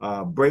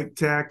 Break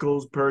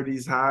tackles.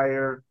 Purdy's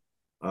higher.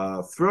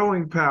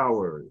 Throwing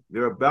power.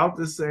 They're about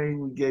the same.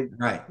 We gave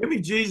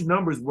Jimmy G's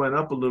numbers went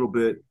up a little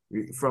bit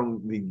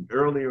from the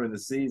earlier in the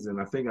season.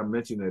 I think I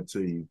mentioned that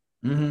to you.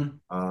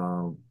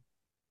 Mm-hmm.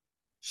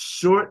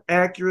 Short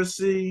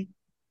accuracy.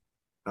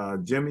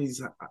 Jimmy's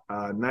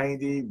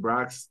 90.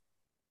 Brock's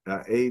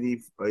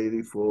 80,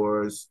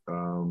 84s.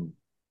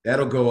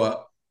 That'll go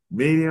up.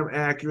 Medium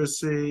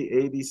accuracy,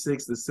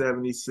 86 to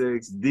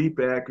 76. Deep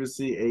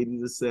accuracy,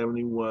 80 to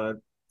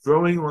 71.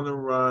 Throwing on the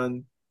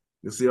run,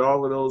 you'll see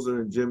all of those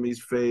are in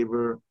Jimmy's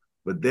favor,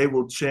 but they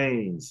will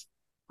change.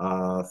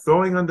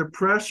 Throwing under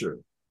pressure,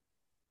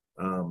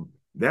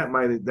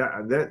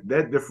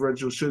 that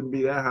differential shouldn't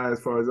be that high as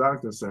far as I'm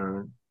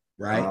concerned.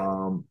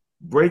 Right.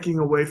 Breaking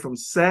away from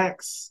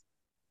sacks,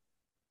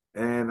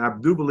 and I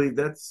do believe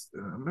that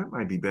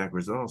might be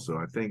backwards also,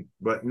 I think.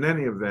 But in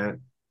any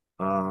event,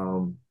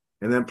 and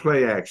then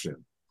play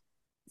action.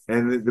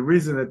 And the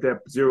reason that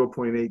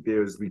 0.8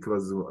 there is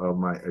because of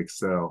my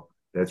Excel.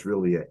 That's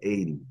really an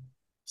 80.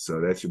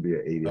 So that should be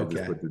an 80. I just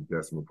Okay. put the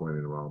decimal point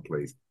in the wrong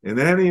place. In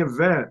any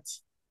event,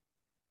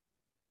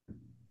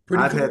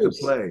 Pretty I've had to close.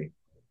 play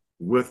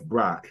with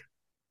Brock.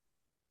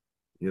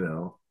 You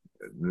know,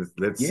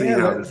 let's see Yeah,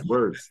 how this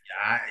works.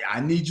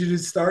 I need you to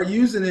start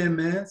using him,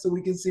 man, so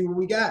we can see what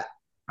we got.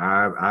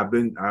 I've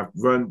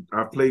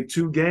played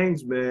 2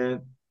 games,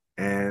 man,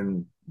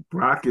 and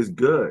Brock is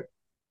good.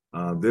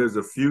 There's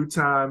a few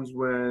times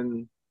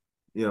when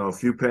a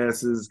few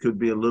passes could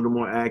be a little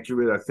more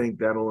accurate. I think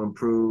that'll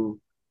improve.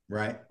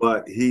 Right.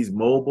 But he's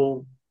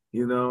mobile,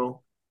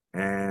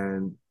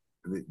 and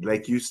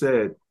like you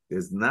said,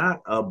 there's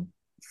not a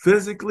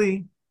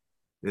physically,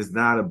 there's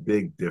not a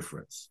big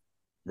difference.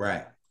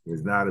 Right.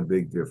 There's not a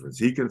big difference.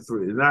 He can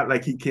throw. It's not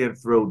like he can't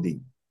throw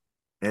deep.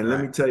 And let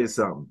me Right. tell you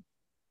something.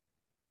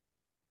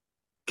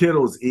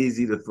 Kittle's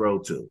easy to throw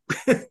to.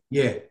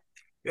 Yeah.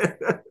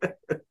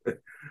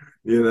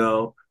 you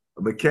know,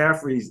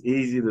 McCaffrey's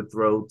easy to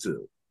throw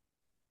to.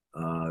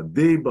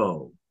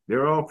 Debo,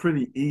 they're all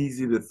pretty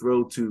easy to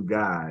throw to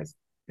guys,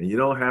 and you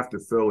don't have to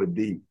throw it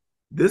deep.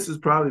 This is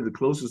probably the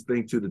closest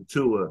thing to the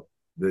Tua,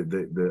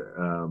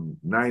 the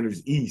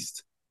Niners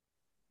East,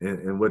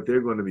 and what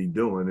they're going to be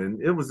doing.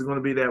 And it was going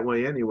to be that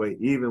way anyway,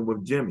 even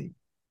with Jimmy.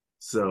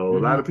 So a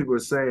lot of people are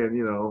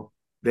saying,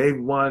 they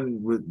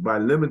won by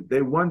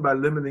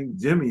limiting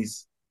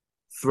Jimmy's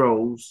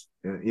throws.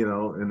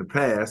 In the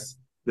past,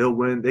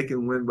 they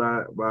can win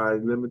by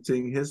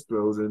limiting his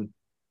throws. And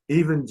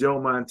even Joe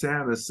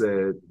Montana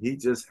said he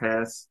just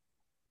has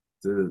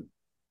to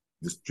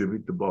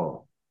distribute the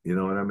ball. You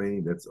know what I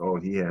mean? That's all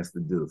he has to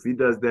do. If he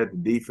does that, the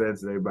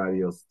defense and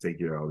everybody else take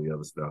care of all the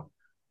other stuff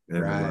and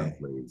the run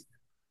plays.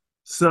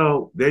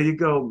 So there you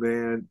go,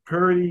 man.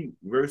 Purdy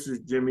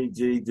versus Jimmy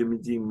G. Jimmy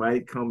G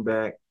might come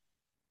back,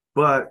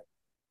 but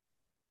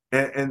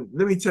and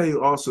let me tell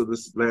you also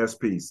this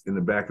last piece in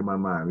the back of my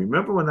mind.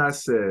 Remember when I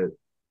said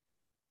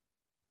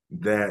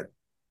that,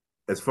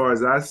 as far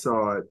as I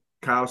saw it,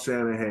 Kyle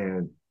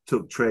Shanahan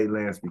took Trey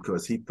Lance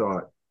because he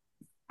thought,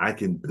 I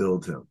can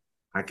build him.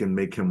 I can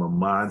make him a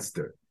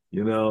monster.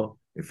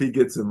 If he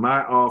gets in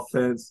my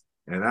offense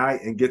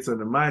and gets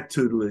under my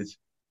tutelage,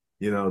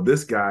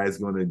 this guy is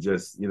going to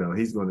just,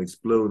 he's going to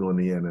explode on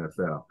the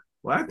NFL.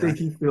 Well, I think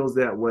he feels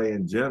that way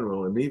in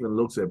general, and even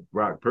looks at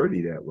Brock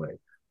Purdy that way.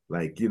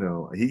 Like, he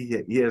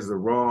has the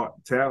raw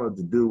talent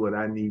to do what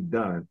I need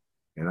done,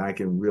 and I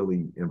can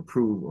really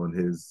improve on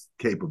his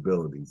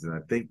capabilities. And I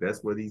think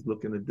that's what he's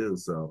looking to do.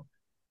 So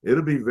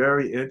it'll be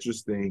very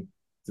interesting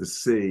to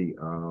see,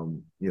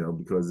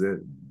 because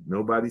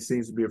nobody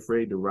seems to be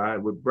afraid to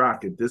ride with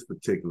Brock at this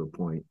particular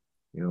point.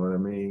 You know what I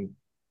mean?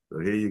 So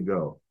here you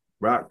go.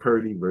 Brock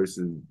Purdy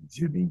versus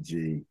Jimmy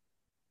G.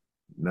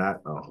 Not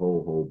a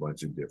whole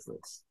bunch of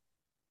difference.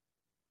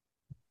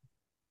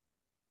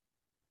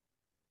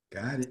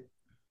 Got it.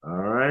 All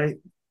right.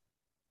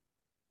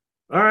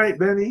 All right,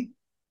 Benny.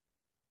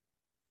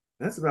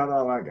 That's about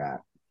all I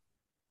got.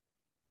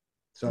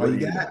 That's all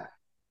you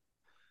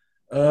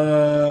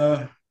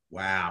got?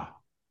 Wow.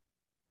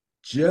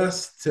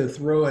 Just to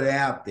throw it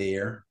out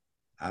there,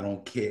 I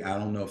don't care. I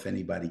don't know if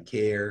anybody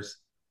cares,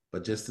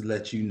 but just to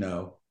let you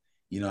know,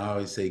 I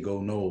always say go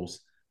Noles.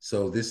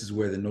 So this is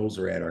where the Noles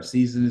are at. Our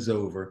season is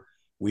over.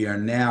 We are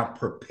now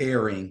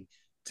preparing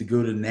to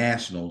go to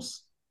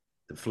nationals,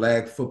 the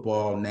Flag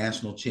Football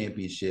National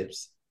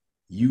Championships,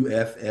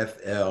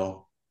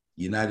 UFFL,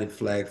 United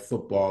Flag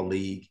Football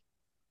League,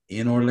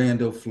 in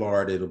Orlando,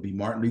 Florida. It'll be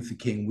Martin Luther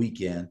King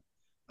weekend.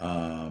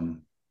 The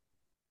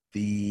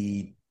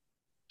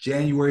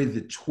January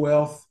the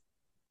 12th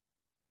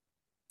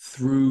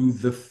through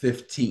the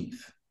 15th.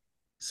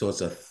 So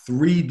it's a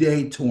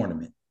 3-day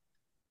tournament.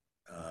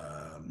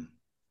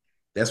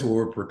 That's what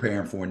we're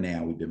preparing for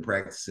now. We've been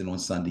practicing on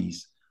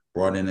Sundays,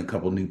 brought in a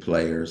couple new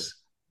players,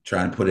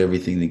 trying to put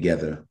everything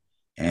together.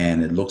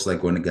 And it looks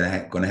like we're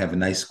going to have a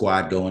nice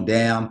squad going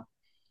down.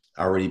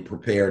 Already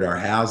prepared our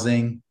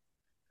housing,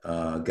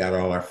 got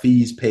all our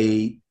fees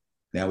paid.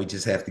 Now we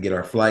just have to get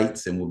our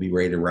flights and we'll be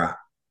ready to rock.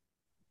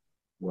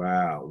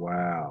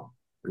 Wow.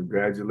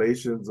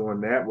 Congratulations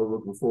on that. We're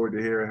looking forward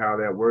to hearing how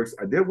that works.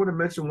 I did want to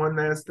mention one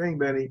last thing,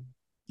 Benny.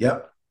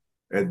 Yep.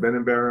 At Ben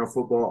and Barry on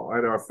Football,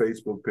 at our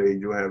Facebook page,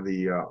 you'll have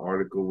the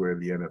article where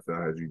the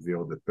NFL has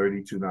revealed the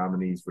 32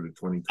 nominees for the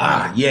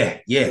 2020 yeah.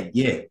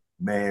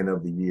 Man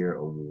of the Year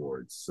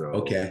Awards. So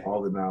okay,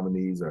 all the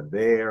nominees are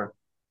there.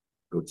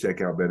 Go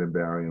check out Ben and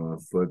Barry on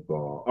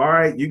Football. All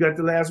right, you got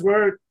the last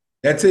word?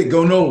 That's it.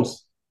 Go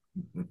Noles.